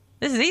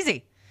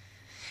easy.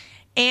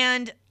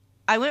 And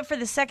I went for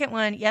the second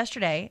one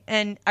yesterday,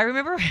 and I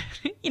remember,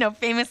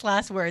 famous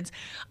last words.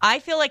 I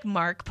feel like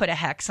Mark put a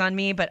hex on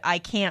me, but I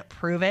can't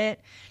prove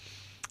it.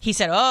 He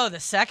said, oh, the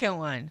second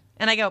one.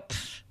 And I go,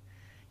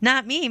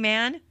 not me,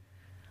 man.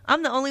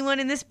 I'm the only one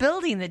in this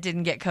building that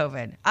didn't get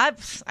COVID. I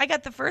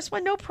got the first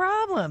one, no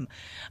problem.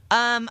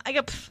 I'm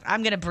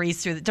going to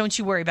breeze through it. Don't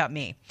you worry about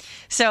me.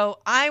 So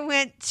I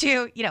went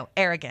to,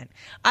 arrogant.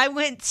 I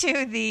went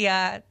to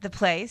the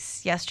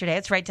place yesterday.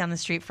 It's right down the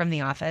street from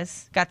the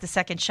office. Got the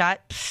second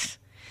shot.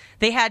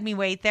 They had me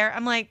wait there.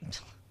 I'm like,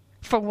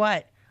 for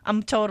what?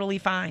 I'm totally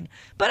fine.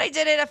 But I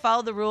did it. I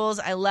followed the rules.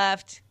 I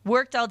left,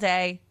 worked all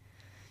day.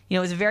 It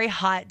was a very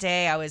hot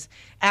day. I was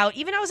out.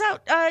 Even I was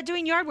out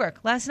doing yard work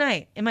last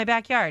night in my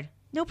backyard.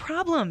 No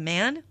problem,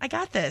 man. I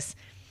got this.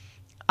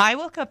 I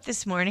woke up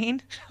this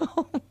morning.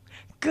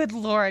 Good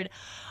Lord.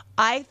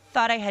 I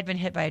thought I had been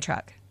hit by a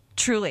truck.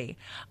 Truly.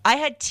 I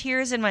had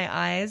tears in my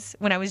eyes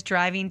when I was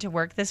driving to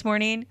work this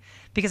morning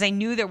because I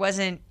knew there was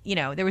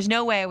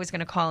no way I was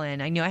going to call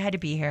in. I knew I had to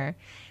be here.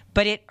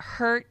 But it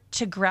hurt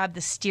to grab the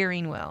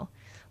steering wheel.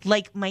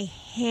 Like my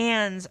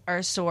hands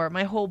are sore,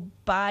 my whole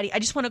body. I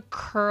just want to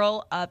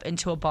curl up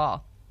into a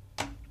ball.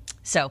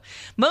 So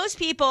most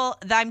people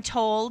that I'm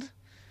told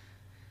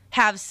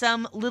have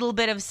some little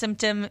bit of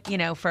symptom,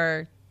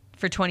 for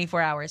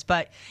 24 hours.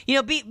 But,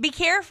 be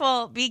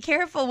careful. Be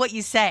careful what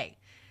you say.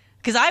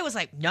 Because I was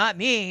like, not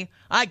me.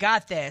 I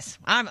got this.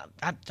 I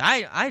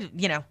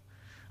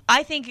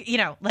think,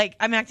 like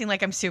I'm acting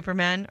like I'm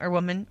Superman or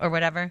woman or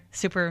whatever,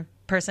 super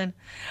person.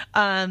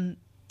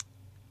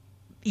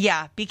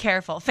 Yeah, be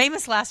careful.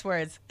 Famous last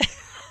words.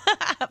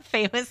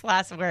 Famous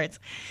last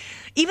words.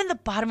 Even the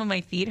bottom of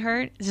my feet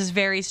hurt. This is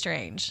very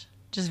strange.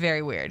 Just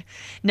very weird.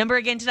 Number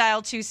again to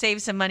dial to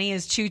save some money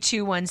is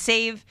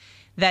 221-SAVE.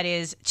 That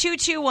is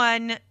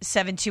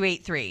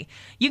 221-7283.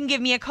 You can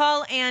give me a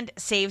call and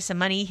save some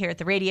money here at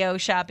the Radio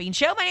Shopping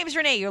Show. My name is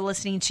Renee. You're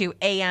listening to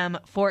AM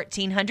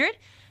 1400.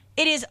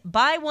 It is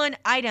buy one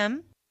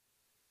item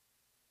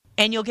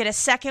and you'll get a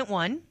second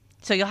one.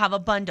 So you'll have a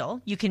bundle.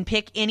 You can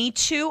pick any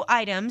two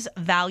items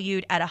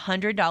valued at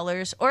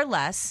 $100 or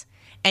less,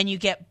 and you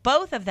get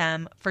both of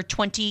them for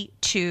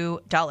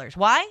 $22.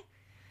 Why?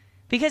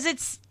 Because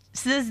it's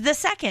the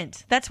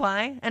second. That's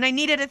why. And I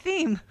needed a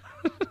theme.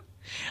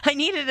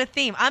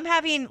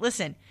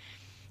 Listen,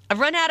 I've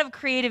run out of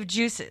creative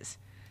juices.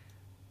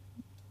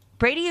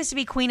 Brady used to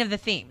be queen of the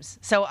themes,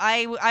 so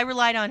I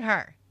relied on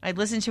her. I'd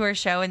listen to her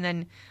show, and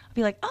then I'd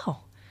be like,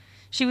 oh,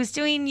 she was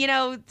doing,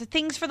 the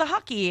things for the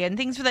hockey and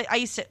things for the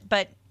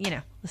but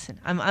listen,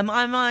 I'm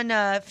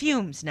on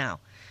fumes now.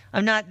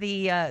 I'm not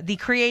the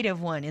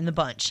creative one in the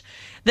bunch.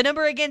 The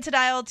number again to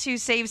dial to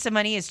save some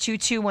money is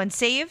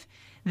 221-SAVE.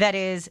 That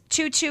is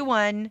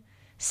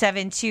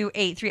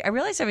 221-7283. I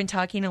realize I've been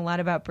talking a lot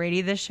about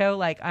Brady this show,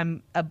 like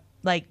I'm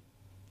like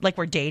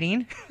we're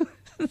dating.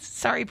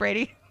 Sorry,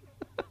 Brady.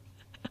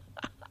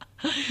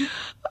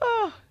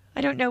 Oh. I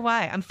don't know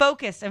why. I'm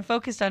focused on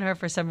her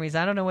for some reason.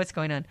 I don't know what's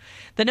going on.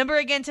 The number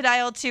again to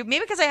dial to,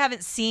 maybe because I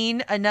haven't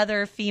seen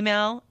another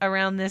female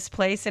around this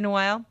place in a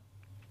while.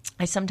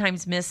 I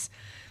sometimes miss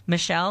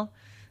Michelle.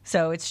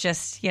 So it's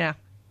just,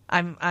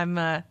 I'm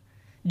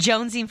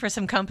jonesing for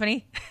some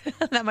company.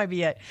 That might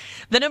be it.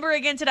 The number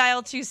again to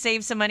dial to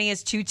save some money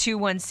is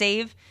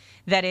 221-SAVE.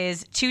 That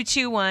is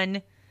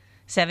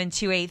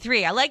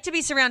 221-7283. I like to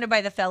be surrounded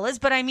by the fellas,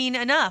 but I mean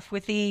enough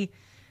with the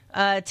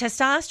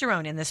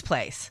testosterone in this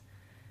place.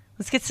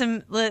 Let's get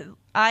some.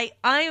 I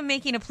am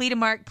making a plea to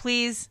Mark.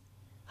 Please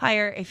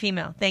hire a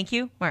female. Thank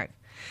you, Mark.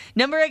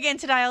 Number again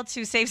to dial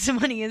to save some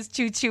money is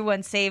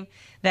 221-SAVE.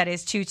 That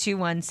is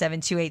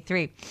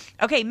 221-7283.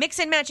 Okay, mix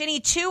and match any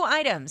two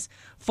items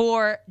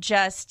for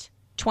just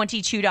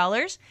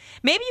 $22.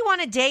 Maybe you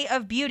want a day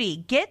of beauty.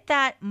 Get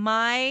that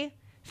My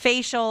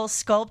facial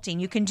sculpting.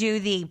 You can do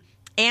the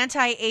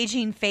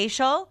anti-aging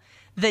facial,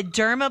 the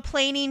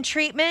dermaplaning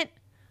treatment.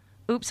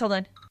 Oops, hold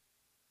on.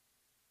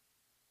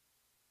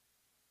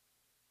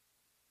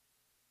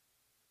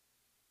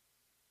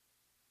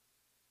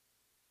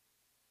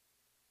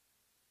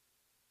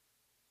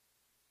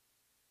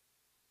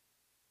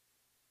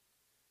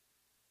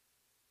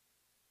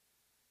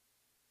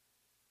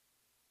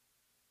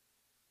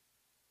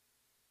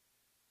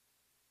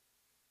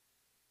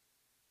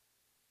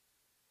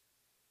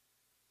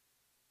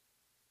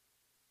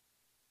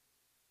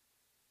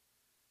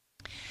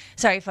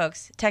 Sorry,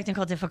 folks.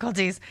 Technical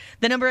difficulties.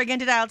 The number again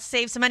to dial to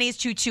save some money is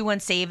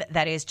 221-SAVE.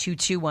 That is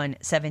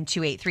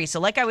 221-7283. So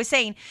like I was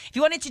saying, if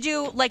you wanted to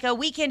do like a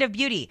weekend of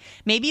beauty,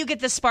 maybe you get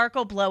the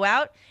sparkle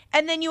blowout,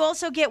 and then you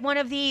also get one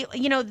of the,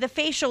 the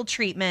facial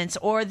treatments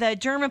or the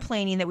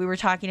dermaplaning that we were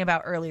talking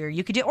about earlier.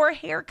 You could do, or a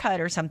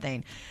haircut or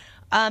something.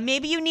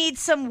 Maybe you need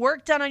some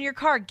work done on your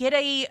car. Get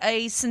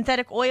a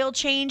synthetic oil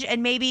change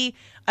and maybe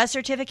a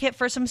certificate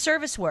for some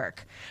service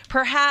work.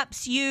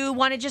 Perhaps you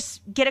want to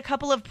just get a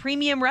couple of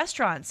premium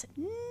restaurants.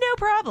 No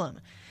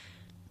problem.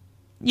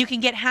 You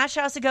can get Hash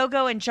House A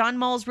Go-Go and John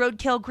Mull's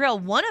Roadkill Grill.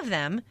 One of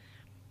them,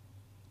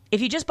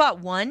 if you just bought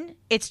one,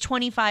 it's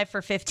 $25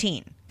 for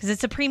 $15 because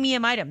it's a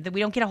premium item that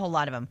we don't get a whole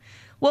lot of them.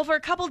 Well, for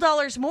a couple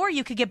dollars more,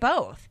 you could get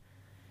both.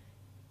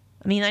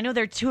 I mean, I know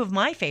they're two of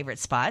my favorite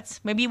spots.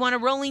 Maybe you want a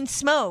Rolling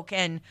Smoke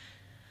and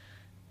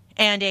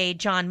a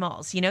John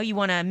Mull's. You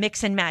want to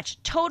mix and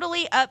match.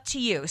 Totally up to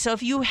you. So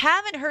if you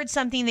haven't heard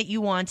something that you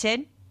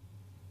wanted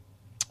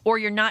or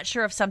you're not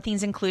sure if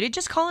something's included,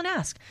 just call and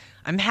ask.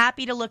 I'm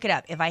happy to look it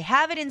up. If I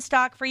have it in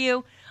stock for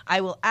you,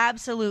 I will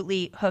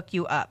absolutely hook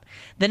you up.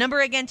 The number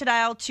again to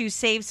dial to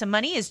save some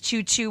money is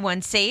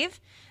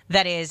 221-SAVE.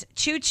 That is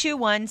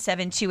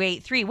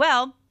 221-7283.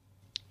 Well,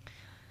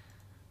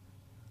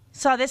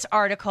 saw this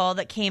article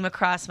that came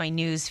across my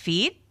news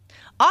feed.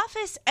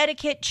 Office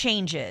etiquette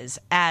changes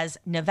as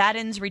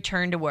Nevadans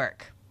return to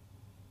work.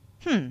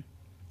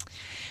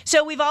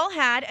 So we've all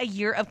had a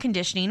year of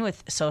conditioning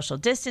with social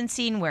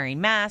distancing, wearing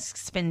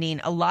masks, spending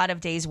a lot of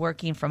days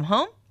working from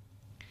home.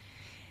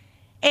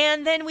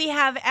 And then we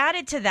have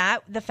added to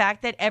that the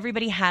fact that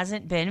everybody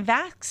hasn't been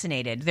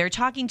vaccinated. They're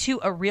talking to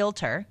a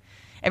realtor.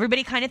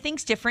 Everybody kind of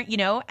thinks different,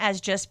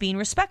 as just being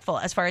respectful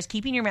as far as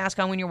keeping your mask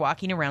on when you're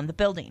walking around the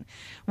building.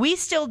 We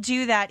still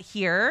do that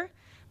here,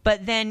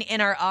 but then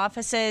in our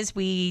offices,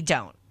 we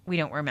don't. We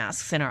don't wear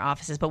masks in our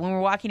offices. But when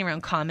we're walking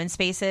around common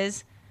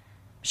spaces,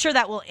 sure,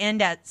 that will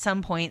end at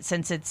some point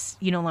since it's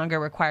no longer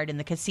required in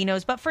the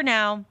casinos. But for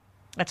now,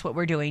 that's what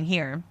we're doing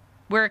here.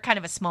 We're kind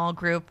of a small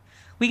group.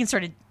 We can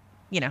sort of,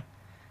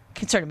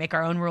 make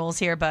our own rules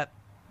here, but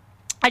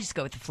I just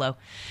go with the flow.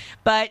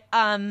 But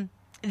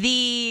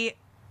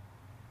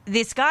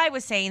this guy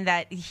was saying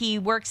that he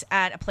works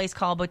at a place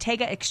called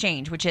Bottega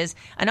Exchange, which is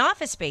an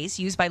office space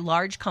used by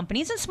large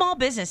companies and small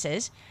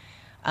businesses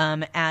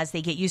as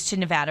they get used to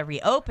Nevada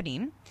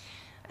reopening.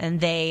 And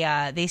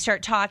they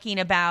start talking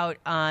about,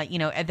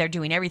 they're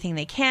doing everything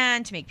they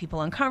can to make people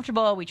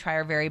uncomfortable. We try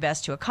our very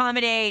best to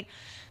accommodate.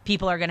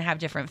 People are going to have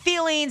different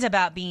feelings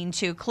about being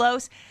too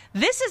close.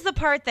 This is the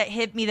part that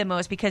hit me the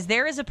most because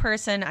there is a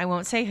person, I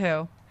won't say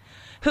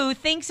who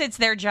thinks it's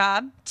their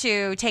job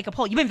to take a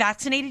poll. You been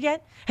vaccinated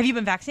yet? Have you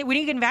been vaccinated? When are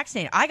you getting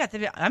vaccinated? I'm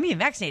getting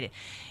vaccinated.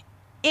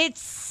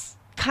 It's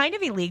kind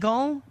of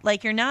illegal.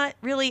 Like, you're not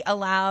really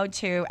allowed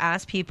to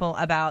ask people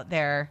about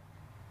their...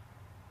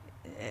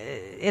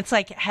 It's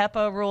like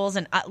HIPAA rules.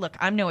 And look,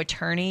 I'm no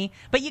attorney,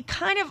 but you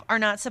kind of are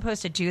not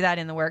supposed to do that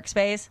in the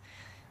workspace.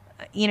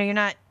 You're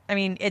not... I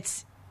mean,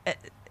 it's...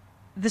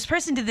 this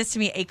person did this to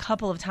me a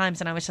couple of times,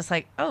 and I was just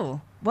like,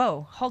 oh,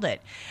 whoa, hold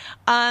it.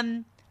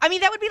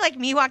 That would be like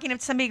me walking up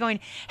to somebody going,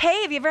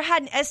 hey, have you ever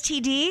had an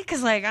STD?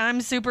 Because,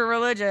 I'm super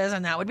religious,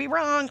 and that would be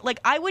wrong.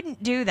 I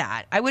wouldn't do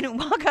that. I wouldn't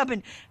walk up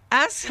and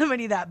ask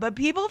somebody that. But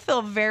people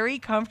feel very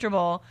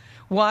comfortable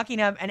walking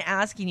up and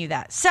asking you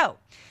that. So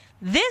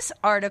this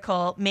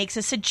article makes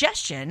a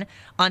suggestion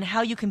on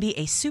how you can be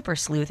a super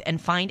sleuth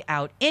and find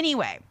out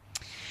anyway.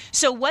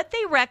 So what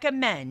they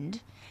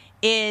recommend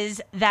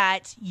is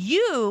that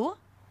you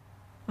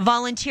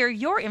volunteer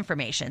your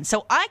information.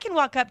 So I can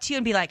walk up to you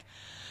and be like,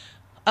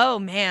 oh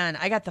man,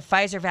 I got the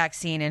Pfizer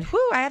vaccine and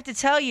I have to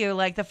tell you,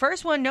 the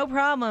first one, no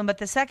problem. But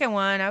the second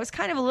one, I was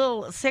kind of a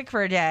little sick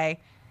for a day.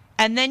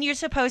 And then you're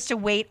supposed to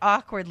wait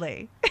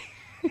awkwardly.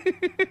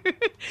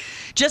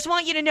 Just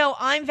want you to know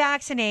I'm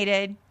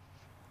vaccinated.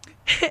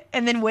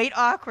 And then wait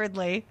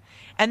awkwardly.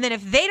 And then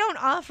if they don't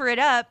offer it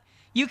up,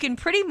 you can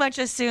pretty much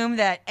assume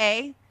that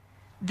A,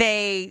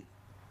 they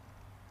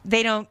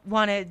don't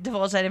want to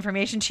divulge that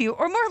information to you,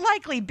 or more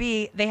likely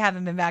B, they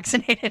haven't been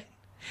vaccinated.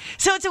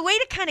 So it's a way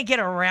to kind of get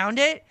around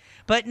it,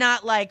 but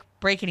not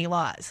break any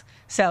laws.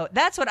 So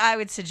that's what I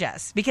would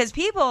suggest, because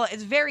people,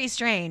 it's very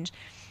strange.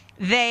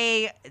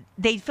 They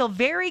feel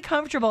very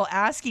comfortable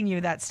asking you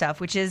that stuff,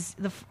 which is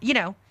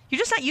you're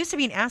just not used to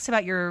being asked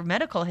about your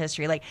medical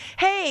history. Like,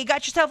 hey,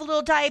 got yourself a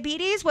little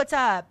diabetes? What's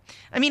up?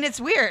 I mean,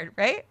 it's weird,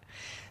 right?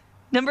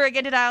 Number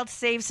again to dial to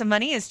save some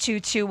money is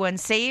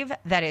 221-SAVE.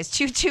 That is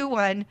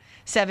 221-7283.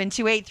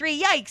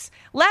 Yikes!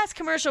 Last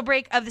commercial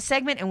break of the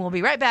segment, and we'll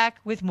be right back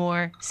with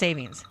more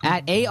savings.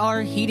 At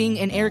AR Heating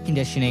and Air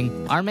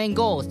Conditioning, our main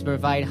goal is to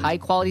provide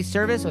high-quality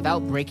service without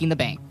breaking the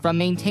bank. From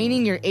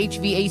maintaining your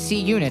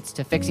HVAC units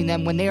to fixing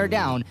them when they are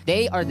down,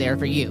 they are there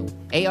for you.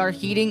 AR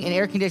Heating and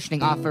Air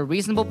Conditioning offer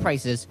reasonable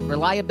prices,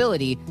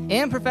 reliability,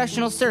 and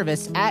professional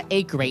service at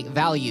a great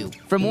value.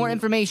 For more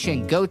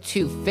information, go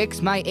to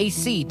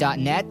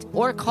fixmyac.net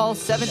or call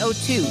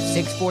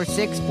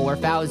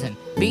 702-646-4000.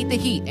 Beat the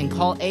heat and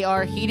call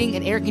AR Heating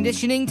and Air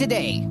Conditioning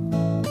today.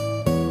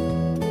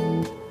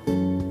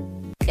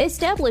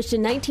 Established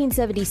in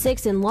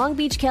 1976 in Long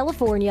Beach,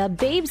 California,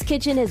 Babe's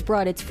Kitchen has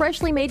brought its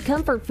freshly made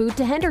comfort food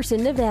to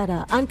Henderson,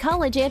 Nevada, on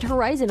College and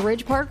Horizon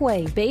Ridge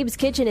Parkway. Babe's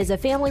Kitchen is a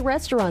family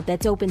restaurant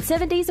that's open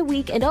 7 days a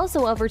week and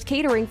also offers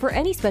catering for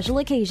any special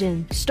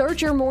occasion.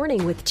 Start your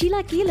morning with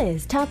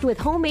chilaquiles topped with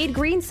homemade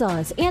green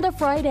sauce and a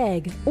fried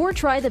egg. Or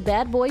try the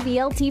Bad Boy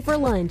BLT for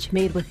lunch,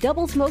 made with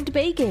double smoked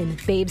bacon.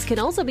 Babe's can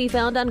also be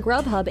found on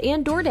Grubhub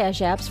and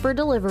DoorDash apps for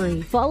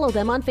delivery. Follow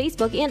them on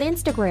Facebook and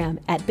Instagram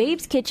at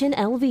Babe's Kitchen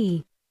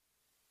LV.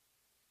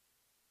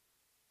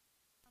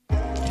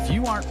 If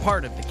you aren't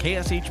part of the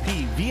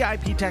KSHP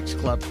VIP Text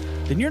Club,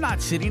 then you're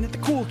not sitting at the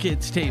cool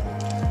kids table.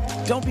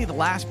 Don't be the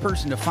last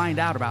person to find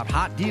out about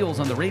hot deals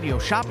on the radio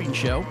shopping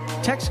show.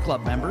 Text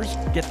Club members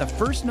get the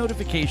first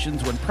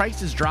notifications when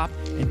prices drop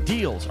and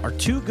deals are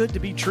too good to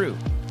be true.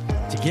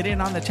 To get in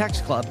on the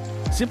Text Club,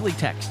 simply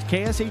text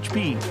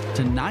KSHP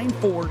to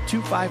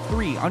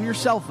 94253 on your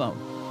cell phone.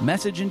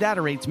 Message and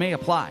data rates may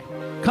apply.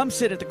 Come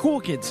sit at the cool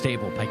kids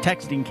table by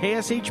texting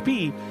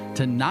KSHP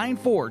to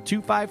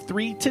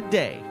 94253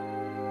 today.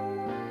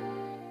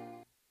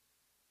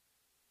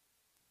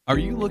 Are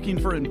you looking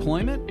for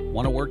employment?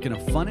 Want to work in a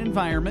fun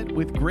environment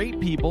with great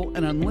people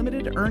and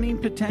unlimited earning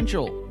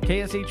potential?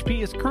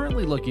 KSHP is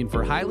currently looking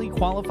for highly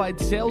qualified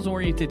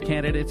sales-oriented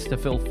candidates to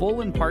fill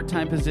full and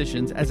part-time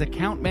positions as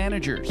account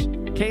managers.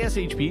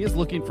 KSHP is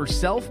looking for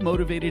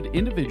self-motivated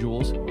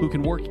individuals who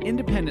can work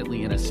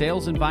independently in a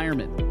sales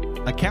environment.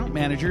 Account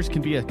managers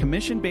can be a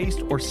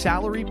commission-based or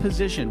salary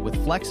position with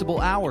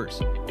flexible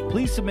hours.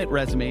 Please submit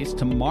resumes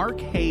to Mark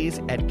Hayes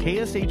at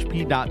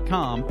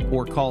kshp.com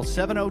or call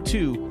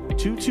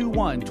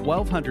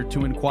 702-221-1200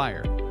 to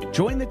inquire.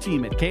 Join the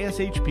team at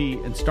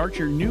KSHP and start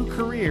your new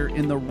career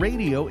in the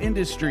radio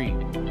industry.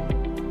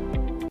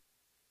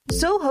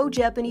 Soho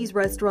Japanese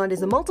Restaurant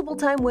is a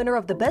multiple-time winner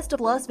of the Best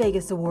of Las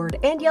Vegas Award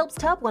and Yelp's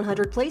Top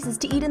 100 Places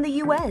to Eat in the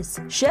U.S.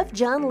 Chef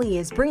John Lee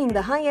is bringing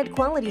the high-end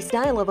quality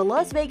style of a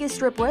Las Vegas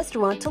strip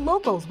restaurant to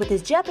locals with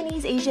his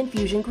Japanese-Asian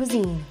fusion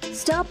cuisine.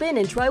 Stop in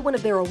and try one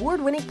of their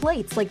award-winning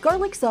plates like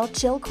garlic soft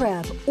shell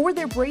crab or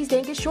their braised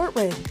Angus short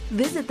rib.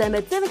 Visit them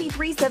at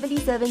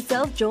 7377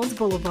 South Jones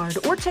Boulevard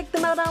or check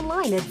them out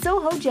online at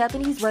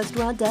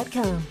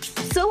SohoJapaneseRestaurant.com.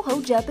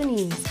 Soho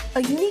Japanese,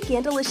 a unique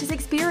and delicious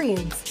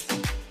experience.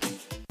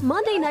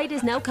 Monday night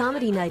is now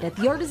comedy night at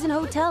the Artisan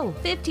Hotel,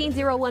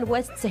 1501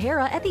 West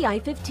Sahara at the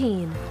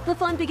I-15. The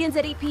fun begins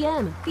at 8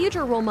 p.m.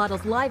 Future Role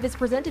Models Live is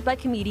presented by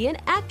comedian,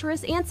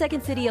 actress, and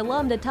Second City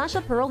alum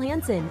Natasha Pearl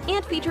Hansen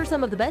and features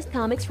some of the best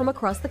comics from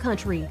across the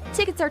country.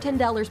 Tickets are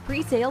 $10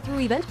 pre-sale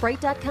through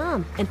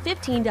Eventbrite.com and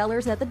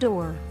 $15 at the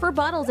door. For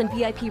bottles and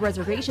VIP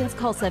reservations,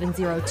 call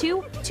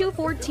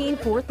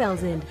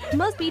 702-214-4000.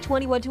 Must be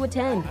 21 to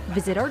attend.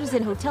 Visit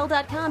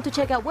artisanhotel.com to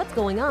check out what's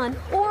going on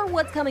or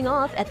what's coming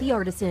off at the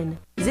Artisan.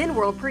 Zen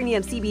World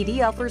Premium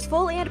CBD offers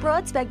full and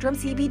broad spectrum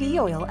CBD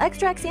oil,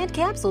 extracts, and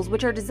capsules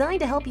which are designed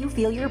to help you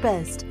feel your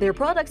best. Their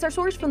products are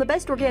sourced from the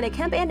best organic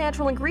hemp and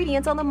natural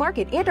ingredients on the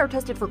market and are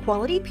tested for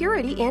quality,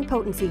 purity, and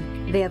potency.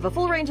 They have a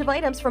full range of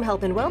items from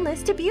health and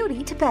wellness to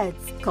beauty to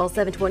pets. Call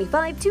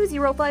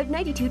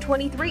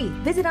 725-205-9223.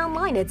 Visit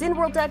online at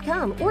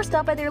zenworld.com or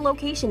stop by their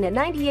location at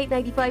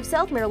 9895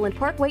 South Maryland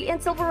Parkway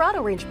and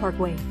Silverado Range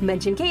Parkway.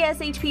 Mention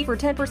KSHP for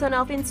 10%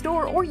 off in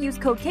store or use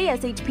code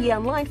KSHP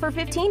online for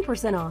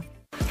 15% off.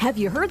 Have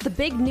you heard the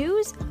big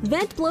news?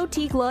 Vent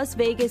Blotique Las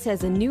Vegas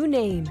has a new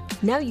name.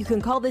 Now you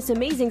can call this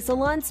amazing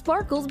salon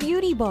Sparkles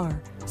Beauty Bar.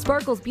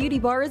 Sparkles Beauty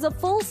Bar is a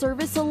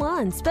full-service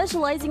salon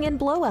specializing in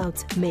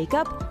blowouts,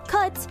 makeup,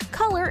 cuts,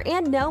 color,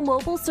 and now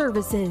mobile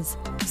services.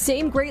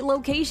 Same great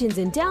locations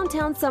in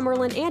downtown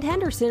Summerlin and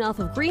Henderson off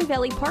of Green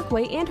Valley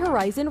Parkway and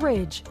Horizon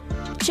Ridge.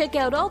 Check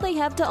out all they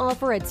have to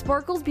offer at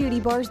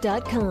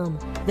sparklesbeautybars.com.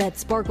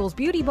 That's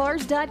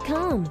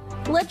sparklesbeautybars.com.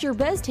 Let your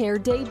best hair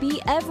day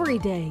be every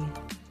day.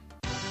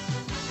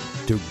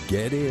 To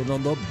get in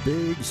on the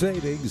big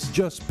savings,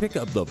 just pick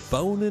up the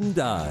phone and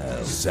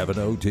dial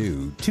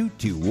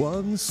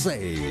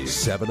 702-221-SAVE,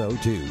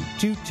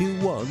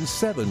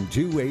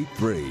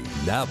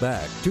 702-221-7283. Now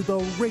back to the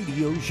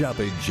Radio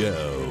Shopping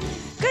Show.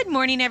 Good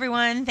morning,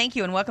 everyone. Thank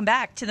you, and welcome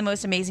back to the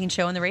most amazing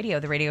show on the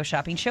Radio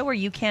Shopping Show, where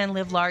you can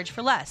live large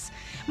for less.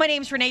 My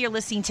name's Renee. You're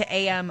listening to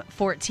AM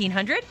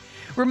 1400.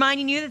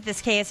 Reminding you that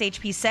this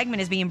KSHP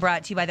segment is being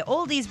brought to you by the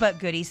Oldies But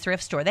Goodies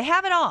thrift store. They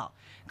have it all.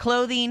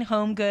 Clothing,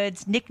 home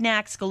goods,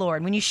 knickknacks galore.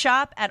 And when you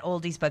shop at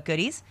Oldies But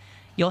Goodies,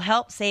 You'll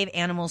help save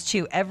animals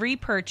too. Every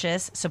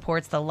purchase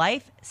supports the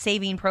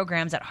life-saving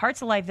programs at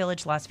Hearts Alive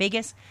Village, Las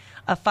Vegas,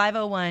 a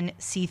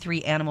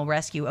 501c3 animal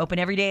rescue. Open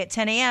every day at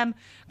 10 a.m.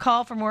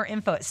 Call for more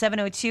info at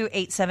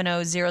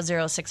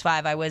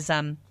 702-870-0065. I was,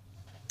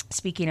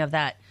 speaking of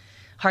that,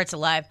 Hearts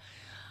Alive,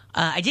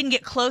 I didn't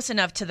get close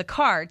enough to the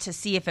car to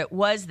see if it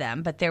was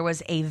them, but there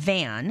was a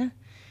van,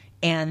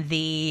 and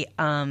the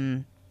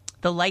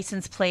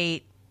license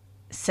plate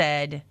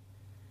said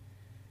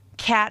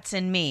Cats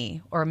and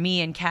Me, or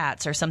Me and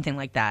Cats, or something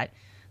like that.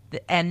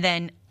 And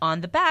then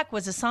on the back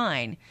was a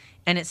sign,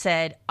 and it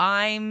said,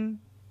 I'm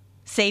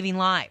saving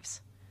lives.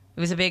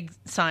 It was a big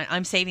sign,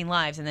 I'm saving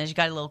lives. And then as you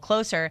got a little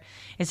closer,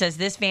 it says,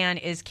 this van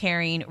is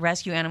carrying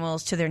rescue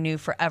animals to their new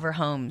forever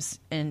homes.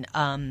 And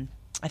I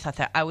thought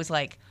that, I was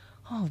like,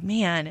 oh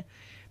man,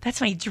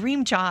 that's my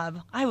dream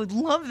job. I would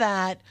love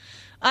that.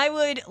 I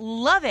would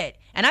love it.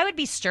 And I would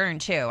be stern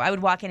too. I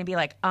would walk in and be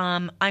like,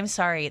 I'm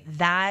sorry,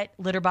 that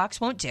litter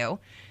box won't do.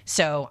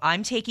 So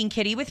I'm taking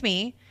Kitty with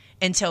me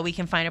until we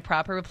can find a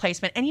proper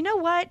replacement. And you know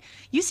what?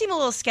 You seem a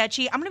little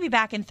sketchy. I'm going to be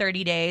back in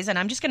 30 days and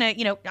I'm just going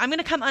to, I'm going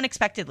to come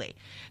unexpectedly.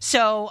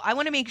 So I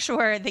want to make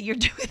sure that you're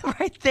doing the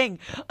right thing.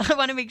 I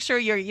want to make sure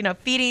you're,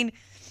 feeding.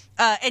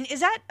 And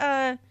is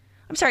that,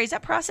 I'm sorry, is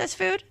that processed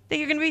food that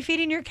you're going to be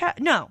feeding your cat?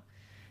 No,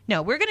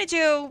 we're going to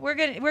do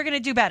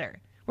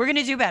better. We're going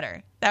to do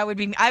better. I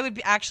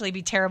would actually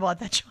be terrible at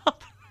that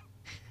job.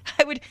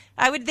 They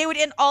would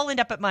all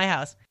end up at my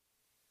house.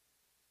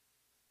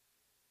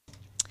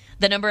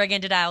 The number again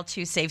to dial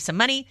to save some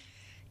money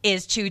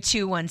is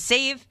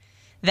 221-SAVE.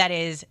 That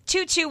is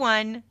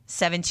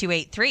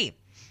 221-7283.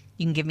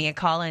 You can give me a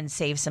call and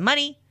save some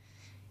money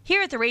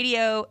here at the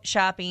Radio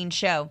Shopping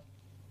Show.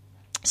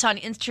 Saw an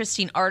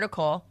interesting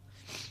article.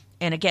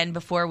 And again,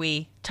 before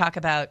we talk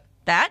about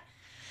that,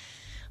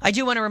 I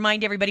do want to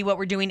remind everybody what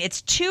we're doing.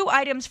 It's 2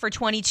 items for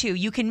 $22.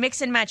 You can mix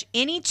and match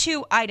any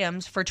 2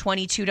 items for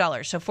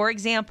 $22. So, for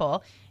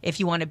example, if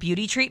you want a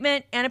beauty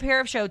treatment and a pair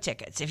of show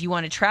tickets, if you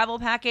want a travel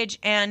package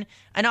and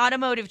an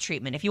automotive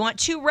treatment, if you want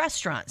 2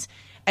 restaurants,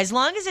 as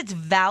long as it's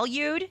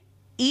valued,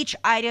 each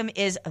item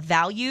is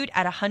valued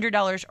at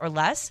 $100 or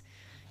less,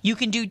 you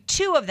can do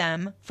 2 of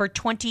them for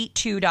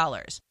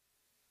 $22.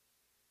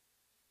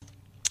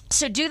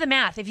 So do the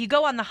math. If you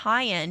go on the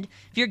high end,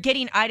 if you're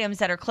getting items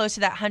that are close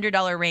to that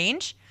 $100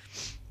 range,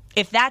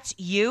 if that's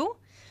you,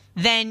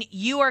 then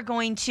you are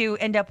going to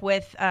end up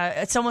with,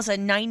 it's almost a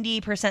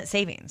 90%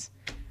 savings.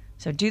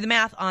 So do the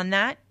math on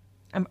that.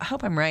 I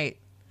hope I'm right.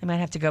 I might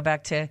have to go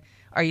back to,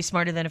 are you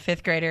smarter than a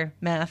 5th grader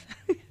math?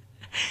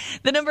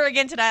 The number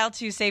again to dial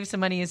to save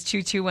some money is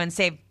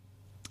 221-SAVE.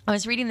 I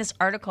was reading this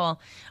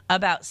article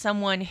about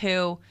someone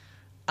who,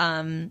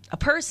 a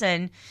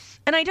person,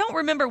 and I don't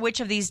remember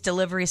which of these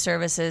delivery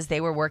services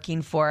they were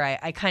working for.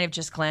 I kind of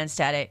just glanced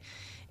at it.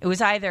 It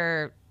was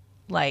either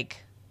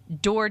like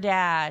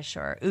DoorDash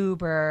or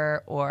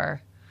Uber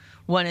or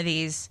one of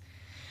these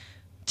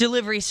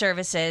delivery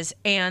services.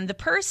 And the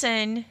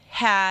person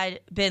had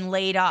been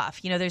laid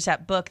off. There's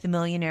that book, The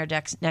Millionaire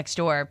Next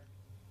Door.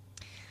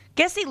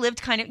 Guess they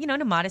lived kind of, in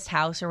a modest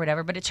house or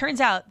whatever. But it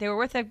turns out they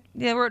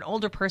were an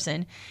older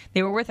person.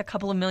 They were worth a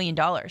couple of $1 million.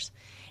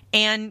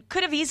 And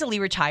could have easily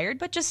retired,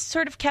 but just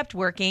sort of kept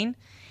working.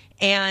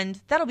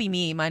 And that'll be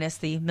me minus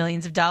the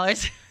millions of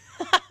dollars.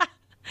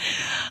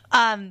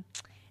 And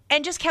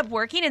just kept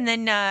working. And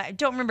then I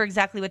don't remember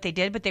exactly what they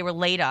did, but they were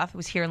laid off. It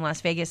was here in Las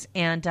Vegas.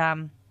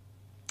 And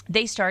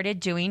they started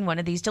doing one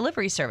of these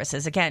delivery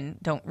services. Again,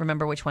 don't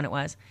remember which one it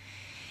was.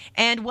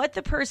 And what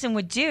the person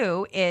would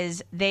do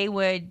is they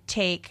would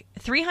take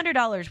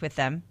 $300 with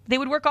them. They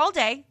would work all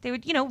day. They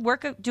would,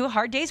 do a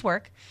hard day's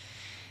work.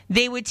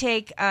 They would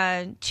take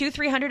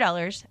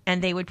 $200-$300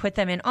 and they would put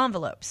them in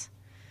envelopes.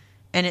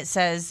 And it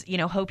says,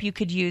 hope you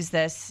could use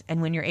this.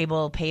 And when you're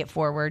able, pay it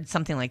forward,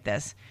 something like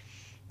this.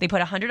 They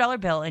put a $100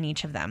 bill in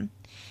each of them.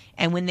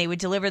 And when they would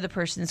deliver the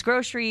person's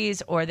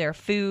groceries or their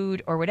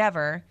food or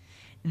whatever,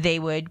 they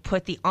would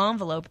put the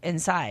envelope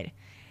inside.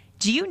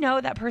 Do you know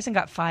that person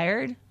got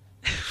fired?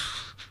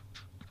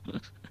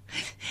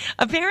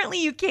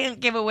 Apparently you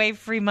can't give away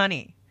free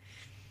money.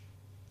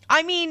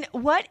 I mean,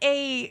 what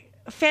a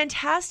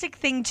fantastic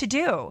thing to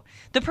do.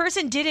 The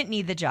person didn't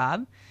need the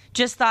job,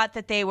 just thought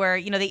that they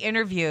were, they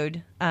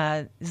interviewed,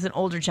 this is an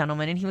older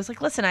gentleman, and he was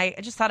like, listen, I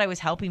just thought I was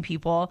helping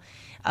people,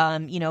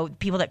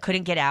 people that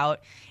couldn't get out.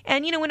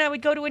 And, when I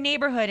would go to a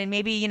neighborhood and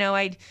maybe,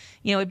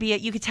 it'd be,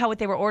 you could tell what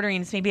they were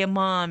ordering. It's maybe a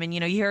mom and,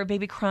 you hear a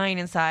baby crying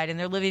inside and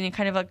they're living in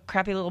kind of a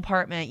crappy little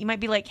apartment. You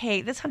might be like,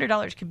 hey, this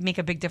 $100 could make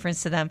a big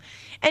difference to them.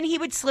 And he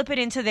would slip it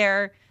into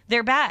their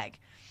bag.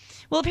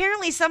 Well,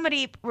 apparently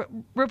somebody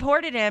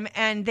reported him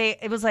and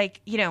it was like,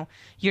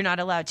 you're not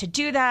allowed to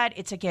do that.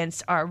 It's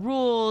against our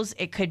rules.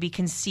 It could be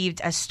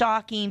conceived as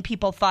stalking.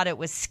 People thought it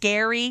was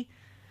scary.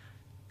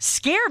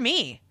 Scare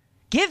me.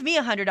 Give me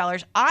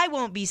 $100. I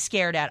won't be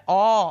scared at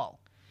all.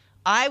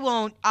 I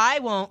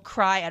won't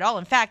cry at all.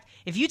 In fact,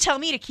 if you tell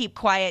me to keep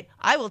quiet,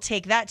 I will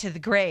take that to the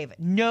grave.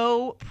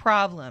 No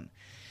problem.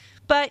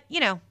 But,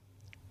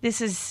 this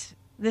is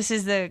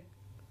the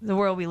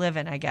world we live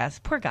in, I guess.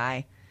 Poor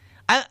guy.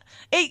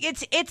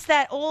 It's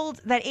that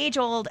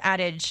age-old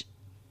adage,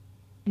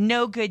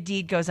 no good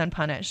deed goes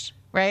unpunished,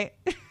 right?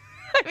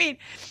 I mean,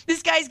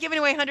 this guy's giving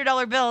away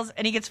 $100 bills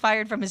and he gets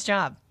fired from his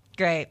job.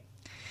 Great.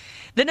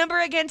 The number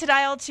again to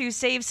dial to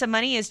save some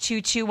money is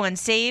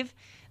 221-SAVE.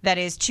 That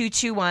is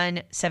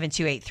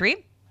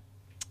 221-7283.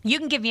 You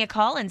can give me a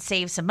call and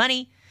save some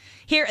money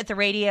here at the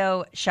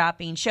Radio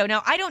Shopping Show.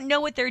 Now, I don't know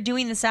what they're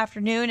doing this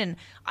afternoon, and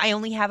I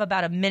only have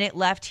about a minute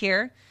left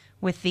here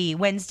with the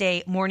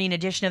Wednesday morning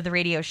edition of the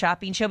Radio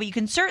Shopping Show, but you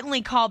can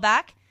certainly call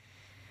back,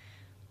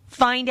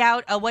 find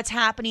out what's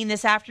happening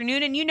this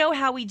afternoon, and you know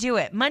how we do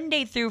it.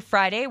 Monday through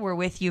Friday, we're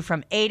with you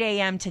from 8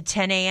 a.m. to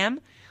 10 a.m.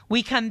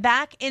 We come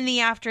back in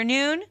the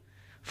afternoon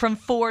from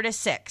 4 to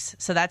 6.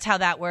 So that's how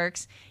that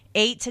works.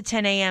 8 to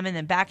 10 a.m. and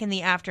then back in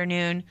the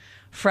afternoon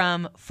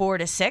from 4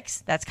 to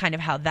 6. That's kind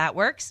of how that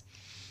works.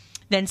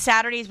 Then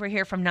Saturdays, we're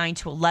here from 9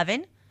 to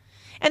 11.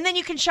 And then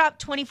you can shop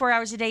 24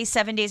 hours a day,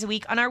 7 days a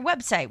week on our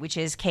website, which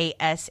is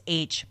kshp.com.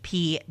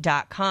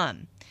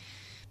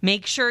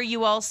 Make sure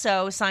you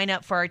also sign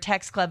up for our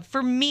text club.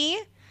 For me,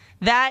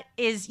 that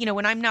is,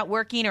 when I'm not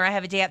working or I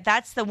have a day out,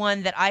 that's the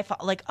one that I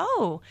like,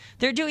 oh,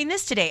 they're doing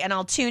this today, and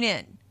I'll tune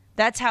in.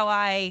 That's how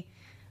I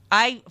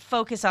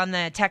focus on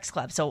the text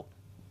club. So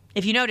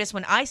if you notice,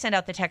 when I send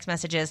out the text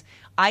messages,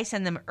 I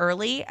send them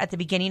early at the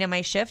beginning of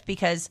my shift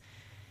because,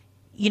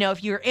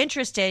 if you're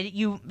interested,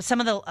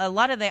 a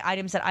lot of the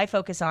items that I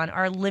focus on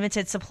are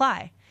limited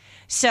supply.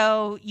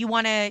 So you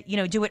want to,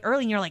 do it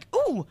early and you're like,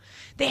 ooh,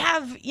 they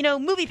have,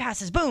 movie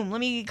passes. Boom. Let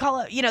me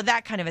call it,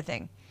 that kind of a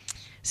thing.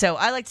 So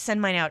I like to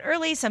send mine out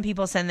early. Some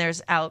people send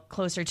theirs out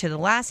closer to the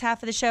last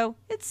half of the show.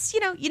 It's,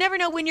 you never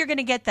know when you're going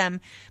to get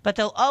them, but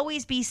there'll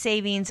always be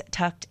savings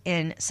tucked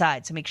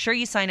inside. So make sure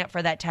you sign up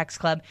for that text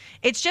club.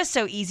 It's just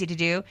so easy to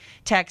do.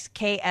 Text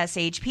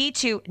KSHP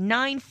to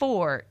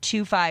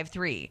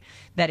 94253.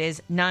 That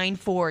is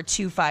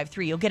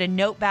 94253. You'll get a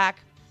note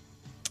back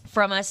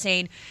from us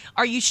saying,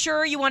 are you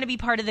sure you want to be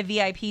part of the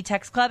VIP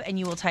text club? And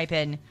you will type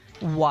in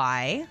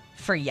Y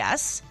for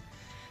yes.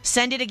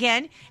 Send it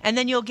again, and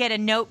then you'll get a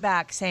note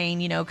back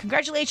saying,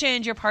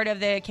 congratulations, you're part of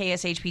the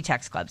KSHP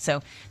Text Club.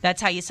 So that's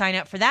how you sign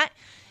up for that.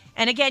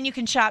 And again, you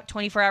can shop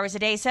 24 hours a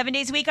day, 7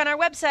 days a week on our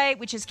website,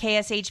 which is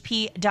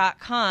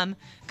kshp.com.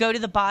 Go to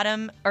the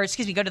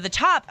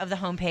top of the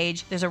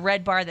homepage. There's a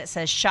red bar that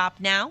says Shop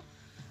Now.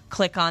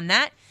 Click on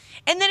that.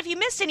 And then if you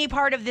missed any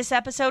part of this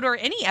episode or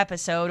any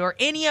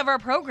of our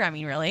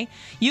programming, really,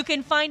 you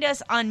can find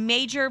us on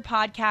major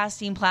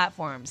podcasting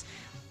platforms.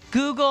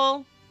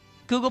 Google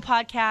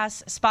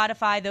Podcasts,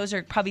 Spotify, those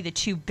are probably the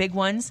two big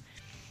ones.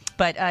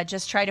 But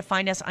just try to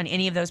find us on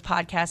any of those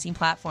podcasting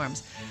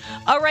platforms.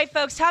 All right,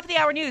 folks, top of the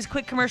hour news,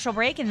 quick commercial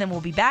break, and then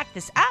we'll be back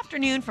this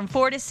afternoon from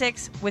 4 to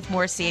 6 with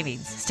more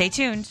savings. Stay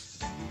tuned.